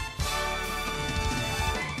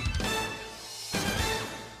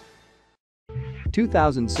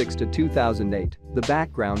 (2006 to 2008), the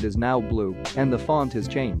background is now blue and the font has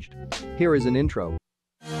changed. Here is an intro.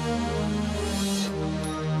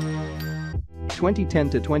 2010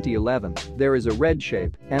 to 2011, there is a red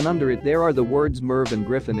shape, and under it there are the words Merv and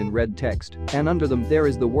Griffin in red text, and under them there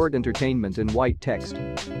is the word Entertainment in white text.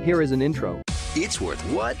 Here is an intro. It's Worth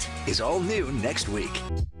What is all new next week.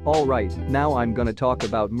 Alright, now I'm gonna talk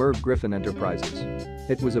about Merv Griffin Enterprises.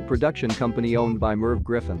 It was a production company owned by Merv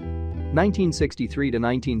Griffin. 1963 to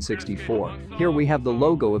 1964, here we have the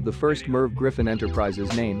logo of the first Merv Griffin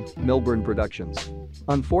Enterprises name, Milburn Productions.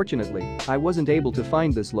 Unfortunately, I wasn't able to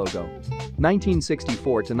find this logo.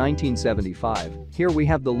 1964 to 1975, here we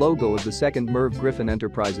have the logo of the second Merv Griffin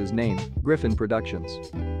Enterprises name, Griffin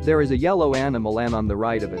Productions. There is a yellow animal and on the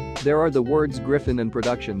right of it, there are the words Griffin and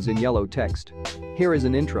Productions in yellow text. Here is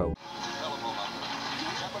an intro.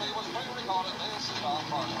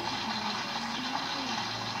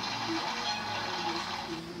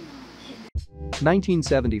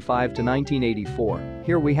 1975 to 1984,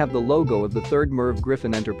 here we have the logo of the third Merv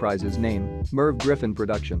Griffin Enterprises name, Merv Griffin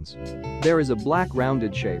Productions. There is a black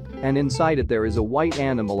rounded shape, and inside it there is a white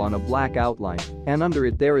animal on a black outline, and under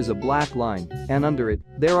it there is a black line, and under it,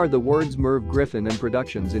 there are the words Merv Griffin and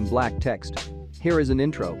Productions in black text. Here is an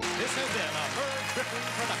intro. This has been a Merv Griffin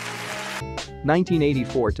production.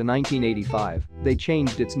 1984 to 1985, they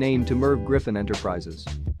changed its name to Merv Griffin Enterprises.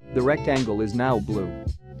 The rectangle is now blue.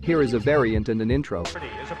 Here is a variant and an intro. Is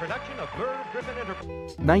a production of Merv Griffin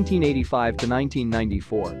Enterprises. 1985 to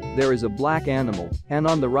 1994, there is a black animal, and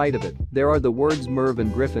on the right of it, there are the words Merv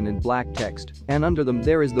and Griffin in black text, and under them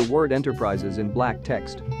there is the word Enterprises in black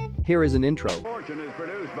text. Here is an intro. Fortune is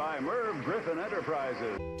produced by Merv Griffin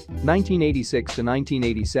Enterprises. 1986 to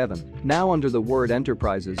 1987, now under the word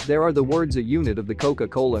Enterprises there are the words a unit of the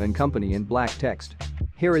Coca-Cola and Company in black text.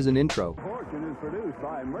 Here is an intro. Fortune is produced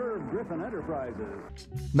by Merv Griffin Enterprises.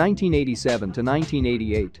 1987 to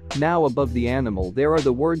 1988, now above the animal there are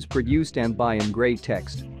the words produced and by in gray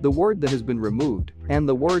text, the word that has been removed, and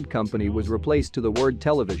the word company was replaced to the word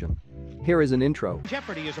television. Here is an intro.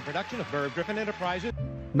 Jeopardy is a production of Merv Griffin Enterprises.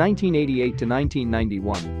 1988 to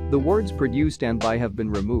 1991, the words produced and by have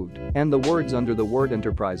been removed, and the words under the word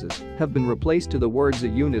Enterprises have been replaced to the words a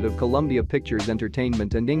unit of Columbia Pictures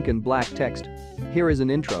Entertainment and ink in black text. Here is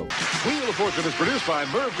an intro. Wheel of Fortune is produced by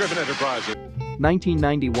Merv Griffin Enterprises.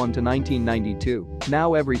 1991 to 1992,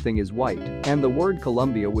 now everything is white, and the word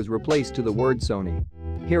Columbia was replaced to the word Sony.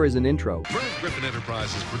 Here is an intro. Merv Griffin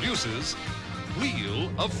Enterprises produces Wheel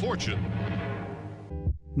of Fortune.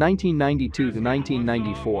 1992 to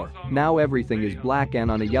 1994, now everything is black and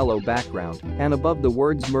on a yellow background, and above the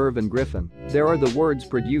words Merv and Griffin, there are the words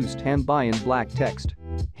produced and by in black text.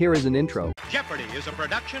 Here is an intro. Jeopardy is a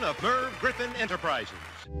production of Merv Griffin Enterprises.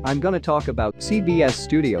 I'm gonna talk about CBS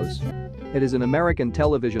Studios. It is an American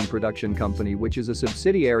television production company which is a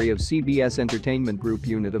subsidiary of CBS Entertainment Group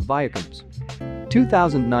unit of Viacom's.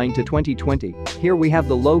 2009 to 2020, here we have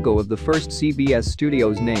the logo of the first CBS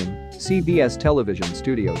Studios name, CBS Television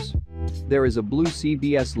Studios. There is a blue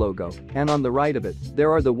CBS logo, and on the right of it,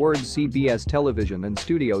 there are the words CBS Television and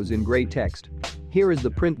Studios in gray text. Here is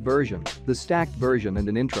the print version, the stacked version and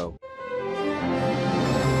an intro.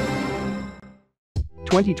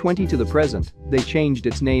 2020 to the present, they changed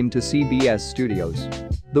its name to CBS Studios.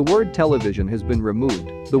 The word television has been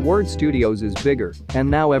removed, the word studios is bigger, and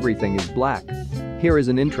now everything is black. Here is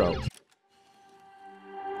an intro.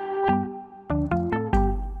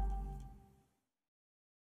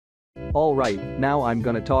 Alright, now I'm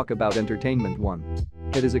gonna talk about Entertainment One.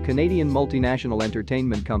 It is a Canadian multinational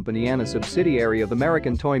entertainment company and a subsidiary of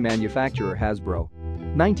American toy manufacturer Hasbro.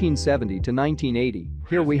 1970 to 1980,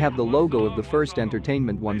 here we have the logo of the first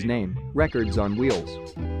Entertainment One's name, Records on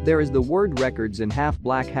Wheels. There is the word Records in half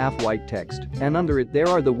black half white text, and under it there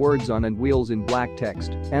are the words on and wheels in black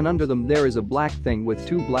text, and under them there is a black thing with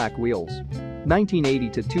two black wheels. 1980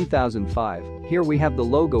 to 2005, here we have the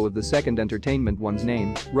logo of the second Entertainment One's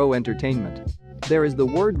name, Row Entertainment. There is the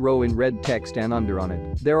word Row in red text and under on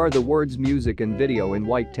it, there are the words Music and Video in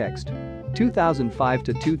white text. 2005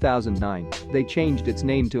 to 2009, they changed its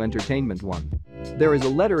name to Entertainment One. There is a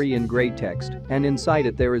letter E in gray text, and inside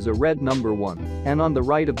it there is a red number 1, and on the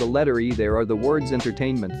right of the letter E there are the words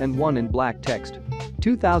Entertainment and 1 in black text.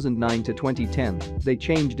 2009 to 2010, they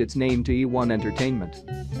changed its name to E1 Entertainment.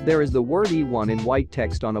 There is the word E1 in white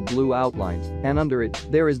text on a blue outline, and under it,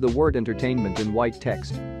 there is the word Entertainment in white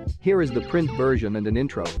text. Here is the print version and an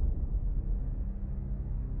intro.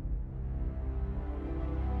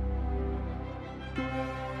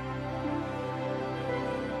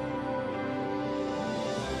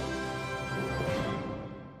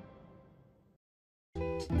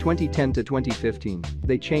 In 2010 to 2015,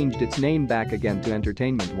 they changed its name back again to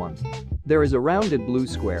Entertainment One. There is a rounded blue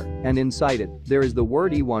square, and inside it, there is the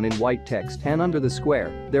word E1 in white text, and under the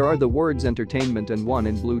square, there are the words Entertainment and 1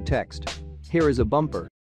 in blue text. Here is a bumper.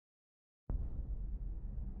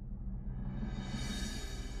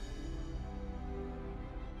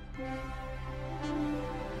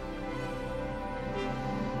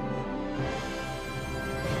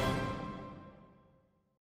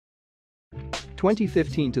 In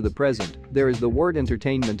 2015 to the present, there is the word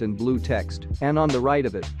Entertainment in blue text, and on the right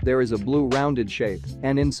of it, there is a blue rounded shape,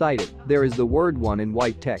 and inside it, there is the word 1 in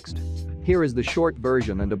white text. Here is the short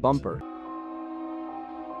version and a bumper.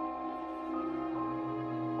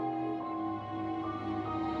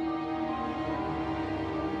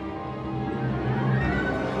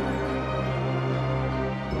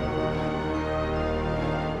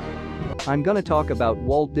 I'm gonna talk about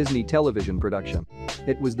Walt Disney Television Production.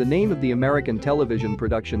 It was the name of the American television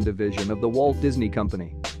production division of the Walt Disney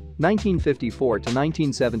Company. 1954 to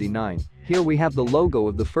 1979, here we have the logo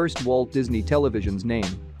of the first Walt Disney Television's name,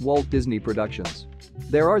 Walt Disney Productions.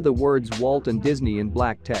 There are the words Walt and Disney in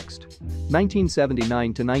black text. 1979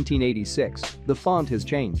 to 1986, the font has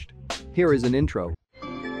changed. Here is an intro.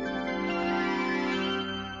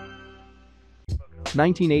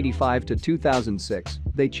 1985 to 2006,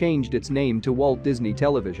 they changed its name to Walt Disney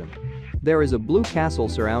Television. There is a blue castle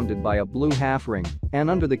surrounded by a blue half ring, and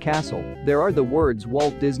under the castle, there are the words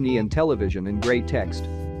Walt Disney and Television in gray text.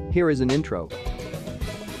 Here is an intro.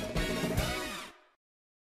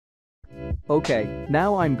 Okay,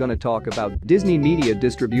 now I'm gonna talk about Disney Media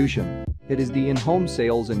Distribution. It is the in-home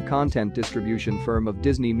sales and content distribution firm of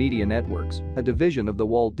Disney Media Networks, a division of the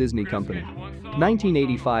Walt Disney Company.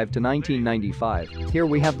 1985 to 1995, here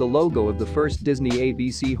we have the logo of the first Disney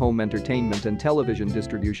ABC home entertainment and television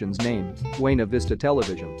distribution's name, Buena Vista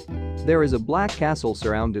Television. There is a black castle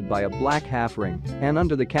surrounded by a black half ring, and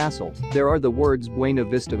under the castle, there are the words Buena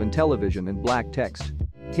Vista and Television in black text.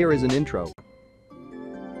 Here is an intro.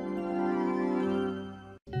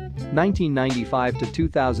 1995 to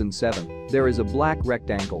 2007, there is a black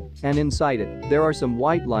rectangle, and inside it, there are some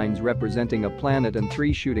white lines representing a planet and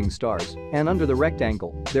 3 shooting stars, and under the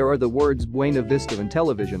rectangle, there are the words Buena Vista and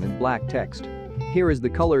Television in black text. Here is the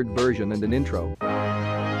colored version and an intro.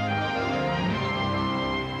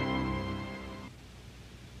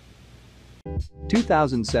 In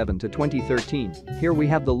 2007 to 2013, here we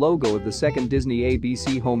have the logo of the second Disney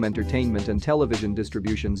ABC home entertainment and television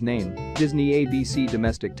distribution's name, Disney ABC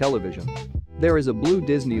Domestic Television. There is a blue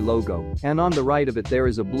Disney logo, and on the right of it there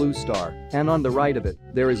is a blue star, and on the right of it,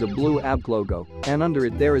 there is a blue AB logo, and under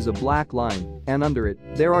it there is a black line, and under it,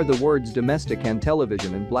 there are the words Domestic and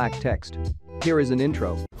Television in black text. Here is an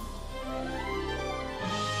intro.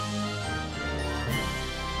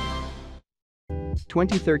 In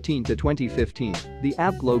 2013 to 2015, the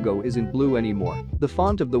app logo isn't blue anymore. The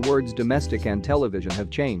font of the words Domestic and Television have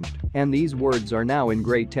changed, and these words are now in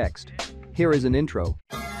gray text. Here is an intro.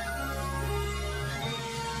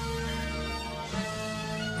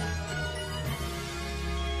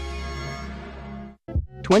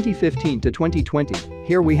 2015 to 2020,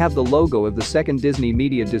 here we have the logo of the second Disney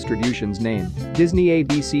Media Distribution's name, Disney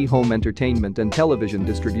ABC Home Entertainment and Television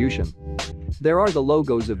Distribution. There are the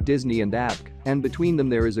logos of Disney and ABC, and between them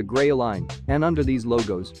there is a gray line, and under these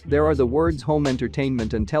logos, there are the words Home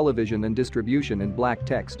Entertainment and Television and Distribution in black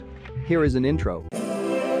text. Here is an intro.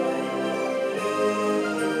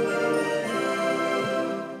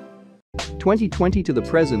 2020 to the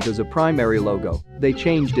present as a primary logo, they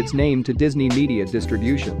changed its name to Disney Media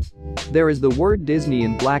Distribution. There is the word Disney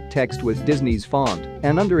in black text with Disney's font,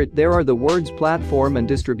 and under it there are the words platform and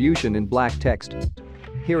distribution in black text.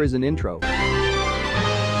 Here is an intro.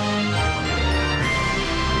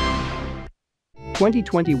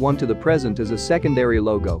 2021 to the present as a secondary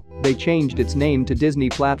logo, they changed its name to Disney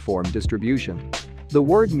Platform Distribution. The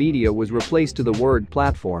word media was replaced to the word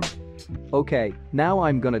platform. Okay, now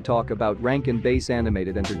I'm gonna talk about Rankin Bass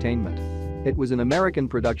Animated Entertainment. It was an American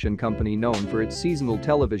production company known for its seasonal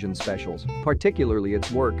television specials, particularly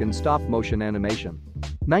its work in stop-motion animation.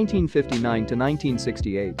 1959 to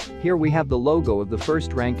 1968, here we have the logo of the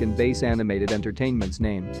first Rankin Bass Animated Entertainment's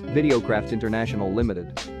name, Videocraft International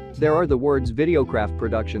Limited. There are the words Videocraft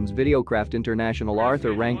Productions, Videocraft International,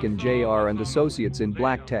 Arthur Rankin Jr. and Associates in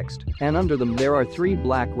black text, and under them there are three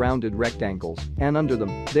black rounded rectangles, and under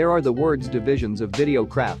them there are the words Divisions of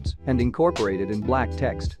Videocrafts and incorporated in black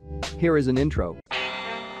text. Here is an intro.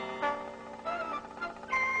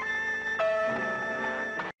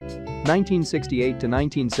 1968 to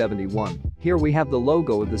 1971, here we have the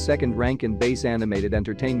logo of the second Rankin Bass Animated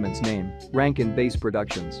Entertainment's name, Rankin Bass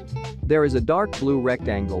Productions. There is a dark blue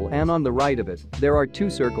rectangle and on the right of it, there are two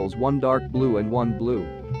circles, one dark blue and one blue.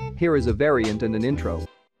 Here is a variant and an intro.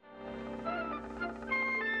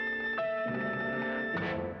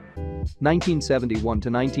 1971 to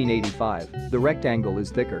 1985, the rectangle is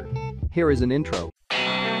thicker. Here is an intro.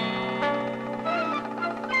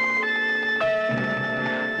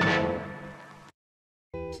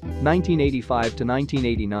 1985 to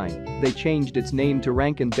 1989, they changed its name to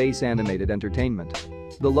Rankin Bass Animated Entertainment.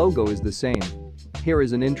 The logo is the same. Here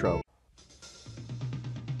is an intro.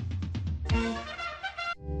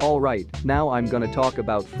 Alright, now I'm gonna talk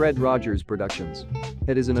about Fred Rogers Productions.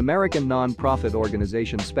 It is an American non-profit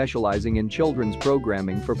organization specializing in children's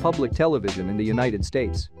programming for public television in the United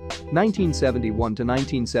States. 1971 to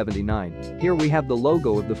 1979, here we have the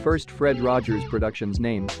logo of the first Fred Rogers Productions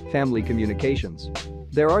name, Family Communications.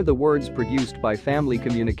 There are the words produced by Family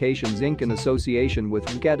Communications Inc. in association with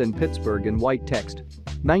WGET and Pittsburgh in white text.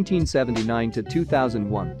 1979 to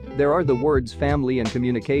 2001, there are the words Family and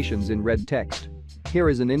Communications in red text. Here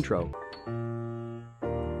is an intro.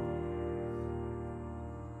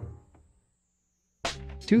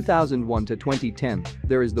 2001 to 2010,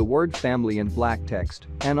 there is the word family in black text,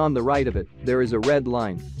 and on the right of it, there is a red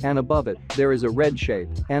line, and above it, there is a red shape,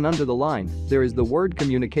 and under the line, there is the word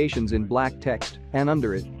communications in black text, and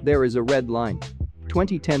under it, there is a red line.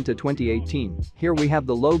 2010 to 2018, here we have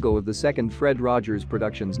the logo of the second Fred Rogers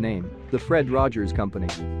Productions name, the Fred Rogers Company.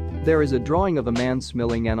 There is a drawing of a man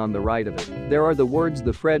smiling and on the right of it, there are the words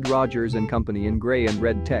the Fred Rogers and Company in gray and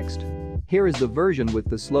red text. Here is the version with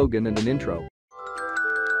the slogan and an intro.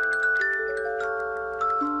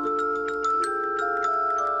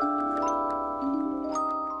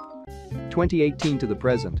 2018 to the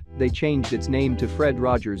present, they changed its name to Fred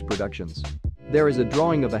Rogers Productions. There is a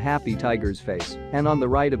drawing of a happy tiger's face, and on the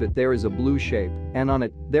right of it there is a blue shape, and on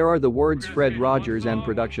it, there are the words Fred Rogers and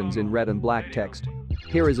Productions in red and black text.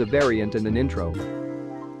 Here is a variant and an intro.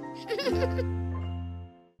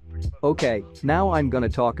 Okay, now I'm gonna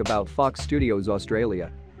talk about Fox Studios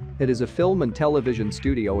Australia. It is a film and television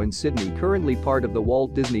studio in Sydney, currently part of the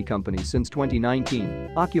Walt Disney Company since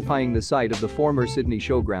 2019, occupying the site of the former Sydney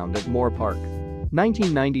Showground at Moore Park.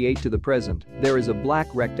 1998 to the present, there is a black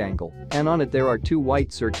rectangle, and on it there are two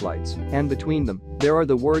white searchlights, and between them, there are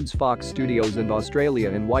the words Fox Studios and Australia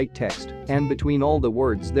in white text, and between all the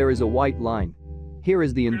words there is a white line. Here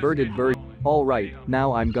is the inverted version. Alright,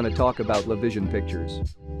 now I'm gonna talk about La Vision Pictures.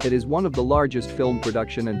 It is one of the largest film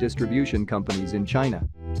production and distribution companies in China.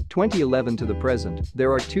 2011 to the present,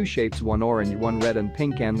 there are two shapes, one orange, one red and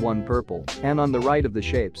pink and one purple, and on the right of the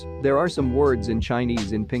shapes, there are some words in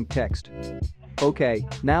Chinese in pink text. Okay,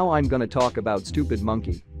 now I'm gonna talk about Stupid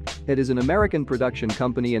Monkey. It is an American production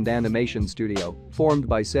company and animation studio, formed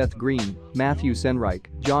by Seth Green, Matthew Senreich,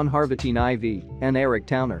 John Harvatine IV, and Eric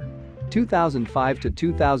Towner. 2005 to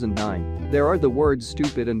 2009, there are the words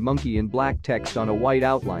stupid and monkey in black text on a white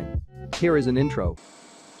outline. Here is an intro.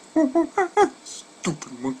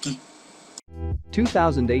 Stupid monkey.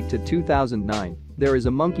 2008 to 2009, there is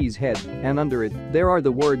a monkey's head, and under it, there are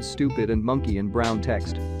the words stupid and monkey in brown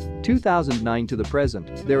text. 2009 to the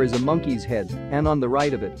present, there is a monkey's head, and on the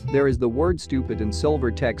right of it, there is the word stupid in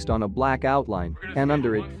silver text on a black outline, and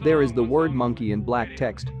under it, there is the word monkey in black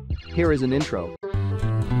text. Here is an intro.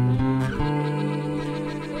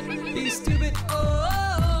 Be stupid,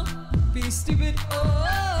 oh, be stupid,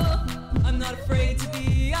 oh, I'm not afraid to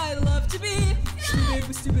be, I love to be stupid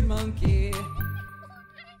with Stupid Monkey.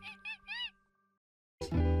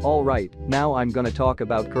 Alright, now I'm gonna talk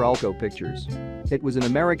about Coralco Pictures. It was an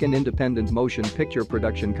American independent motion picture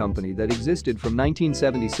production company that existed from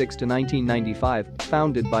 1976 to 1995,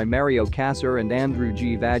 founded by Mario Kassar and Andrew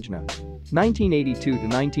G. Vajna. 1982 to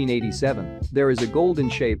 1987, there is a golden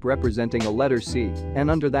shape representing a letter C, and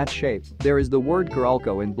under that shape, there is the word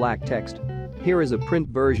Coralco in black text. Here is a print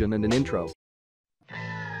version and an intro.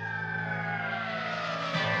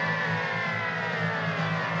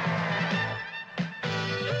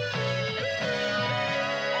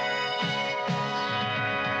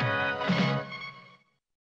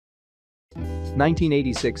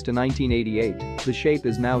 (1986 to 1988), the shape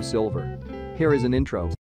is now silver. Here is an intro.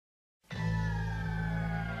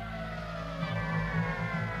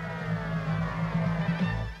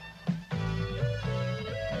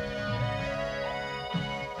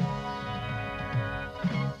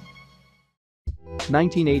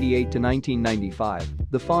 (1988 to 1995),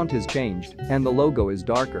 the font has changed and the logo is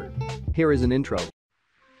darker. Here is an intro.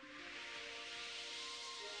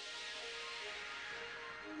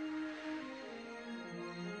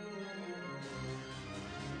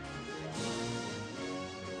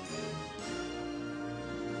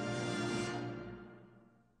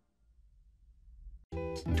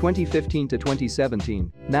 (2015 to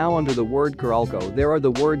 2017), now under the word Coralco there are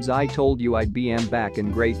the words "I told you I'd be and back"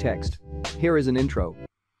 in gray text. Here is an intro.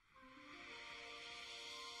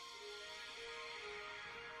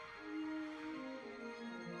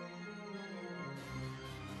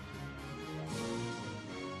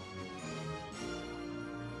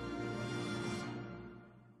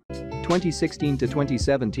 (2016 to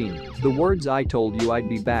 2017), the words "I told you I'd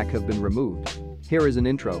be back" have been removed. Here is an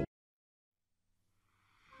intro.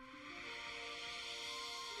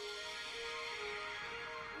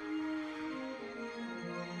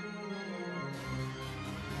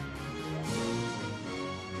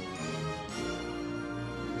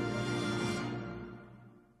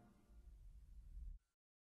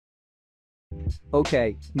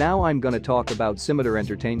 Okay, now I'm gonna talk about Scimitar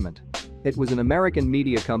Entertainment. It was an American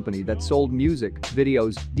media company that sold music,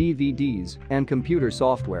 videos, DVDs, and computer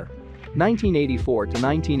software. 1984 to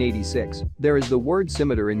 1986, there is the word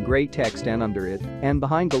Scimitar in gray text and under it, and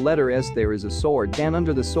behind the letter S there is a sword, and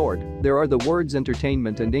under the sword, there are the words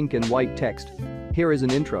entertainment and ink in white text. Here is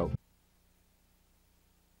an intro.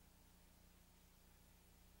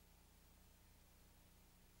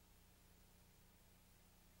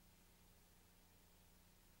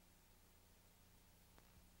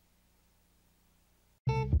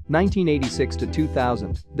 (1986 to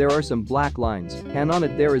 2000), there are some black lines, and on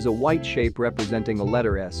it there is a white shape representing a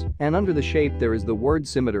letter S, and under the shape there is the word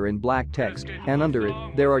Scimitar in black text, and under it,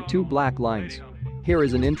 there are two black lines. Here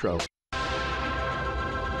is an intro.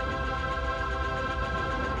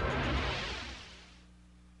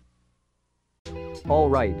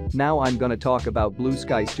 Alright, now I'm gonna talk about Blue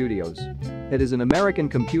Sky Studios. It is an American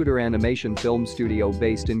computer animation film studio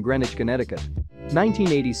based in Greenwich, Connecticut.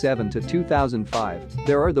 1987 to 2005,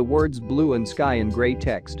 there are the words blue and sky in gray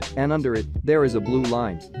text, and under it, there is a blue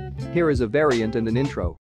line. Here is a variant and an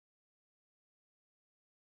intro.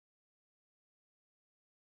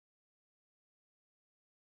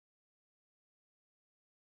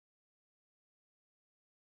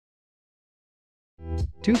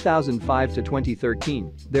 (2005 to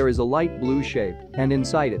 2013), there is a light blue shape, and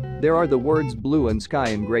inside it, there are the words blue and sky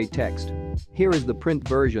in gray text. Here is the print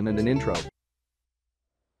version and an intro.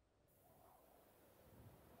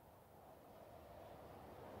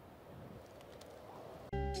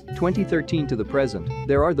 2013 to the present,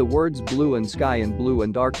 there are the words blue and sky in blue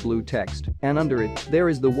and dark blue text, and under it, there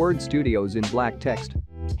is the word studios in black text.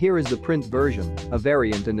 Here is the print version, a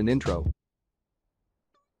variant and an intro.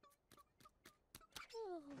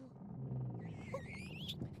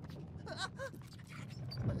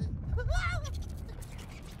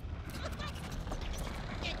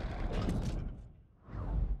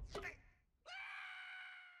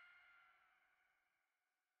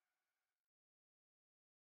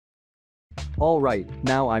 Alright,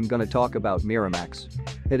 now I'm gonna talk about Miramax.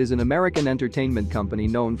 It is an American entertainment company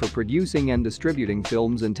known for producing and distributing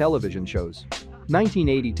films and television shows.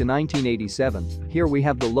 1980 to 1987, here we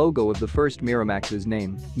have the logo of the first Miramax's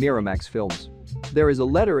name, Miramax Films. There is a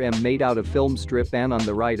letter M made out of film strip, and on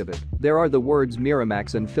the right of it, there are the words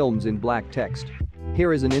Miramax and Films in black text.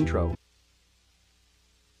 Here is an intro.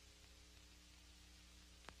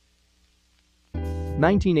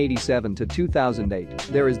 1987 to 2008,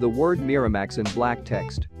 there is the word Miramax in black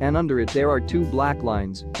text, and under it there are two black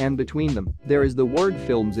lines, and between them, there is the word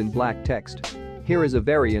Films in black text. Here is a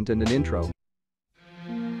variant and an intro.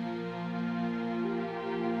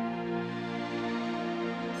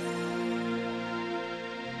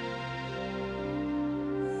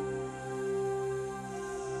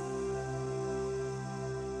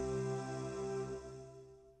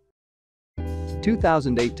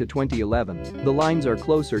 2008 to 2011, the lines are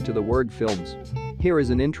closer to the word films. Here is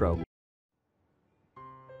an intro.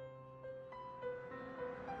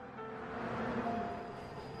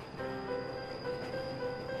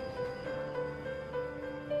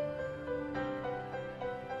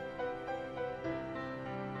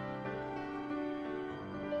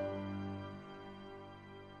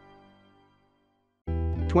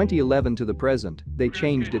 (2011 to the present, they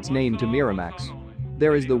changed its name to Miramax.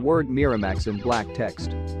 There is the word Miramax in black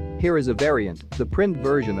text. Here is a variant, the print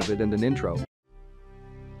version of it and an intro.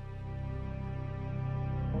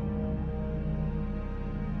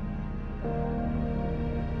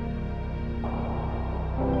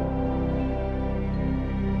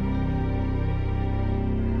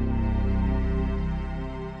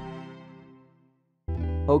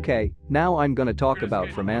 Okay, now I'm gonna talk about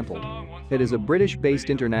Fremantle. It is a British-based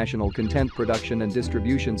international content production and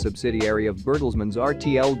distribution subsidiary of Bertelsmann's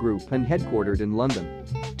RTL Group and headquartered in London.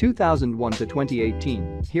 2001 to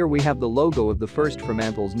 2018, here we have the logo of the first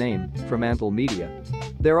Fremantle's name, Fremantle Media.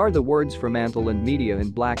 There are the words Fremantle and Media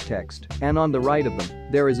in black text, and on the right of them,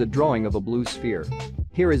 there is a drawing of a blue sphere.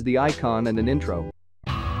 Here is the icon and an intro.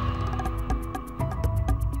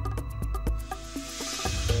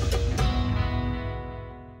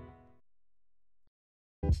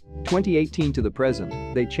 (2018 to the present,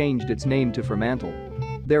 they changed its name to Fremantle.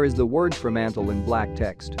 There is the word Fremantle in black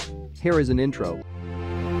text. Here is an intro.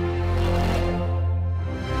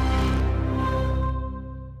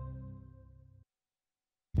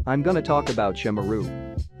 I'm gonna talk about Shemaroo.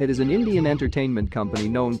 It is an Indian entertainment company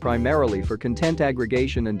known primarily for content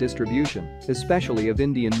aggregation and distribution, especially of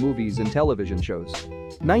Indian movies and television shows.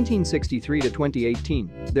 1963 to 2018,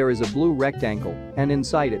 there is a blue rectangle, and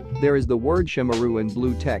inside it, there is the word Shemaroo in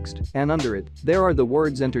blue text, and under it, there are the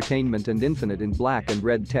words Entertainment and Infinite in black and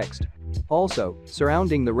red text. Also,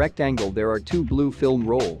 surrounding the rectangle there are two blue film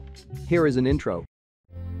roll. Here is an intro.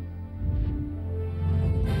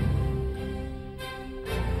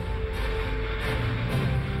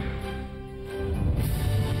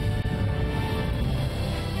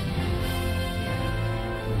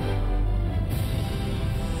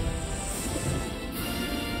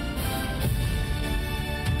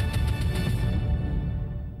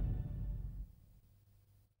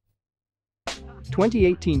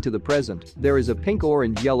 (2018 to the present, there is a pink,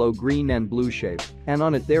 orange, yellow, green and blue shape, and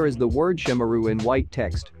on it there is the word Shemaroo in white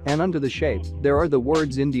text, and under the shape, there are the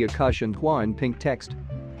words India, Kush and Hua in pink text.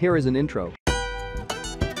 Here is an intro.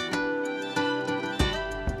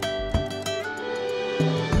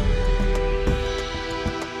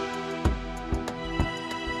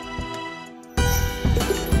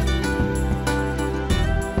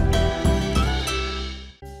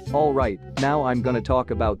 Alright, now I'm gonna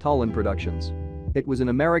talk about Tollin Productions. It was an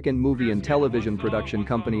American movie and television production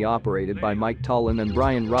company operated by Mike Tollin and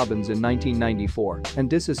Brian Robbins in 1994 and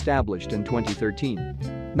disestablished in 2013.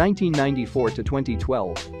 1994 to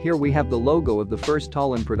 2012, here we have the logo of the first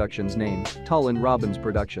Tollin Productions name, Tollin Robbins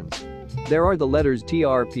Productions. There are the letters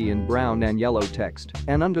TRP in brown and yellow text,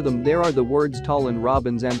 and under them there are the words Tollin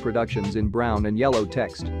Robbins and Productions in brown and yellow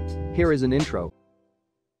text. Here is an intro.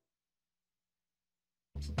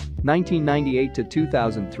 1998 to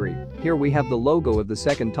 2003, here we have the logo of the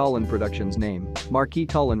second Tollin Productions name, Marquis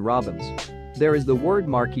Tollin Robbins. There is the word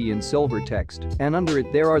Marquis in silver text, and under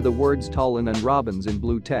it there are the words Tollin and Robbins in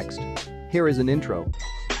blue text. Here is an intro.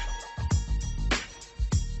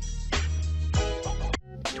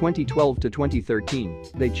 2012 to 2013,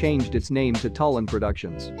 they changed its name to Tollin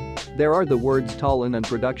Productions. There are the words Tollin and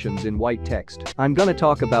Productions in white text. I'm gonna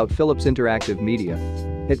talk about Philips Interactive Media.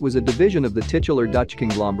 It was a division of the titular Dutch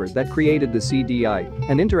conglomerate that created the CDI,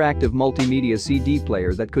 an interactive multimedia CD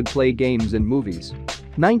player that could play games and movies.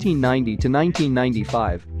 1990 to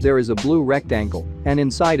 1995, there is a blue rectangle, and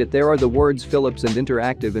inside it there are the words Philips and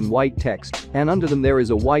Interactive in white text, and under them there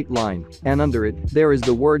is a white line, and under it, there is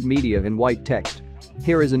the word Media in white text.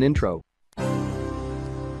 Here is an intro.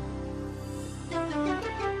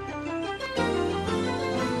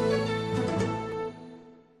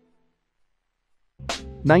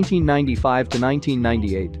 1995 to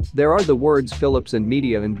 1998, there are the words Philips and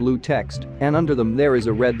Media in blue text, and under them there is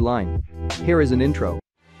a red line. Here is an intro.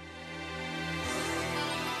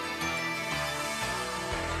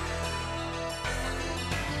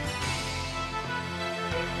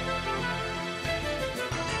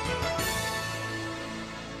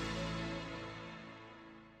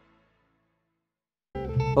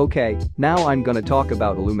 Okay, now I'm gonna talk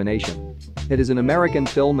about Illumination. It is an American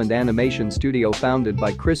film and animation studio founded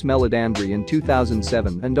by Chris Meledandri in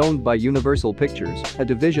 2007 and owned by Universal Pictures, a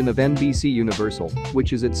division of NBC Universal,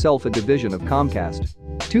 which is itself a division of Comcast.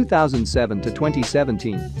 2007 to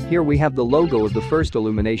 2017, here we have the logo of the first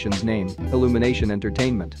Illumination's name, Illumination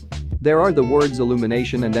Entertainment. There are the words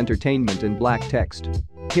Illumination and Entertainment in black text.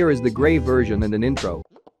 Here is the gray version and an intro.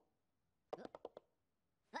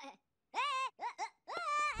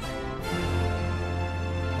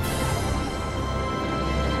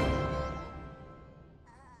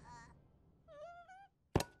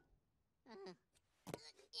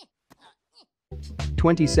 In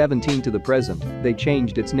 2017 to the present, they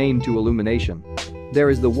changed its name to Illumination. There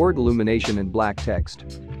is the word Illumination in black text.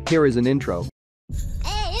 Here is an intro.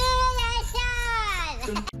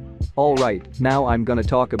 Alright, now I'm gonna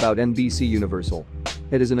talk about NBC Universal.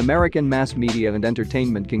 It is an American mass media and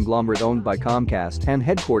entertainment conglomerate owned by Comcast and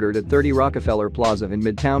headquartered at 30 Rockefeller Plaza in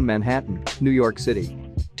Midtown Manhattan, New York City.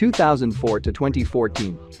 2004 to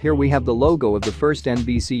 2014, here we have the logo of the first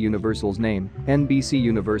NBC Universal's name, NBC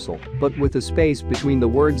Universal, but with a space between the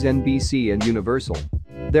words NBC and Universal.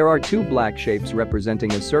 There are two black shapes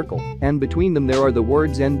representing a circle, and between them there are the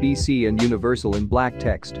words NBC and Universal in black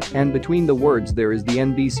text, and between the words there is the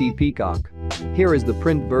NBC peacock. Here is the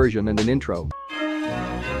print version and an intro.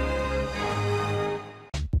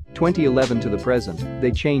 2011 to the present,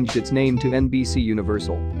 they changed its name to NBC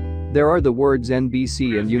Universal. There are the words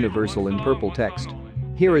NBC and Universal in purple text.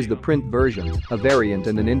 Here is the print version, a variant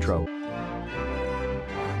and an intro.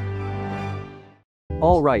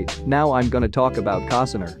 Alright, now I'm gonna talk about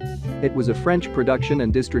Cossener. It was a French production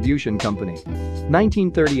and distribution company.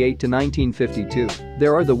 1938 to 1952,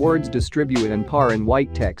 there are the words distribute and par in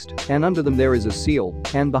white text, and under them there is a seal,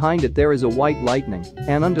 and behind it there is a white lightning,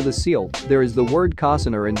 and under the seal, there is the word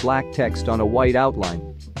Cossener in black text on a white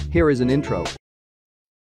outline. Here is an intro.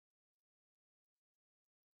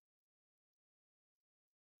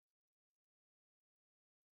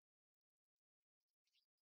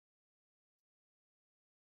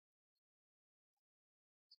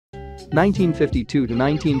 In 1952 to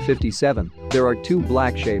 1957, there are two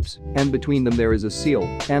black shapes, and between them there is a seal,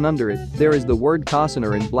 and under it, there is the word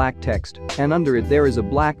Cossener in black text, and under it there is a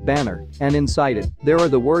black banner, and inside it, there are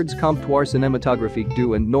the words Comptoir Cinématographique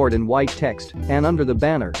du and Nord in white text, and under the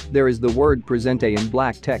banner, there is the word Presente in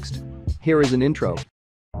black text. Here is an intro.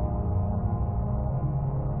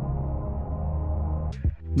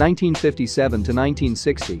 1957 to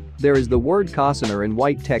 1960, there is the word Cossener in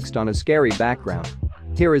white text on a scary background.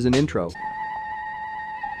 Here is an intro.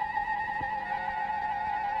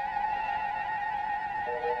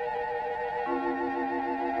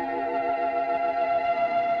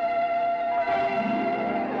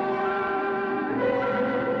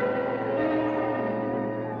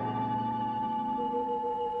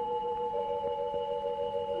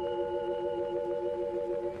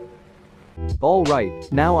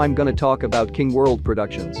 Alright, now I'm gonna talk about King World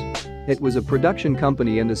Productions. It was a production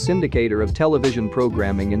company and a syndicator of television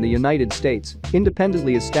programming in the United States,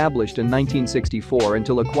 independently established in 1964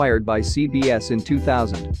 until acquired by CBS in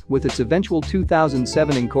 2000, with its eventual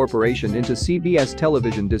 2007 incorporation into CBS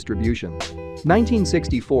television distribution.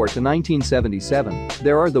 1964 to 1977,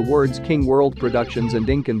 there are the words King World Productions and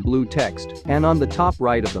ink and blue text, and on the top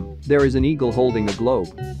right of them, there is an eagle holding a globe.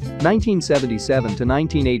 1977 to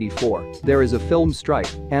 1984, there is a film stripe,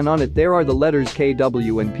 and on it there are the letters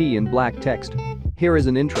KW and P in black text. Here is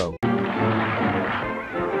an intro.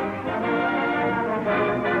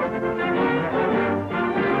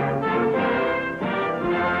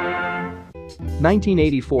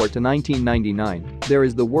 1984 to 1999, there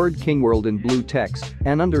is the word Kingworld in blue text,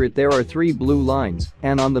 and under it there are three blue lines,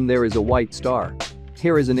 and on them there is a white star.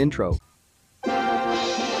 Here is an intro.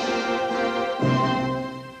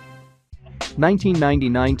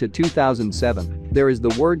 1999 to 2007, there is the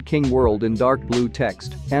word King World in dark blue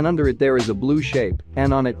text, and under it there is a blue shape,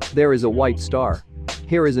 and on it, there is a white star.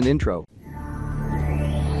 Here is an intro.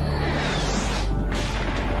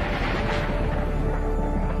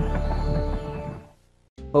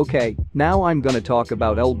 Okay, now I'm gonna talk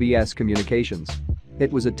about LBS Communications. It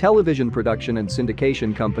was a television production and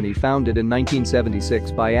syndication company founded in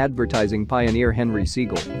 1976 by advertising pioneer Henry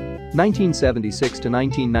Siegel. 1976 to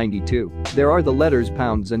 1992, there are the letters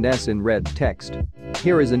pounds and S in red text.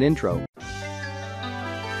 Here is an intro.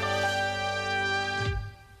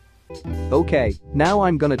 Okay, now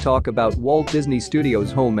I'm gonna talk about Walt Disney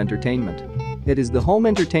Studios Home Entertainment. It is the home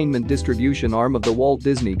entertainment distribution arm of the Walt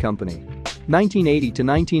Disney Company. 1980 to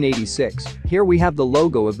 1986, here we have the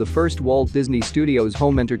logo of the first Walt Disney Studios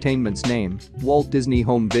Home Entertainment's name, Walt Disney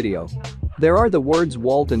Home Video. There are the words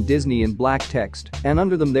Walt and Disney in black text, and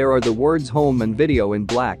under them there are the words Home and Video in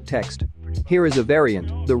black text. Here is a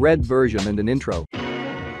variant, the red version and an intro.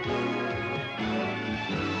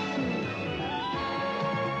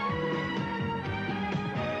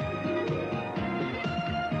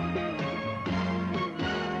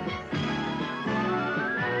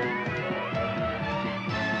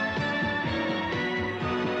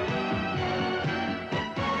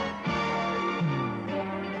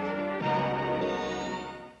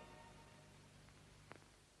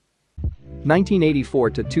 1984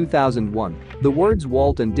 to 2001, the words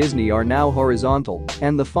Walt and Disney are now horizontal,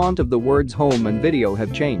 and the font of the words home and video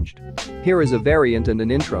have changed. Here is a variant and an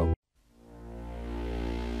intro.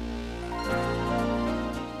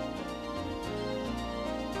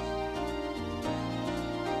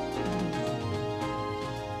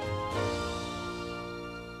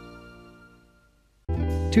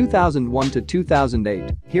 (2001 to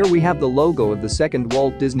 2008), here we have the logo of the second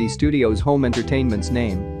Walt Disney Studios Home Entertainment's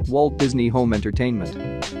name, Walt Disney Home Entertainment.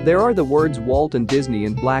 There are the words Walt and Disney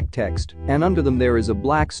in black text, and under them there is a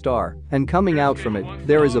black star, and coming out from it,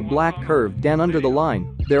 there is a black curve, and under the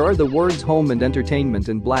line, there are the words Home and Entertainment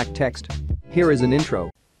in black text. Here is an intro.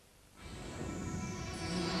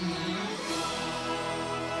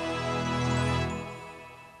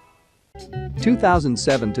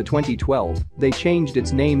 (2007 to 2012), they changed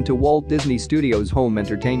its name to Walt Disney Studios Home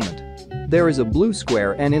Entertainment. There is a blue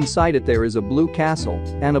square and inside it there is a blue castle,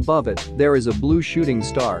 and above it, there is a blue shooting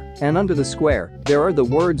star, and under the square, there are the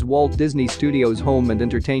words Walt Disney Studios Home and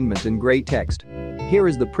Entertainment in gray text. Here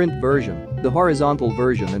is the print version, the horizontal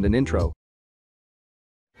version and an intro.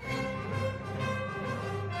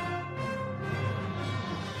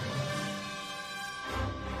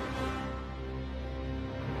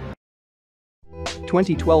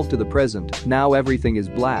 (2012 to the present), now everything is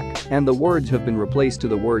black, and the words have been replaced to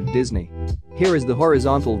the word Disney. Here is the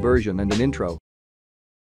horizontal version and an intro.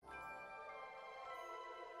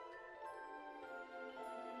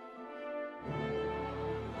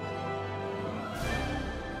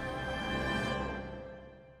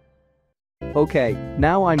 Okay,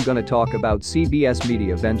 now I'm gonna talk about CBS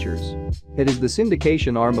Media Ventures. It is the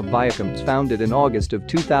syndication arm of Viacom, founded in August of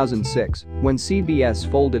 2006, when CBS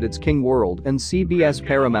folded its King World and CBS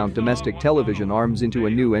Paramount domestic television arms into a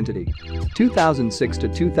new entity. 2006 to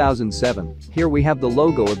 2007, here we have the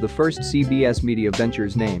logo of the first CBS Media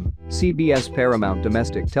Ventures name, CBS Paramount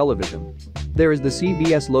Domestic Television. There is the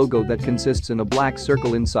CBS logo that consists in a black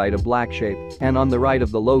circle inside a black shape, and on the right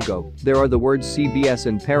of the logo, there are the words CBS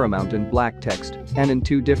and Paramount in black text, and in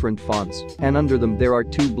two different fonts, and under them there are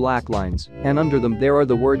two black lines, and under them there are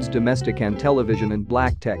the words Domestic and Television in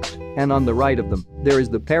black text, and on the right of them, there is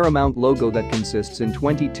the Paramount logo that consists in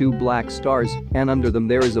 22 black stars, and under them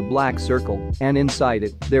there is a black circle, and inside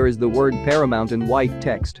it, there is the word Paramount in white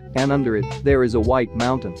text, and under it, there is a white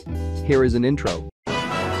mountain. Here is an intro.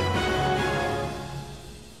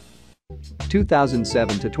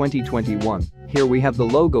 2007 to 2021, here we have the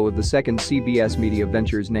logo of the second CBS Media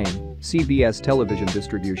Ventures name, CBS Television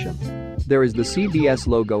Distribution. There is the CBS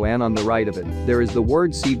logo and on the right of it, there is the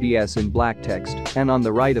word CBS in black text, and on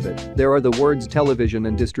the right of it, there are the words Television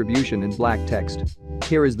and Distribution in black text.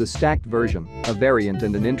 Here is the stacked version, a variant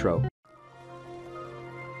and an intro.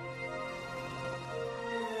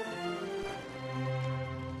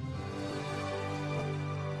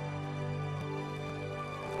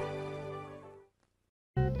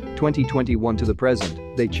 (2021 to the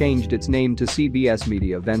present), they changed its name to CBS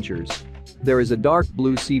Media Ventures. There is a dark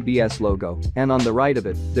blue CBS logo, and on the right of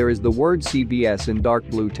it, there is the word CBS in dark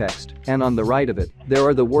blue text, and on the right of it, there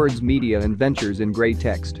are the words Media and Ventures in gray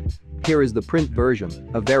text. Here is the print version,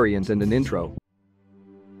 a variant and an intro.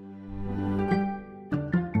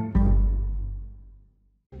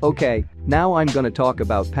 Okay, now I'm gonna talk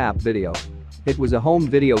about PAP Video. It was a home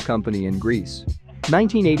video company in Greece.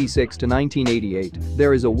 1986 to 1988,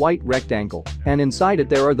 there is a white rectangle, and inside it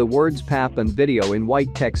there are the words PAP and Video in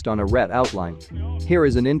white text on a red outline. Here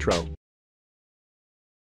is an intro.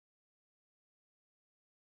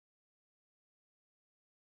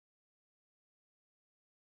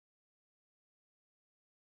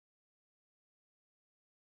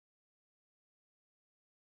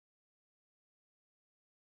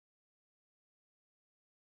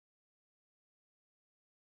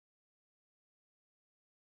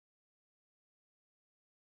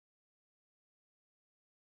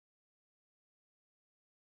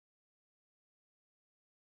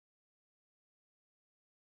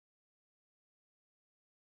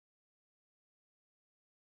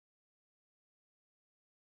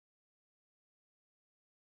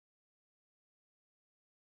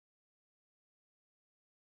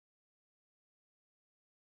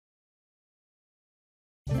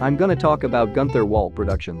 I'm gonna talk about Gunther Walt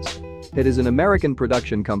Productions. It is an American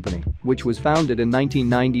production company, which was founded in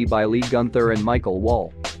 1990 by Lee Gunther and Michael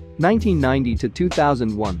Wall. 1990 to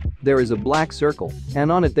 2001, there is a black circle,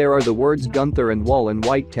 and on it there are the words Gunther and Wall in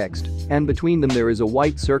white text, and between them there is a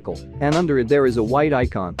white circle, and under it there is a white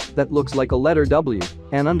icon that looks like a letter W,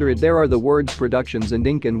 and under it there are the words Productions and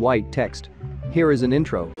ink in white text. Here is an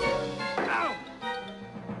intro.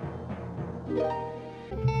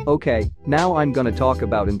 Okay, now I'm gonna talk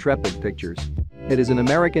about Intrepid Pictures. It is an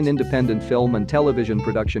American independent film and television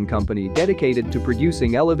production company dedicated to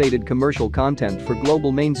producing elevated commercial content for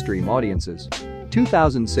global mainstream audiences.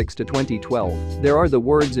 2006 to 2012, there are the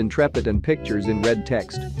words Intrepid and Pictures in red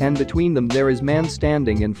text, and between them there is man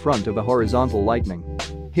standing in front of a horizontal lightning.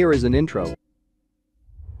 Here is an intro.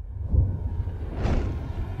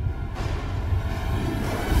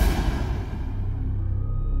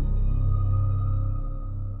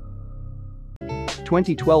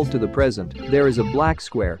 "2012 to the present, there is a black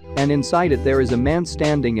square, and inside it there is a man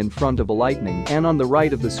standing in front of a lightning, and on the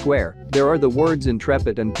right of the square, there are the words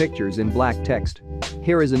Intrepid and Pictures in black text.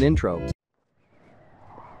 Here is an intro.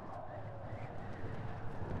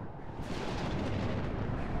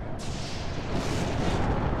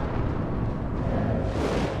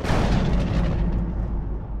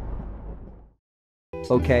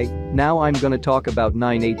 Okay, now I'm gonna talk about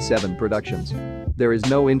 987 Productions. There is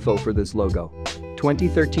no info for this logo.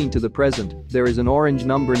 2013 to the present, there is an orange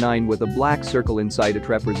number 9 with a black circle inside it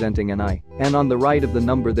representing an eye, and on the right of the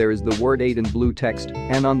number there is the word 8 in blue text,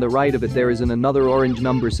 and on the right of it there is another orange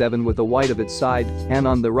number 7 with a white of its side, and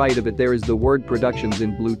on the right of it there is the word Productions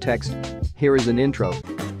in blue text. Here is an intro.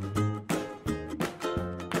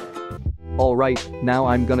 Alright, now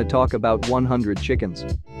I'm gonna talk about 100 Chickens.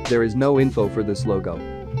 There is no info for this logo.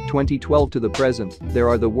 2012 to the present, there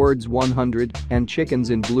are the words 100 and chickens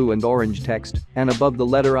in blue and orange text, and above the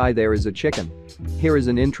letter I there is a chicken. Here is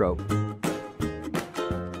an intro.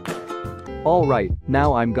 Alright,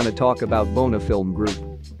 now I'm gonna talk about Bona Film Group.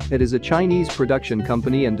 It is a Chinese production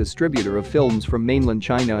company and distributor of films from mainland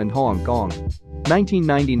China and Hong Kong.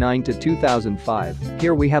 1999 to 2005,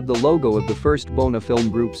 here we have the logo of the first Bona Film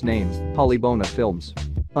Group's name, Polybona Films.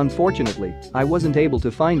 Unfortunately, I wasn't able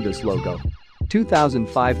to find this logo.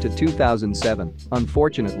 2005 to 2007,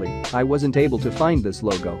 unfortunately, I wasn't able to find this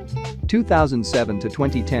logo. 2007 to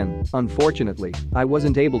 2010, unfortunately, I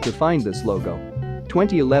wasn't able to find this logo.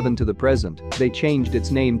 2011 to the present, they changed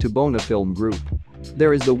its name to Bona Film Group.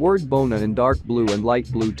 There is the word Bona in dark blue and light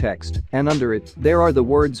blue text, and under it, there are the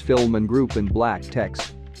words Film and Group in black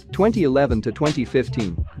text. 2011 to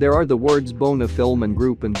 2015, there are the words Bona Film and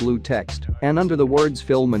Group in blue text, and under the words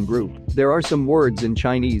Film and Group, there are some words in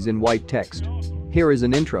Chinese in white text. Here is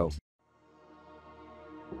an intro.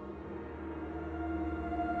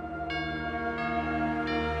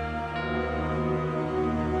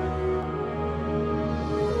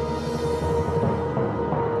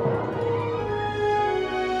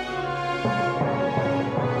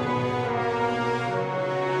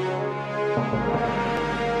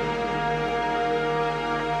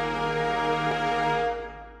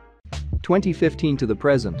 "2015 to the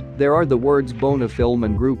present, there are the words Bona Film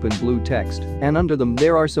and Group in blue text, and under them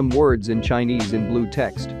there are some words in Chinese in blue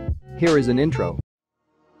text. Here is an intro.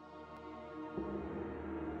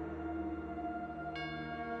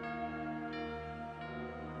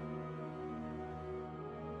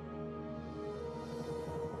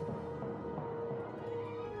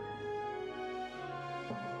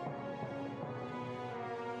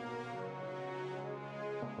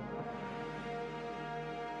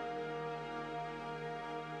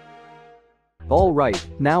 Alright,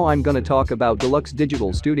 now I'm gonna talk about Deluxe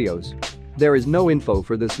Digital Studios. There is no info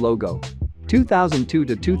for this logo. 2002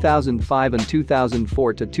 to 2005 and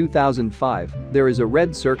 2004 to 2005, there is a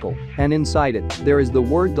red circle, and inside it, there is the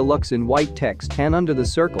word Deluxe in white text, and under the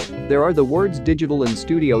circle, there are the words Digital and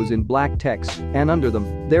Studios in black text, and under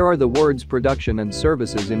them, there are the words Production and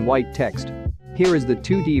Services in white text. Here is the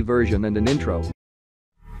 2D version and an intro.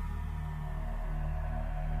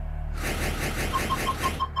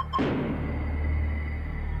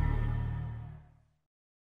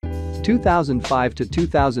 2005 to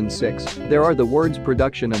 2006, there are the words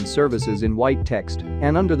Production and Services in white text,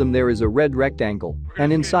 and under them there is a red rectangle,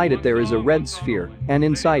 and inside it there is a red sphere, and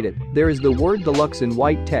inside it, there is the word Deluxe in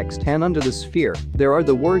white text, and under the sphere, there are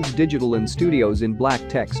the words Digital and Studios in black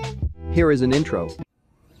text. Here is an intro.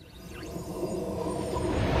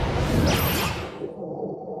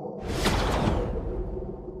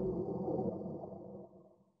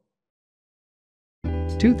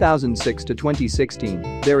 2006 to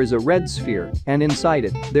 2016, there is a red sphere, and inside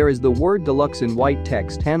it, there is the word Deluxe in white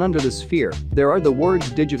text, and under the sphere, there are the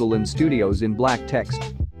words Digital and Studios in black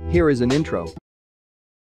text. Here is an intro.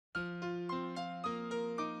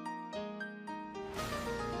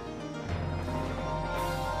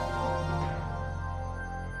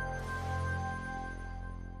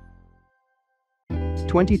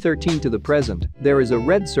 "2013 to the present, there is a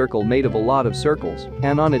red circle made of a lot of circles,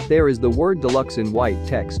 and on it there is the word Deluxe in white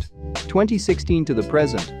text. 2016 to the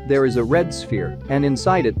present, there is a red sphere, and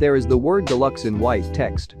inside it there is the word deluxe in white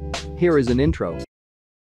text. Here is an intro.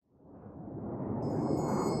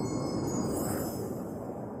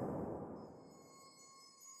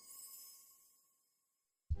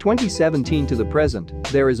 (2017 to the present,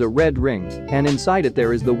 there is a red ring, and inside it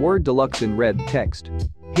there is the word deluxe in red text.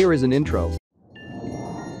 Here is an intro.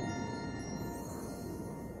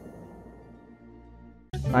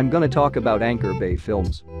 I'm gonna talk about Anchor Bay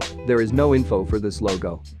Films. There is no info for this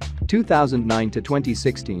logo. 2009 to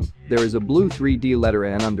 2016, there is a blue 3D letter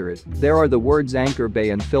and under it, there are the words Anchor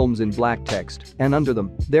Bay and Films in black text, and under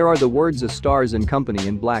them, there are the words A Stars and Company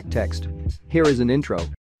in black text. Here is an intro.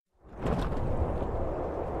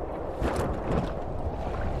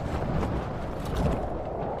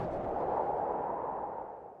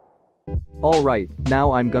 Alright,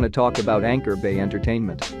 now I'm gonna talk about Anchor Bay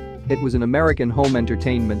Entertainment. It was an American home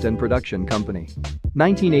entertainment and production company.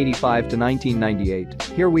 1985 to 1998,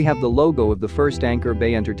 here we have the logo of the first Anchor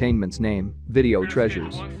Bay Entertainment's name, Video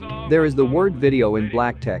Treasures. There is the word video in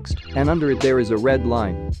black text, and under it there is a red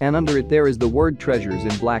line, and under it there is the word treasures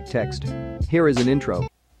in black text. Here is an intro.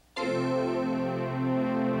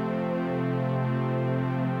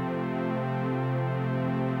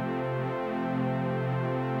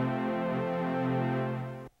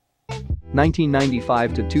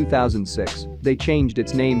 (1995 to 2006), they changed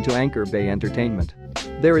its name to Anchor Bay Entertainment.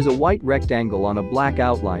 There is a white rectangle on a black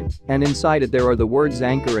outline, and inside it there are the words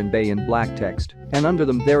Anchor and Bay in black text, and under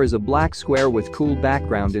them there is a black square with cool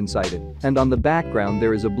background inside it, and on the background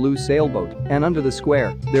there is a blue sailboat, and under the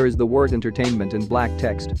square, there is the word entertainment in black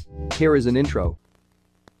text. Here is an intro.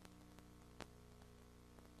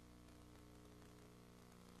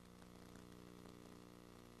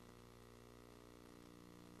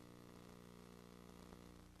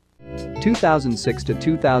 (2006 to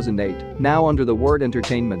 2008), now under the word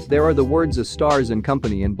entertainment there are the words A Stars and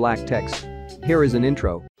Company in black text. Here is an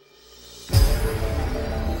intro.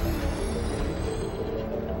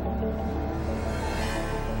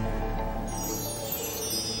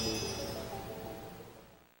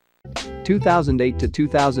 (2008 to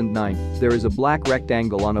 2009), there is a black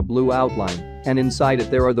rectangle on a blue outline, and inside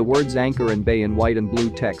it there are the words Anchor and Bay in white and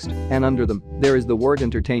blue text, and under them, there is the word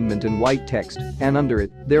entertainment in white text, and under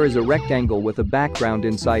it, there is a rectangle with a background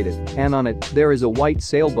inside it, and on it, there is a white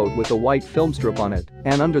sailboat with a white film strip on it,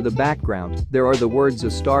 and under the background, there are the words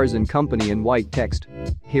A Stars and Company in white text.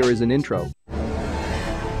 Here is an intro.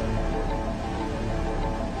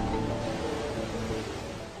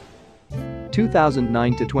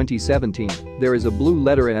 (2009 to 2017), there is a blue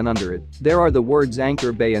letter and under it, there are the words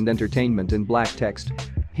Anchor Bay and Entertainment in black text.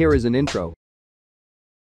 Here is an intro.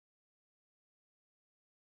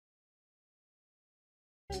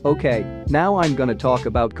 Okay, now I'm gonna talk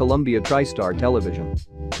about Columbia TriStar Television.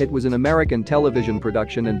 It was an American television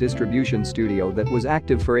production and distribution studio that was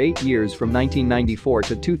active for 8 years from 1994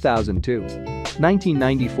 to 2002.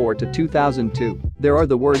 1994 to 2002, there are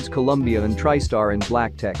the words Columbia and TriStar in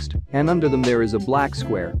black text, and under them there is a black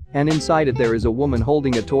square, and inside it there is a woman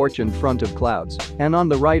holding a torch in front of clouds, and on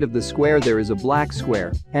the right of the square there is a black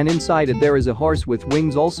square, and inside it there is a horse with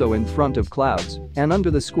wings also in front of clouds, and under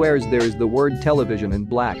the squares there is the word television in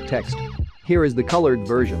black text. Here is the colored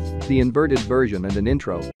version, the inverted version and an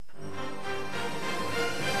intro.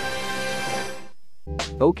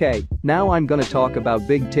 Okay, now I'm gonna talk about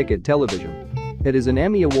Big Ticket Television. It is an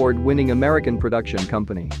Emmy Award-winning American production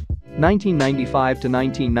company. 1995 to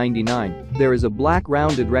 1999, there is a black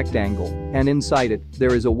rounded rectangle, and inside it,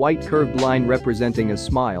 there is a white curved line representing a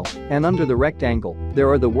smile, and under the rectangle, there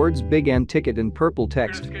are the words Big and Ticket in purple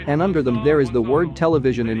text, and under them there is the word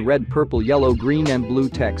television in red, purple, yellow, green and blue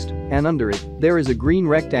text, and under it, there is a green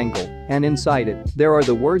rectangle, and inside it, there are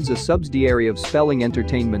the words A Subsidiary of Spelling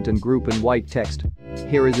Entertainment and Group in white text.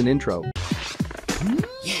 Here is an intro.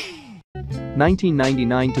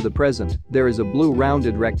 1999 to the present, there is a blue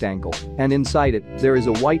rounded rectangle, and inside it, there is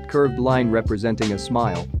a white curved line representing a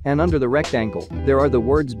smile, and under the rectangle, there are the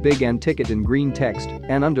words Big and Ticket in green text,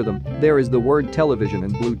 and under them, there is the word television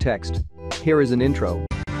in blue text. Here is an intro.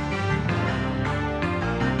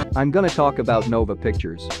 I'm gonna talk about Nova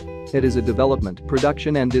Pictures. It is a development,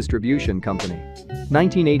 production and distribution company.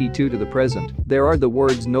 1982 to the present, there are the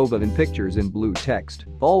words Nova in pictures in blue text.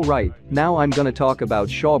 Alright, now I'm gonna talk about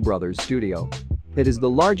Shaw Brothers Studio. It is the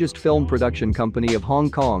largest film production company of Hong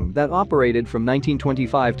Kong that operated from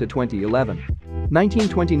 1925 to 2011.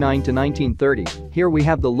 1929 to 1930, here we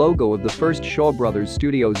have the logo of the first Shaw Brothers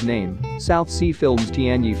Studios name, South Sea Films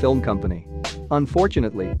Tianyi Film Company.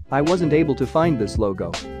 Unfortunately, I wasn't able to find this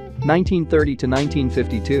logo. 1930 to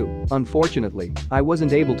 1952, unfortunately, I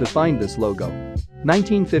wasn't able to find this logo.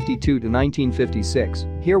 1952 to 1956,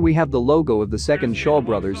 here we have the logo of the second Shaw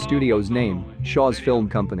Brothers Studios name, Shaw's Film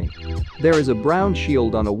Company. There is a brown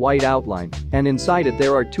shield on a white outline, and inside it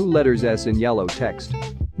there are two letters S in yellow text.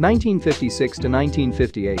 1956 to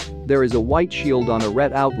 1958, there is a white shield on a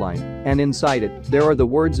red outline, and inside it, there are the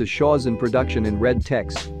words of Shaw's in production in red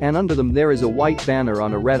text, and under them there is a white banner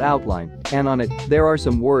on a red outline, and on it, there are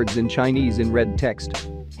some words in Chinese in red text.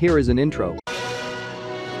 Here is an intro.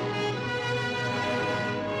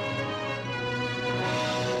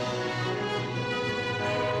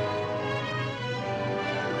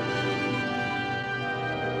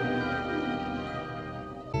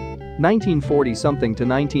 (1940-something to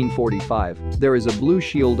 1945), there is a blue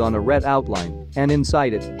shield on a red outline, and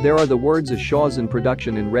inside it, there are the words of Shaw's in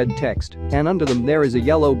production in red text, and under them there is a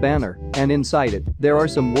yellow banner, and inside it, there are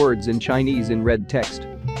some words in Chinese in red text.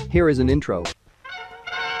 Here is an intro.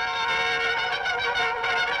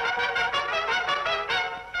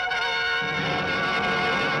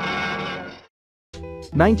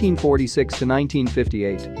 1946 to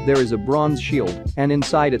 1958, there is a bronze shield, and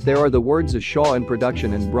inside it there are the words of Shaw in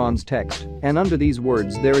production in bronze text, and under these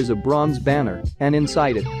words there is a bronze banner, and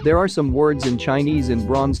inside it, there are some words in Chinese in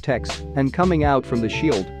bronze text, and coming out from the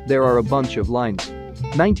shield, there are a bunch of lines.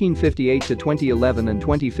 1958 to 2011 and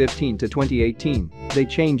 2015 to 2018, they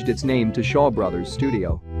changed its name to Shaw Brothers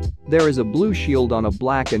Studio. There is a blue shield on a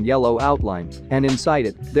black and yellow outline, and inside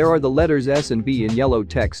it, there are the letters S and B in yellow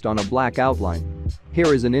text on a black outline.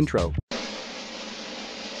 Here is an intro.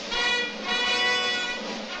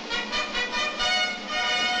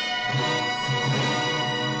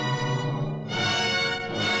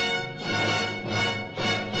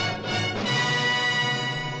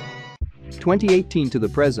 (2018 to the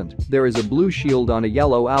present), there is a blue shield on a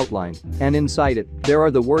yellow outline, and inside it, there are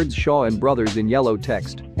the words Shaw and Brothers in yellow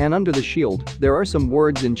text, and under the shield, there are some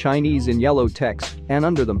words in Chinese in yellow text, and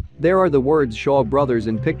under them, there are the words Shaw Brothers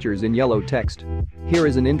in pictures in yellow text. Here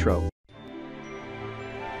is an intro.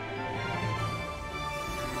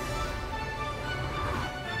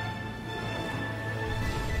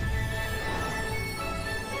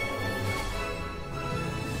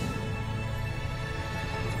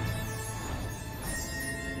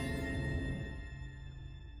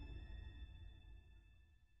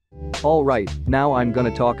 Alright, now I'm gonna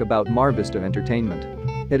talk about Mar Vista Entertainment.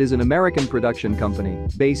 It is an American production company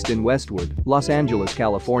based in Westwood, Los Angeles,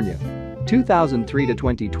 California. 2003 to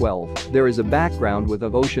 2012, there is a background with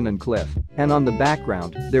of ocean and cliff, and on the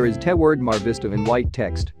background, there is the word Mar Vista in white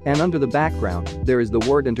text, and under the background, there is the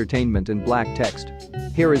word entertainment in black text.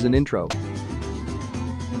 Here is an intro.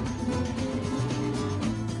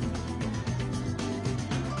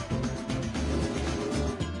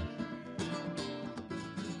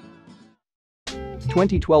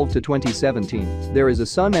 2012 to 2017, there is a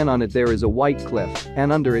sun and on it there is a white cliff, and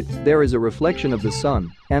under it, there is a reflection of the sun,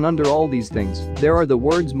 and under all these things, there are the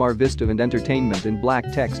words Mar Vista and entertainment in black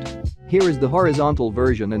text. Here is the horizontal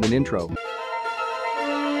version and an intro.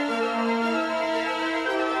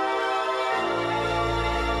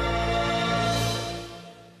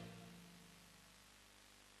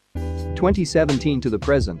 (2017 to the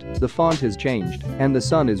present), the font has changed, and the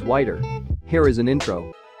sun is whiter. Here is an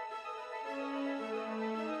intro.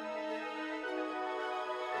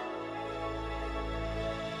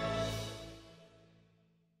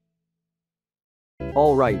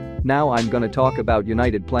 Alright, now I'm gonna talk about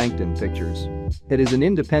United Plankton Pictures. It is an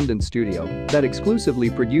independent studio that exclusively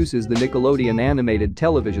produces the Nickelodeon animated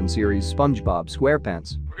television series SpongeBob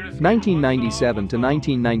SquarePants. 1997 to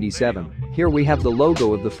 1997, here we have the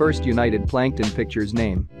logo of the first United Plankton Pictures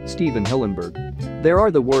name, Steven Hillenburg. There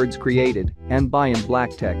are the words created and by in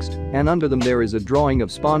black text, and under them there is a drawing of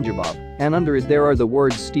SpongeBob, and under it there are the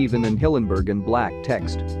words Steven and Hillenburg in black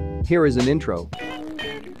text. Here is an intro.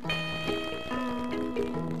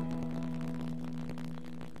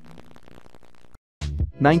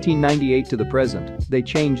 1998 to the present, they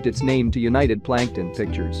changed its name to United Plankton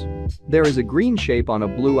Pictures. There is a green shape on a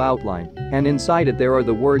blue outline, and inside it there are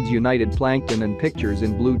the words United Plankton and Pictures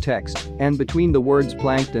in blue text, and between the words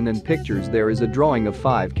Plankton and Pictures there is a drawing of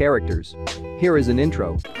 5 characters. Here is an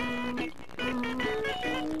intro.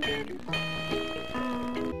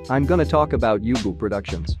 I'm gonna talk about Yubu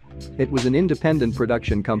Productions. It was an independent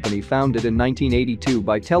production company founded in 1982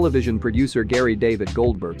 by television producer Gary David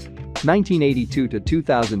Goldberg. 1982 to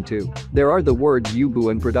 2002, there are the words Yubu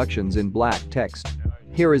and Productions in black text.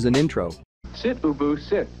 Here is an intro. Sit, Ubu,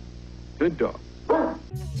 sit. Good dog.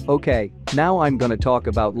 Okay, now I'm gonna talk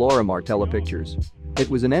about Lorimar Telepictures. It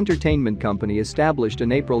was an entertainment company established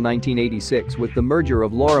in April 1986 with the merger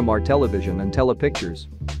of Lorimar Television and Telepictures.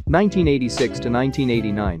 1986 to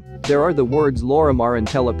 1989, there are the words Lorimar and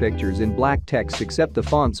Telepictures in black text except the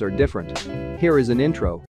fonts are different. Here is an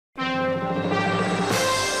intro.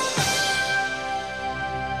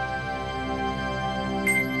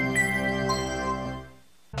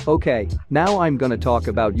 Okay, now I'm gonna talk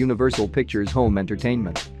about Universal Pictures Home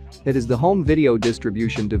Entertainment. It is the home video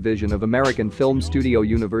distribution division of American film studio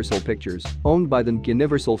Universal Pictures, owned by the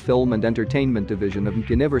Universal Film and Entertainment division of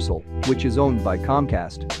Universal, which is owned by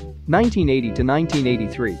Comcast. 1980 to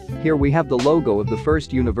 1983, here we have the logo of the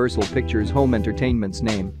first Universal Pictures Home Entertainment's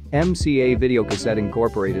name, MCA Videocassette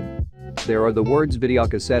Incorporated. There are the words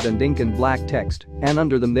videocassette and ink in black text, and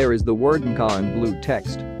under them there is the word MCA in blue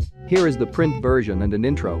text. Here is the print version and an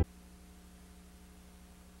intro.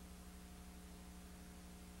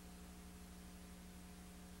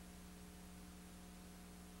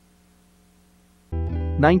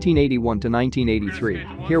 (1981 to 1983).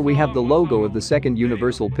 Here we have the logo of the second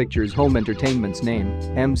Universal Pictures Home Entertainment's name,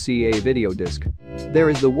 MCA Videodisc. There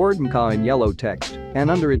is the word MCA in yellow text,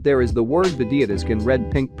 and under it there is the word Videodisc in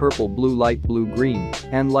red, pink, purple, blue, light blue, green,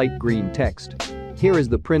 and light green text. Here is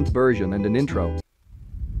the print version and an intro.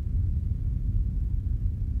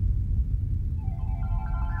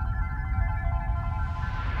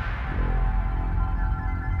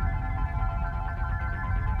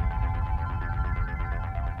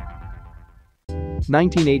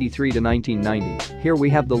 (1983 to 1990), here we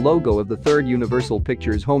have the logo of the third Universal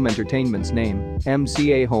Pictures Home Entertainment's name,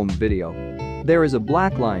 MCA Home Video. There is a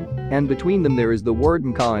black line, and between them there is the word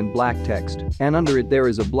MCA in black text, and under it there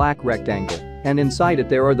is a black rectangle, and inside it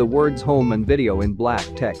there are the words Home and Video in black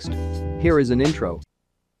text. Here is an intro.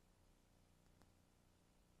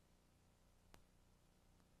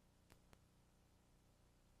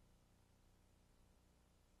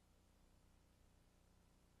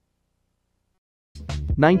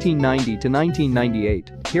 (1990 to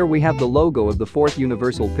 1998), here we have the logo of the fourth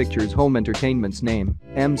Universal Pictures Home Entertainment's name,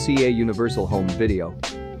 MCA Universal Home Video.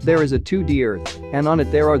 There is a 2D earth, and on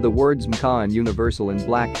it there are the words MCA and Universal in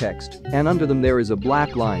black text, and under them there is a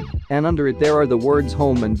black line, and under it there are the words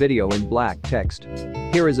Home and Video in black text.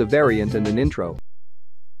 Here is a variant and an intro.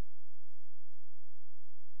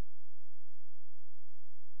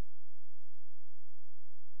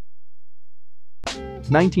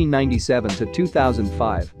 1997 to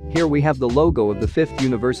 2005, here we have the logo of the fifth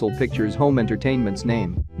Universal Pictures Home Entertainment's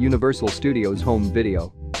name, Universal Studios Home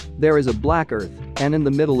Video. There is a black earth, and in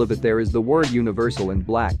the middle of it there is the word Universal in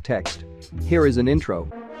black text. Here is an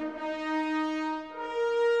intro.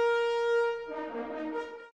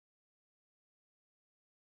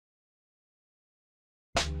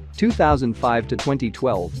 2005 to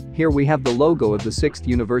 2012, here we have the logo of the sixth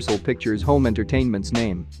Universal Pictures Home Entertainment's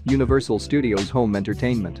name, Universal Studios Home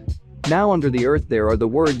Entertainment. Now under the earth there are the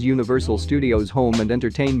words Universal Studios Home and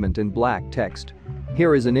Entertainment in black text.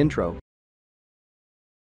 Here is an intro.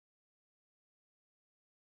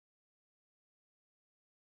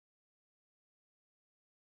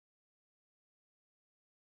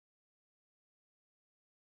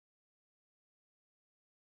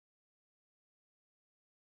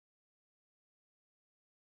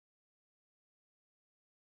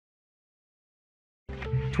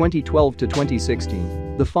 (2012 to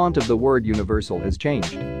 2016), the font of the word Universal has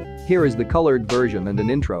changed. Here is the colored version and an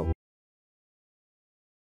intro.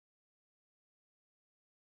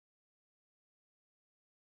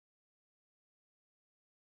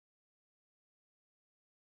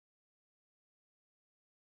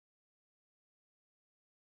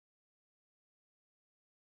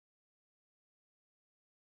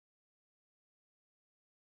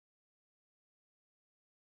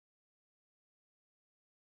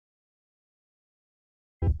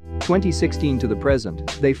 (2016 to the present),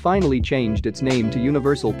 they finally changed its name to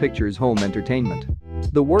Universal Pictures Home Entertainment.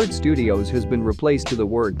 The word Studios has been replaced to the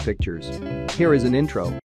word Pictures. Here is an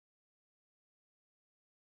intro.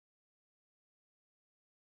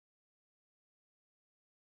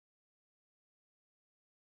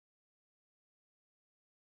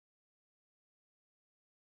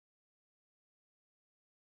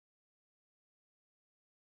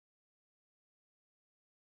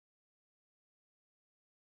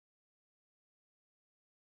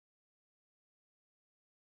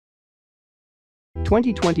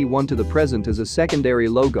 (2021 to the present as a secondary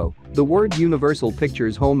logo, the word Universal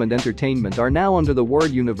Pictures Home and Entertainment are now under the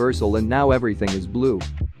word Universal and now everything is blue.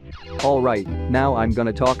 Alright, now I'm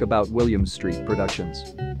gonna talk about Williams Street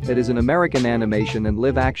Productions. It is an American animation and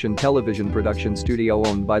live-action television production studio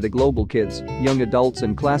owned by the Global Kids, Young Adults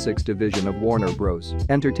and Classics division of Warner Bros.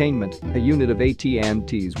 Entertainment, a unit of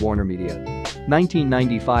AT&T's Warner Media.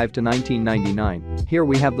 1995 to 1999, here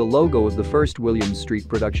we have the logo of the first Williams Street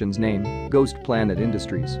Productions name, Ghost Planet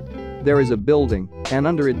Industries. There is a building, and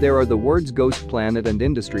under it there are the words Ghost Planet and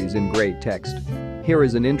Industries in gray text. Here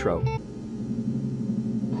is an intro.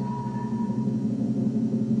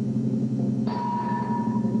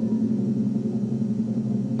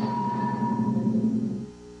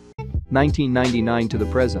 (1999 to the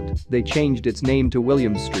present), they changed its name to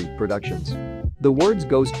Williams Street Productions. The words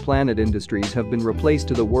Ghost Planet Industries have been replaced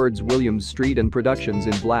to the words Williams Street and Productions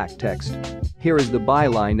in black text. Here is the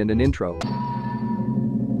byline and an intro.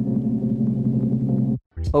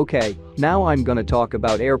 Okay, now I'm gonna talk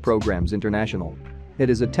about Air Programs International. It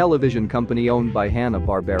is a television company owned by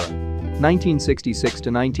Hanna-Barbera. 1966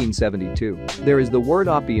 to 1972, there is the word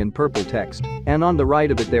Oppie in purple text, and on the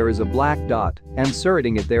right of it there is a black dot, and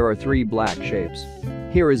surrounding it there are 3 black shapes.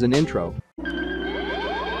 Here is an intro.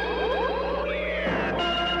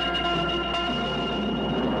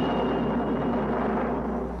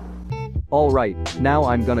 Alright, now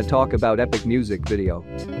I'm gonna talk about Epic Music Video.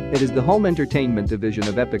 It is the home entertainment division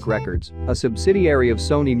of Epic Records, a subsidiary of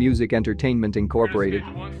Sony Music Entertainment Incorporated.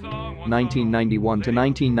 1991 to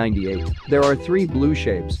 1998, there are 3 blue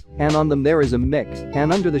shapes, and on them there is a mic,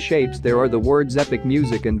 and under the shapes there are the words Epic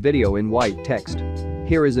Music and Video in white text.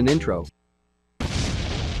 Here is an intro.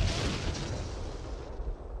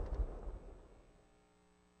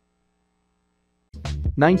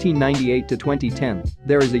 (1998 to 2010),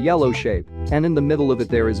 there is a yellow shape, and in the middle of it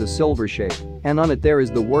there is a silver shape, and on it there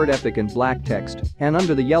is the word Epic in black text, and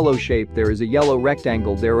under the yellow shape there is a yellow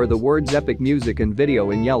rectangle, there are the words Epic Music and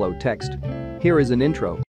Video in yellow text. Here is an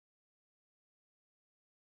intro.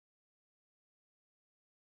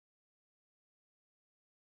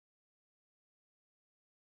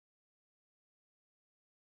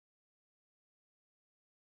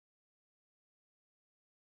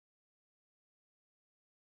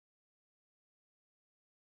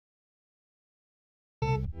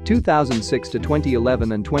 (2006 to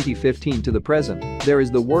 2011 and 2015 to the present), there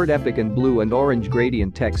is the word Epic in blue and orange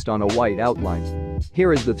gradient text on a white outline.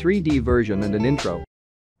 Here is the 3D version and an intro.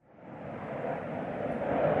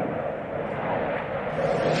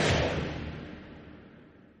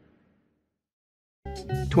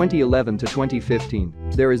 (2011 to 2015),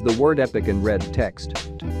 there is the word Epic in red text.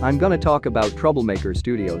 I'm gonna talk about Troublemaker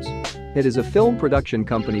Studios. It is a film production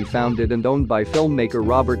company founded and owned by filmmaker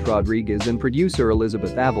Robert Rodriguez and producer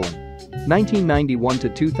Elizabeth Avalon. 1991 to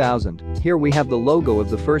 2000, here we have the logo of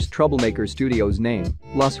the first Troublemaker Studios name,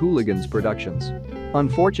 Los Hooligans Productions.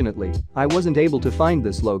 Unfortunately, I wasn't able to find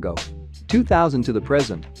this logo. 2000 to the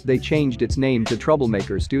present, they changed its name to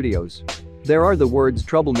Troublemaker Studios. There are the words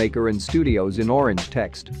Troublemaker and Studios in orange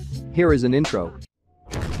text. Here is an intro.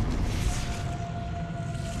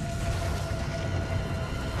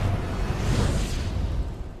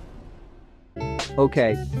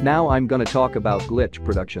 Okay, now I'm gonna talk about Glitch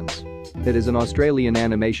Productions. It is an Australian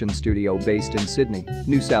animation studio based in Sydney,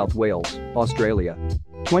 New South Wales, Australia.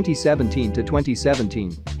 2017 to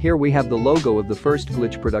 2017, here we have the logo of the first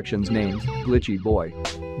Glitch Productions name, Glitchy Boy.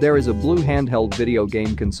 There is a blue handheld video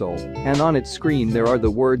game console, and on its screen there are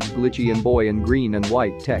the words Glitchy and Boy in green and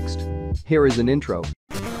white text. Here is an intro.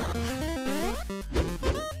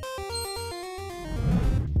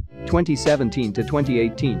 2017 to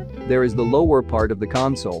 2018, there is the lower part of the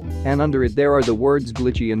console, and under it there are the words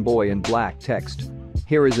Glitchy and Boy in black text.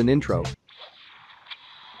 Here is an intro.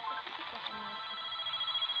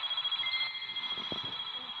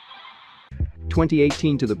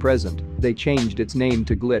 (2018 to the present), they changed its name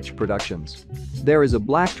to Glitch Productions. There is a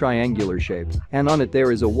black triangular shape, and on it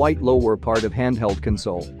there is a white lower part of handheld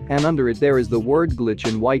console, and under it there is the word Glitch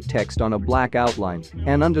in white text on a black outline,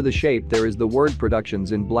 and under the shape there is the word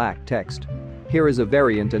Productions in black text. Here is a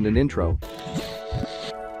variant and an intro.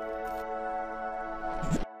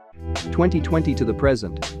 2020 to the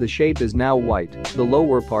present, the shape is now white, the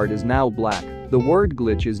lower part is now black, the word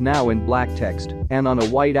Glitch is now in black text, and on a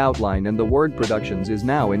white outline, and the word Productions is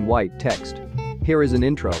now in white text. Here is an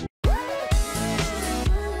intro.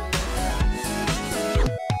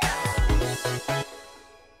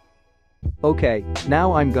 Okay,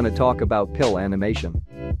 now I'm gonna talk about Pill Animation.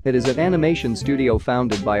 It is an animation studio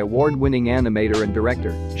founded by award-winning animator and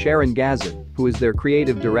director Sharon Gazet, who is their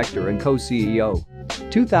creative director and co-CEO.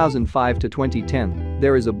 2005 to 2010,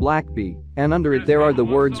 there is a black bee, and under it there are the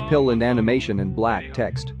words Pill and Animation in black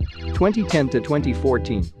text. 2010 to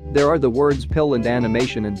 2014, there are the words pill and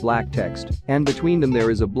animation in black text, and between them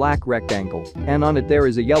there is a black rectangle, and on it there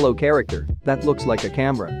is a yellow character that looks like a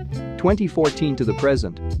camera. 2014 to the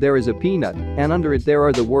present, there is a peanut, and under it there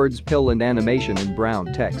are the words pill and animation in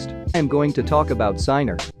brown text. I am going to talk about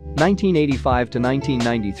Signer. 1985 to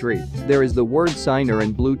 1993, there is the word signer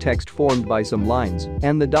in blue text formed by some lines,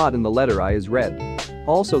 and the dot in the letter I is red.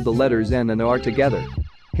 Also the letters N and R together.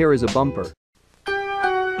 Here is a bumper.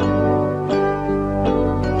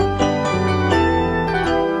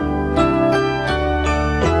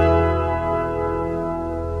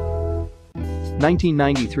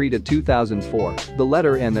 (1993 to 2004), the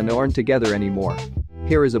letter N and aren't together anymore.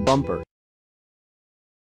 Here is a bumper.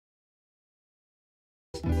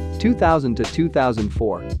 2000 to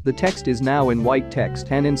 2004, the text is now in white text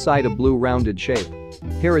and inside a blue rounded shape.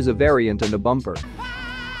 Here is a variant and a bumper.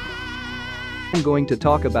 I'm going to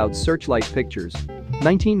talk about Searchlight Pictures.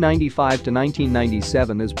 1995 to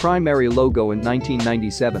 1997 as primary logo and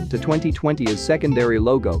 1997 to 2020 as secondary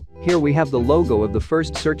logo. Here we have the logo of the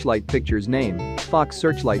first Searchlight Pictures name, Fox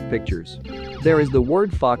Searchlight Pictures. There is the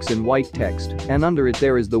word Fox in white text, and under it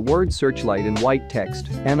there is the word Searchlight in white text,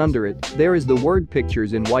 and under it, there is the word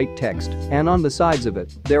Pictures in white text, and on the sides of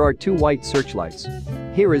it, there are two white searchlights.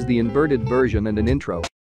 Here is the inverted version and an intro.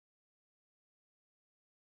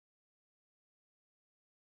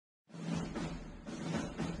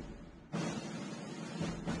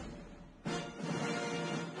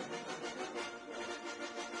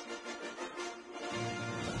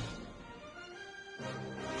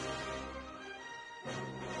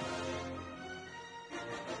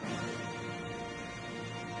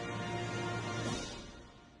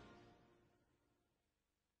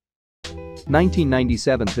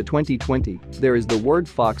 (1997 to 2020), there is the word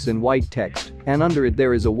Fox in white text, and under it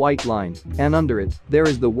there is a white line, and under it, there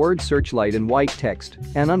is the word Searchlight in white text,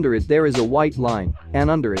 and under it there is a white line, and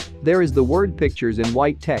under it, there is the word Pictures in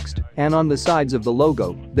white text, and on the sides of the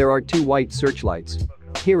logo, there are two white searchlights.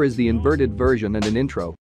 Here is the inverted version and an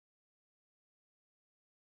intro.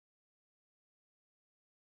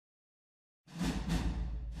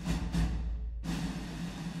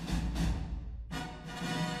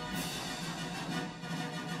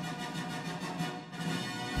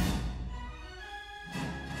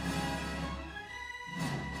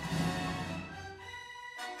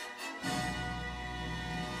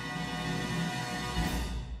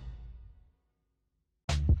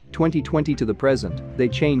 (2020 to the present), they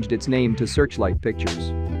changed its name to Searchlight Pictures.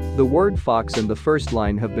 The word Fox and the first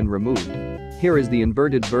line have been removed. Here is the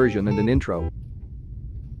inverted version and an intro.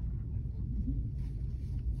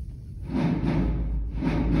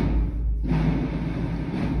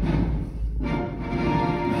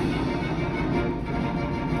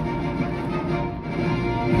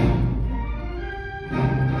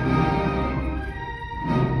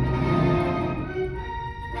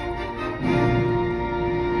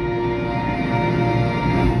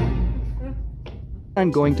 I'm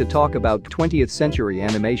going to talk about 20th Century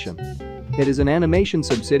Animation. It is an animation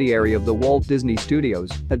subsidiary of the Walt Disney Studios,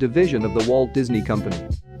 a division of the Walt Disney Company.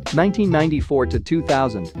 1994 to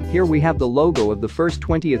 2000, here we have the logo of the first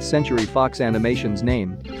 20th Century Fox Animation's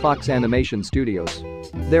name, Fox Animation Studios.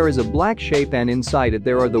 There is a black shape and inside it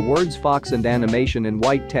there are the words Fox and Animation in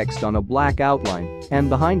white text on a black outline, and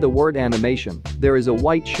behind the word Animation, there is a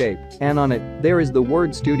white shape, and on it, there is the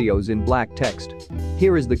word Studios in black text.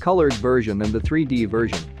 Here is the colored version and the 3D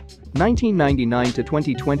version. 1999 to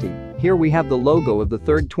 2020, here we have the logo of the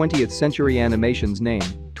third 20th Century Animation's name,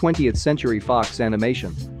 20th Century Fox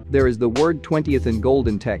Animation. There is the word 20th in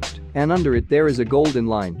golden text, and under it there is a golden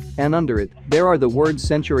line, and under it, there are the words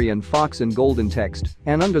Century and Fox in golden text,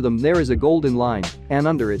 and under them there is a golden line, and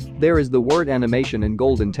under it, there is the word Animation in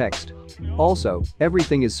golden text. Also,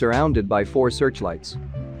 everything is surrounded by 4 searchlights.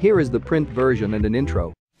 Here is the print version and an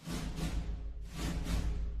intro.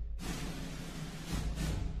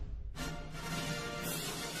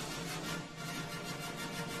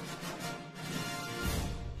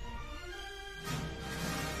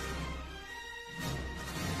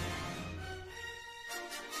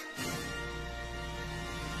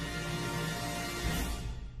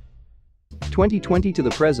 (2020 to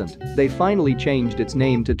the present), they finally changed its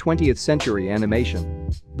name to 20th Century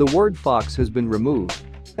Animation. The word Fox has been removed.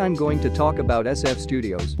 I'm going to talk about SF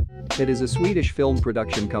Studios. It is a Swedish film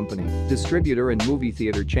production company, distributor and movie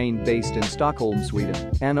theater chain based in Stockholm,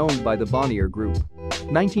 Sweden, and owned by the Bonnier Group.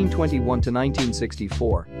 1921 to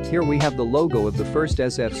 1964, here we have the logo of the first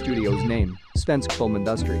SF Studios name, Svensk Film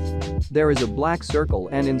Industry. There is a black circle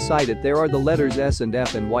and inside it there are the letters S and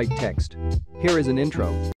F in white text. Here is an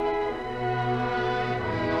intro.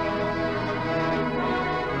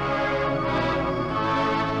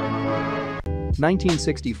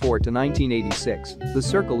 1964 to 1986, the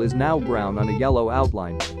circle is now brown on a yellow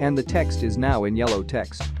outline, and the text is now in yellow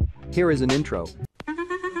text. Here is an intro.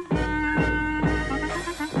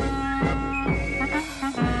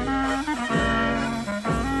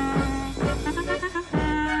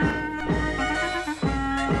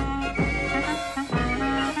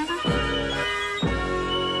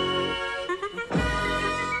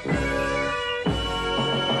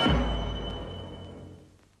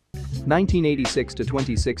 (1986 to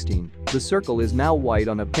 2016), the circle is now white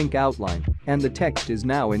on a pink outline, and the text is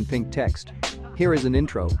now in pink text. Here is an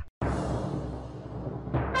intro.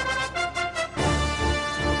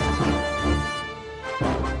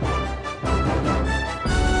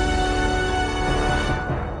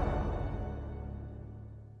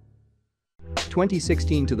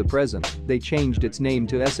 (2016 to the present), they changed its name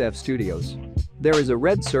to SF Studios. There is a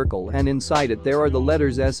red circle and inside it there are the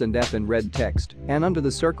letters S and F in red text, and under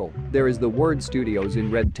the circle, there is the word Studios in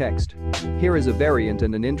red text. Here is a variant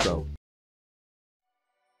and an intro.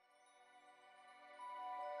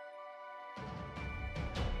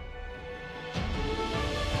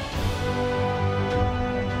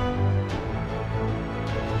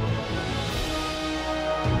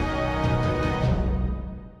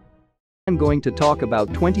 I'm going to talk about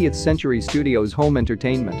 20th Century Studios Home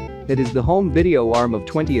Entertainment. It is the home video arm of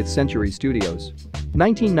 20th Century Studios.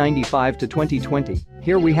 1995 to 2020,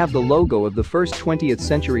 here we have the logo of the first 20th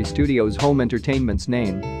Century Studios Home Entertainment's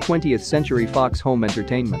name, 20th Century Fox Home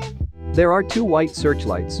Entertainment. There are two white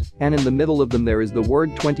searchlights, and in the middle of them there is the word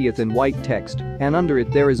 20th in white text, and under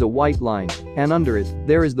it there is a white line, and under it,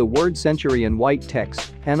 there is the word Century in white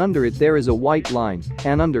text, and under it there is a white line,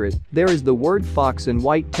 and under it, there is the word Fox in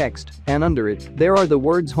white text, and under it, there are the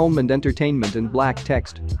words Home and Entertainment in black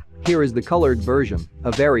text. Here is the colored version,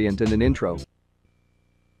 a variant and an intro.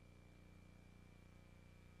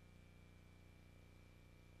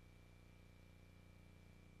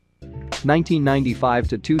 (1995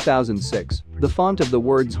 to 2006), the font of the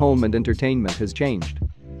words Home and Entertainment has changed.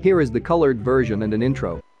 Here is the colored version and an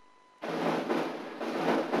intro.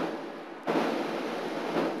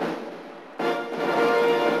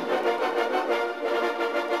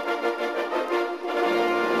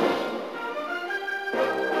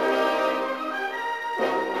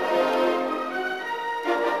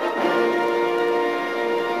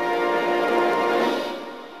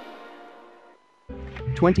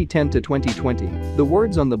 (2010 to 2020), the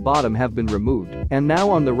words on the bottom have been removed, and now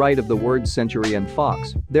on the right of the words Century and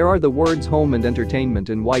Fox, there are the words Home and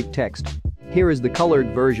Entertainment in white text. Here is the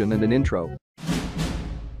colored version and an intro.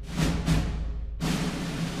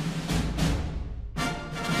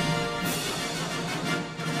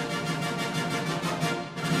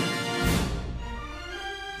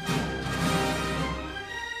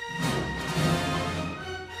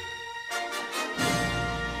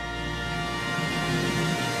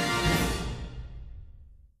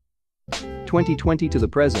 (2020 to the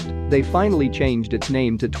present), they finally changed its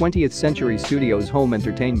name to 20th Century Studios Home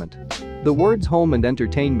Entertainment. The words Home and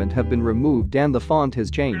Entertainment have been removed and the font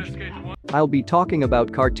has changed. I'll be talking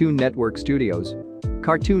about Cartoon Network Studios.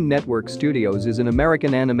 Cartoon Network Studios is an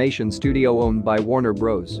American animation studio owned by Warner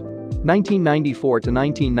Bros. 1994 to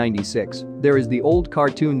 1996, there is the old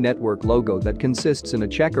Cartoon Network logo that consists in a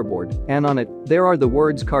checkerboard, and on it, there are the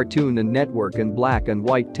words Cartoon and Network in black and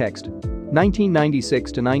white text.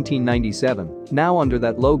 1996 to 1997, now under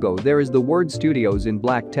that logo there is the word Studios in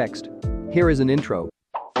black text. Here is an intro.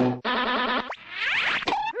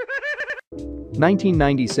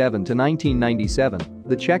 1997 to 1997,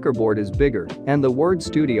 the checkerboard is bigger, and the word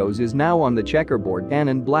Studios is now on the checkerboard and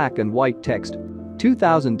in black and white text.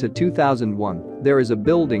 2000 to 2001, there is a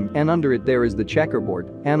building and under it there is the checkerboard,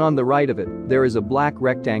 and on the right of it, there is a black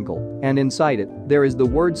rectangle, and inside it, there is the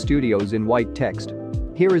word Studios in white text.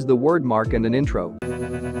 Here is the word mark and an intro.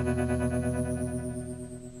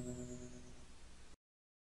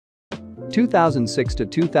 (2006 to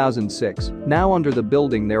 2006), now under the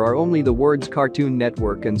building there are only the words Cartoon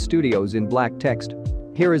Network and Studios in black text.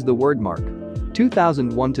 Here is the word mark.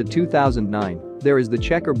 2001 to 2009, there is the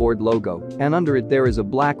checkerboard logo, and under it there is a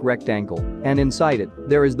black rectangle, and inside it,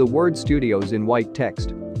 there is the word Studios in white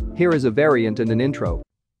text. Here is a variant and an intro.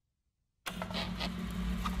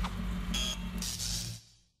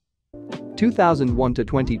 2001 to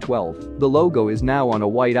 2012, the logo is now on a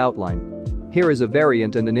white outline. Here is a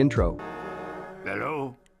variant and an intro.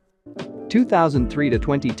 Hello? 2003 to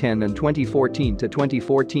 2010 and 2014 to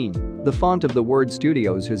 2014, the font of the word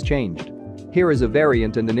Studios has changed. Here is a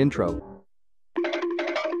variant and an intro.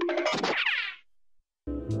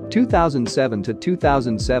 2007 to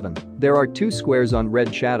 2007, there are 2 squares on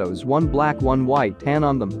red shadows, one black one white, and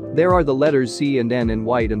on them, there are the letters C and N in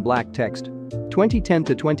white and black text. 2010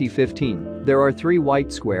 to 2015, there are 3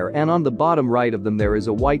 white square and on the bottom right of them there is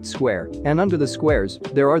a white square, and under the squares,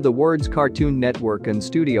 there are the words Cartoon Network and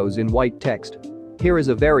Studios in white text. Here is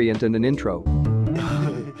a variant and an intro.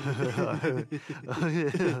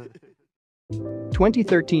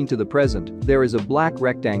 2013 to the present, there is a black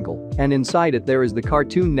rectangle, and inside it there is the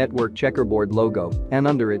Cartoon Network checkerboard logo, and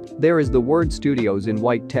under it, there is the word Studios in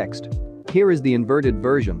white text. Here is the inverted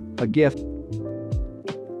version, a GIF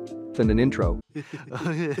and an intro.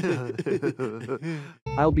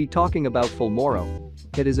 I'll be talking about Filmoro.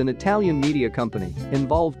 It is an Italian media company,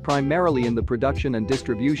 involved primarily in the production and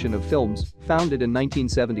distribution of films, founded in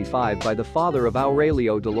 1975 by the father of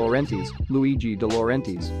Aurelio De Laurentiis, Luigi De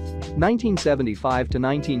Laurentiis. 1975 to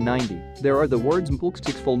 1990, there are the words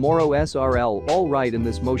Mpulkstik Filmoro SRL all right in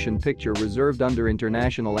this motion picture reserved under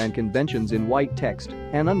international and conventions in white text,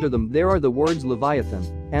 and under them there are the words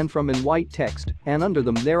Leviathan, and from in white text, and under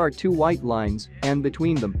them there are 2 white lines, and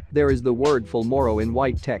between them, there is the word Filmoro in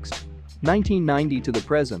white text. 1990 to the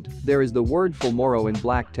present, there is the word Filmoro in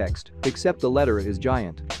black text, except the letter is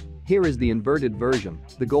giant. Here is the inverted version,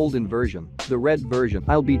 the golden version, the red version.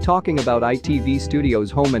 I'll be talking about ITV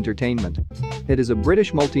Studios Home Entertainment. It is a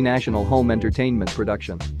British multinational home entertainment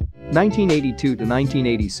production. 1982 to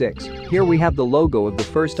 1986, here we have the logo of the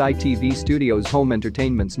first ITV Studios Home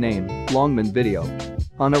Entertainment's name, Longman Video.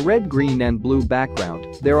 On a red, green and blue background,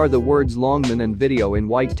 there are the words Longman and Video in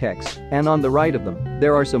white text, and on the right of them,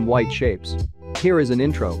 there are some white shapes. Here is an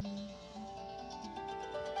intro.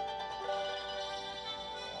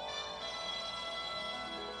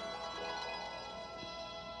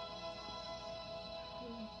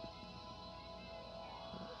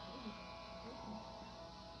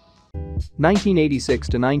 (1986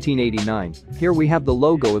 to 1989), here we have the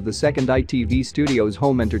logo of the second ITV Studios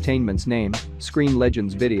Home Entertainment's name, Screen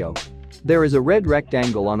Legends Video. There is a red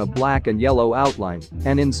rectangle on a black and yellow outline,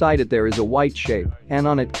 and inside it there is a white shape, and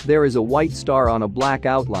on it, there is a white star on a black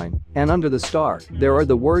outline, and under the star, there are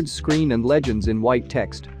the words Screen and Legends in white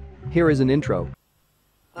text. Here is an intro.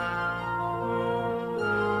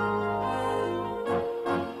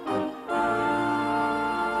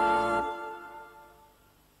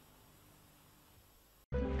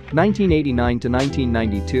 (1989 to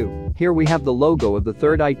 1992), here we have the logo of the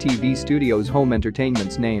third ITV Studios Home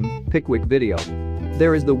Entertainment's name, Pickwick Video.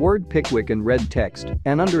 There is the word Pickwick in red text,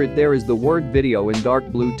 and under it there is the word Video in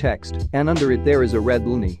dark blue text, and under it there is a red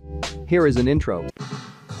loonie. Here is an intro.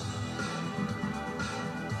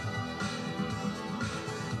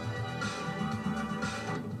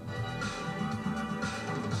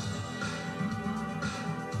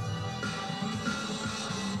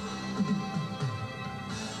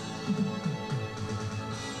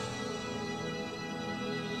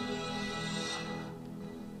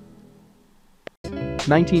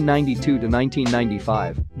 (1992 to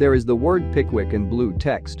 1995), there is the word Pickwick in blue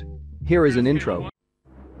text. Here is an intro.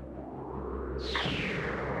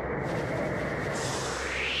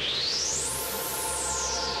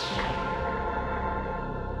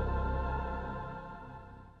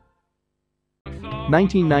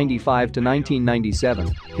 (1995 to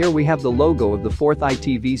 1997), here we have the logo of the fourth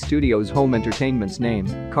ITV Studios Home Entertainment's name,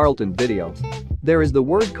 Carlton Video. There is the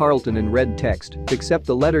word Carlton in red text, except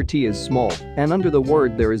the letter T is small, and under the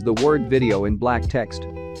word there is the word Video in black text.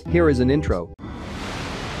 Here is an intro.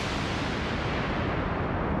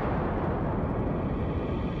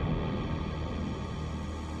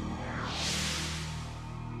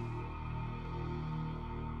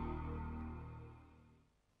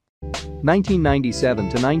 (1997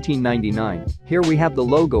 to 1999), here we have the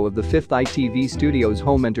logo of the fifth ITV Studios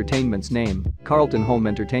Home Entertainment's name, Carlton Home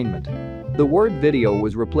Entertainment. The word Video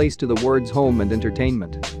was replaced to the words Home and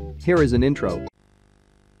Entertainment. Here is an intro.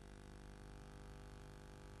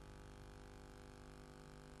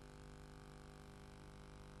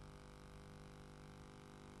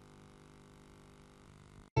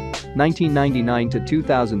 (1999 to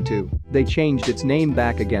 2002), they changed its name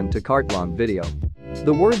back again to Cartlon Video.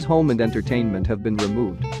 The words Home and Entertainment have been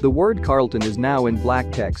removed. The word Carlton is now in black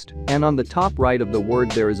text, and on the top right of the word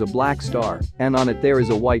there is a black star, and on it there is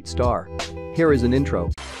a white star. Here is an intro.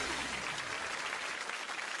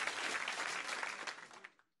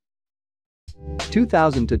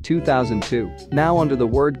 (2000 to 2002), now under the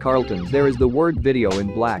word Carlton there is the word Video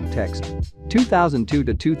in black text. 2002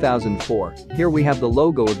 to 2004, here we have the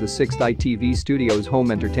logo of the sixth ITV Studios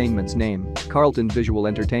Home Entertainment's name, Carlton Visual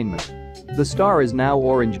Entertainment. The star is now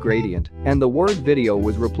orange gradient, and the word Video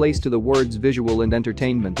was replaced to the words Visual and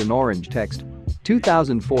Entertainment in orange text.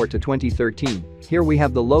 2004 to 2013, here we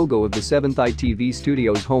have the logo of the 7th ITV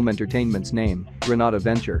Studios Home Entertainment's name, Granada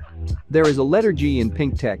Venture. There is a letter G in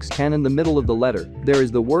pink text and in the middle of the letter, there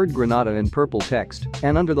is the word Granada in purple text,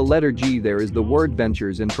 and under the letter G there is the word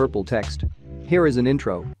Ventures in purple text. Here is an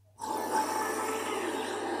intro.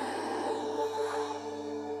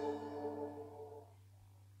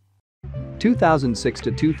 (2006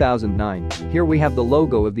 to 2009), here we have the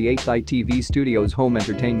logo of the 8th ITV Studios Home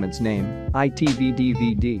Entertainment's name, ITV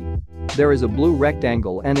DVD. There is a blue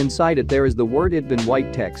rectangle and inside it there is the word IT in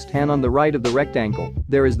white text and on the right of the rectangle,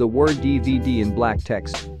 there is the word DVD in black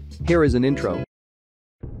text. Here is an intro.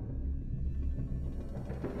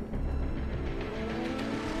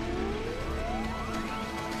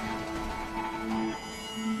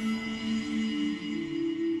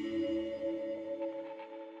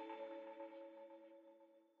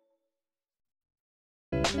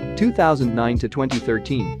 (2009 to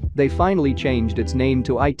 2013), they finally changed its name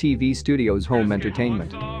to ITV Studios Home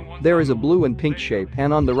Entertainment. There is a blue and pink shape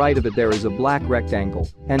and on the right of it there is a black rectangle,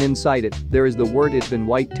 and inside it, there is the word IT in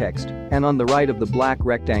white text, and on the right of the black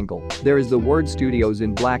rectangle, there is the word Studios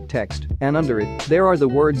in black text, and under it, there are the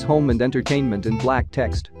words Home and Entertainment in black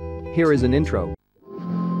text. Here is an intro.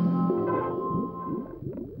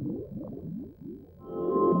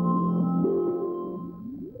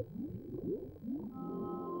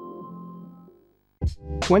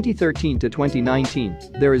 (2013 to 2019),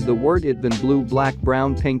 there is the word IT in blue, black,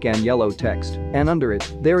 brown, pink and yellow text, and under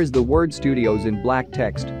it, there is the word Studios in black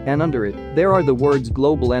text, and under it, there are the words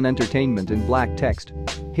Global and Entertainment in black text.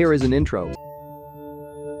 Here is an intro.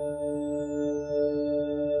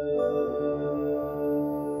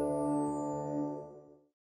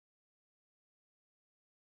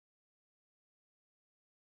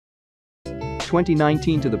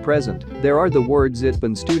 (2019 to the present), there are the words IT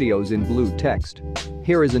and Studios in blue text.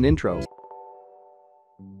 Here is an intro.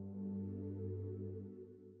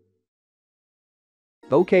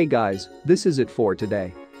 Okay guys, this is it for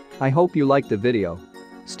today. I hope you liked the video.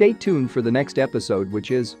 Stay tuned for the next episode which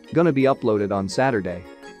is gonna be uploaded on Saturday.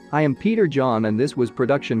 I am Peter John and this was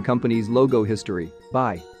Production Company's Logo History.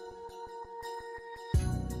 Bye.